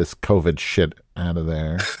it. Get this COVID shit out of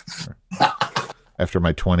there. After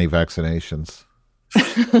my 20 vaccinations.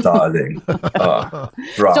 Darling.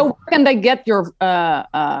 So where can they get your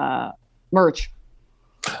merch?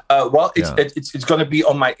 It's going to be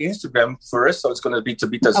on my Instagram first. So it's going to be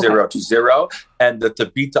Tabitha020. And the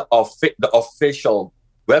Tabitha the official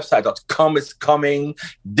website.com is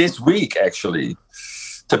this week, actually.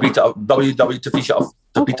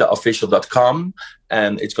 www.tabithaofficial.com,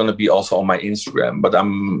 and it's going to be also on my Instagram. But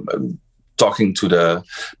I'm talking to the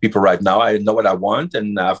people right now. I know what I want,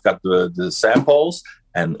 and I've got the samples,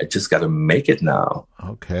 and I just got to make it now.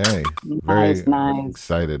 Okay. Very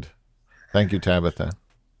excited. Thank you, Tabitha.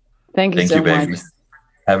 Thank you so much.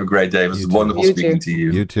 Have a great day. It was wonderful speaking to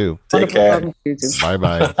you. You too. Take care.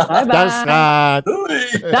 Bye-bye. Bye-bye. Dag schat.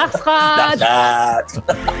 Dag schat.